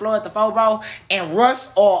stretching the floor at the 4, bro, and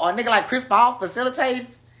Russ or a nigga like Chris Paul facilitating,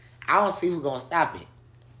 I don't see who's going to stop it.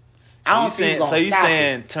 I don't see who's going to stop it. So you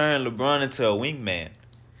saying turn LeBron into a wingman?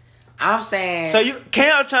 I'm saying... So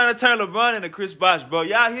Cam trying to turn LeBron into Chris Bosh, bro.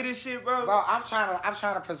 Y'all hear this shit, bro? Bro, I'm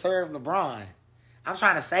trying to preserve LeBron. I'm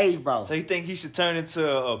trying to save, bro. So you think he should turn into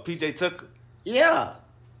PJ Tucker? Yeah.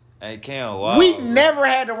 Hey, Cam, wow. We never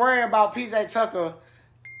had to worry about PJ Tucker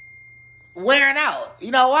wearing out.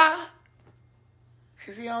 You know why?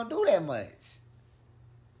 Because he don't do that much.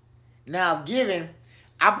 Now,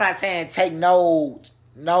 I'm not saying take no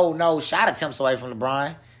shot attempts away from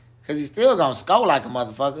LeBron. Because he's still going to score like a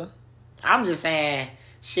motherfucker. I'm just saying,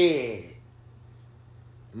 shit.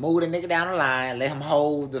 Move the nigga down the line. Let him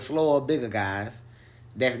hold the slower, bigger guys.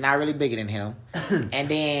 That's not really bigger than him. And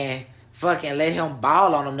then... fucking let him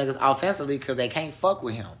ball on them niggas offensively because they can't fuck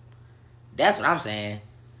with him. That's what I'm saying.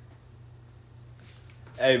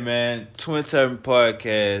 Hey, man. Twin Turban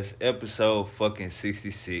Podcast, episode fucking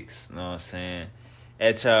 66. Know what I'm saying?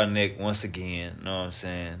 At y'all neck once again. Know what I'm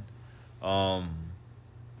saying?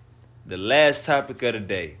 The last topic of the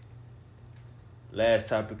day.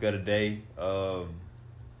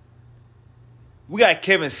 We got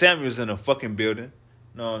Kevin Samuels in the fucking building.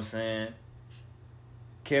 Know what I'm saying?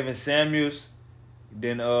 Kevin Samuels,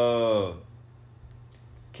 he's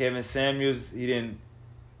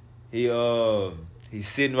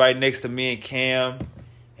sitting right next to me and Cam,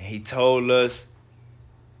 and he told us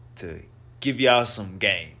to give y'all some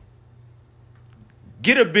game.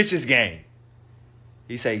 Get a bitch's game.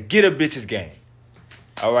 He say, get a bitch's game.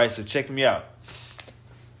 All right, so check me out.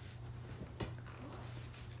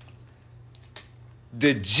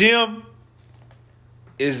 The gym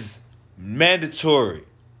is mandatory.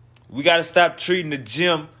 We gotta stop treating the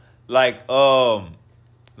gym like some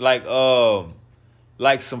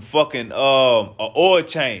fucking an oil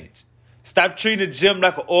change. Stop treating the gym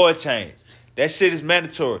like an oil change. That shit is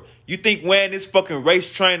mandatory. You think wearing this fucking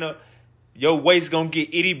race trainer, your waist gonna get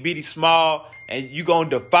itty bitty small, and you gonna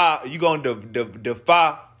defy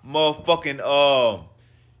motherfucking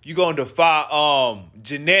you gonna defy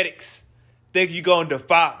genetics? Think you gonna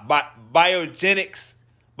defy biogenics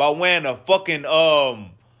by wearing a fucking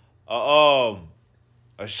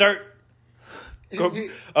a shirt,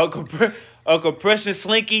 a compression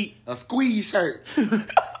slinky, a squeeze shirt.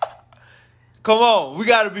 Come on, we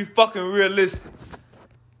gotta be fucking realistic.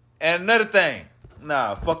 And another thing,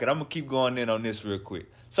 fuck it, I'm gonna keep going in on this real quick.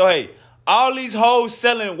 So hey, all these hoes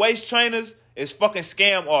selling waist trainers is fucking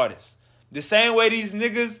scam artists. The same way these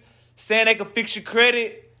niggas saying they can fix your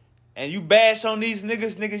credit, and you bash on these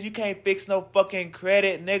niggas, you can't fix no fucking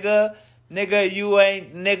credit, nigga.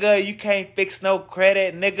 You can't fix no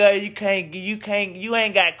credit, nigga. You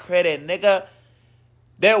ain't got credit, nigga.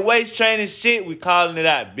 That waist training shit, we calling it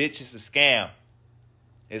out, bitch. It's a scam.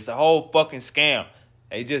 It's a whole fucking scam.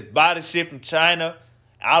 They just buy the shit from China,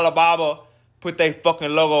 Alibaba, put their fucking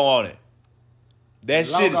logo on it. That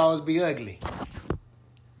shit logos be ugly,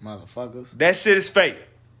 motherfuckers. That shit is fake.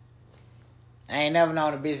 I ain't never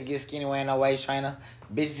known a bitch get skinny wearing no waist trainer.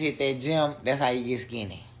 Bitches hit that gym, that's how you get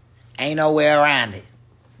skinny. Ain't no way around it.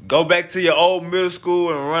 Go back to your old middle school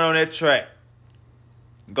and run on that track.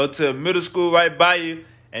 Go to a middle school right by you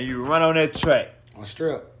and you run on that track. On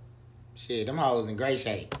strip. Shit, them hoes in great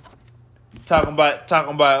shape. Talking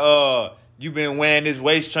about you been wearing this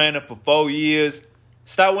waist trainer for 4 years.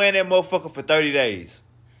 Stop wearing that motherfucker for 30 days.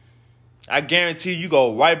 I guarantee you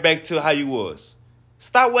go right back to how you was.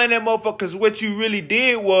 Stop wearing that motherfucker, because what you really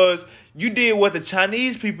did was you did what the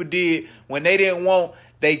Chinese people did when they didn't want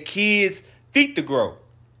their kids' feet to grow.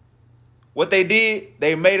 What they did,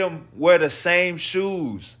 they made them wear the same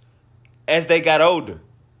shoes as they got older.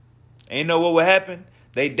 And you know what would happen?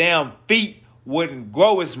 They damn feet wouldn't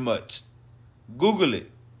grow as much. Google it.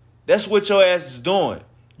 That's what your ass is doing.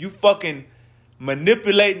 You fucking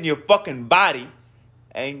manipulating your fucking body.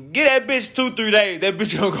 And get that bitch 2-3 days, that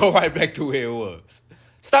bitch gonna go right back to where it was.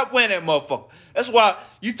 Stop wearing that motherfucker. That's why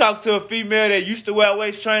you talk to a female that used to wear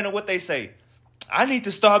waist trainer, what they say? I need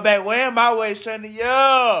to start back wearing my waist trainer.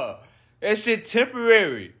 Yeah, that shit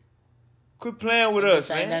temporary. Quit playing with us,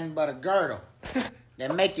 Ain't man. nothing but a girdle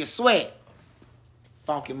that make you sweat.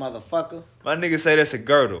 Funky motherfucker. My nigga say that's a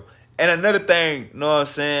girdle. And another thing, know what I'm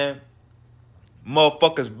saying?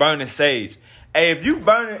 Motherfuckers burning sage. Hey, if you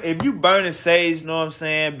burning sage, know what I'm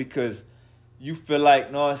saying? Because you feel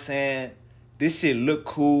like, know what I'm saying? This shit look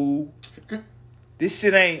cool.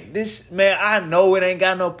 Man, I know it ain't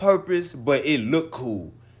got no purpose, but it look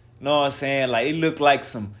cool. Know what I'm saying? Like, it look like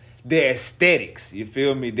the aesthetics. You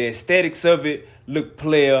feel me? The aesthetics of it look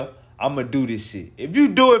player. I'ma do this shit. If you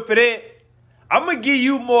do it for that, I'ma give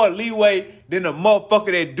you more leeway than a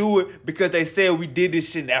motherfucker that do it because they said we did this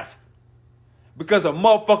shit in Africa. Because a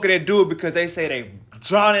motherfucker that do it because they say they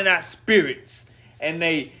drowning out spirits and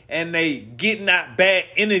they getting out bad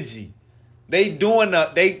energy. They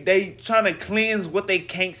trying to cleanse what they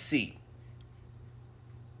can't see.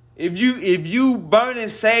 If you burning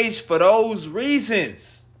sage for those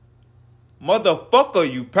reasons,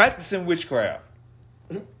 motherfucker, you practicing witchcraft.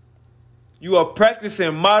 You are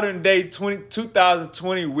practicing modern day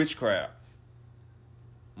 2020 witchcraft.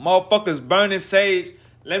 Motherfuckers burning sage.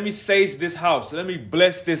 Let me sage this house. Let me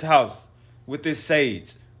bless this house with this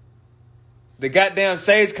sage. The goddamn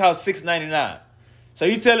sage costs $6.99. So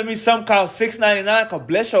you telling me something costs $6.99 can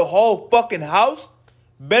bless your whole fucking house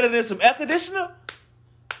better than some air conditioner?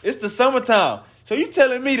 It's the summertime. So you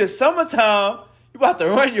telling me the summertime you about to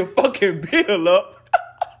run your fucking bill up?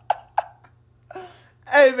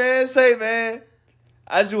 Hey man,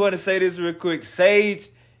 I just want to say this real quick. Sage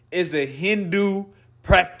is a Hindu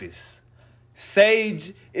practice.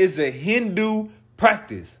 Sage is a Hindu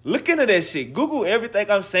practice. Look into that shit. Google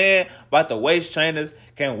everything I'm saying about the waist trainers.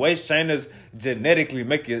 Can waist trainers genetically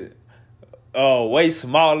make your waist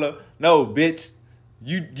smaller? No, bitch.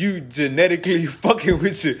 You genetically fucking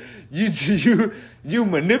with you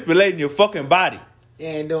manipulating your fucking body. You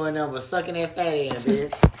ain't doing nothing but sucking that fat in,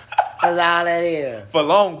 bitch. That's all that is. For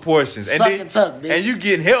long portions. Suck and tuck, bitch. And you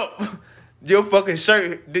getting help. Your fucking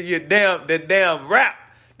shirt, that damn wrap.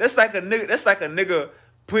 That's like a nigga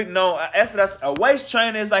putting on. That's a waist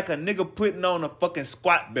trainer is like a nigga putting on a fucking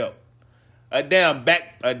squat belt. A damn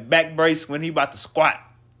back brace when he about to squat.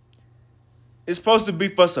 It's supposed to be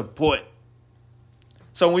for support.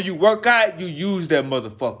 So when you work out, you use that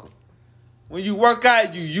motherfucker. When you work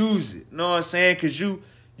out, you use it. Know what I'm saying? Cause you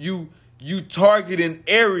targeting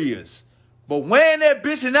areas. But wearing that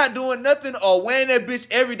bitch and not doing nothing, or wearing that bitch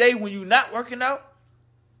every day when you not working out,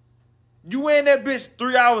 you wearing that bitch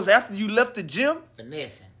 3 hours after you left the gym?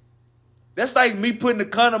 Finessing. That's like me putting the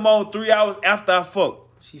condom on 3 hours after I fuck.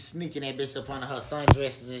 She sneaking that bitch up under her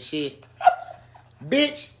sundresses and shit.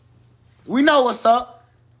 Bitch, we know what's up.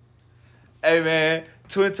 Hey man,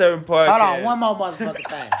 Twin Turban Podcast. Hold on, one more motherfucking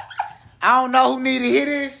thing. I don't know who need to hear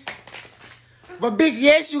this, but bitch,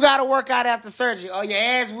 yes, you gotta work out after surgery or your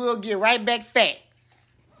ass will get right back fat.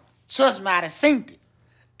 Trust me, I done seen it.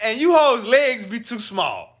 And you hoes' legs be too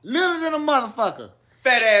small. Little than a motherfucker.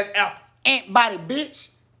 Fat ass apple. Ant body, bitch.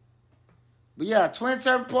 But yeah, Twin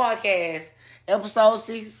Turban Podcast, episode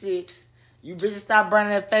 66. You bitches stop burning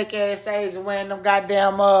that fake ass sage and wearing them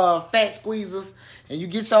goddamn fat squeezers. And you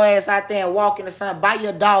get your ass out there and walk in the sun. Buy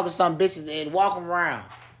your dog or something, bitches, and walk them around.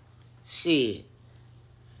 Shit.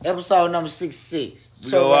 Episode number 66. We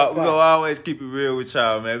gonna always keep it real with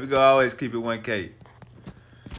y'all, man. We gonna always keep it 1K.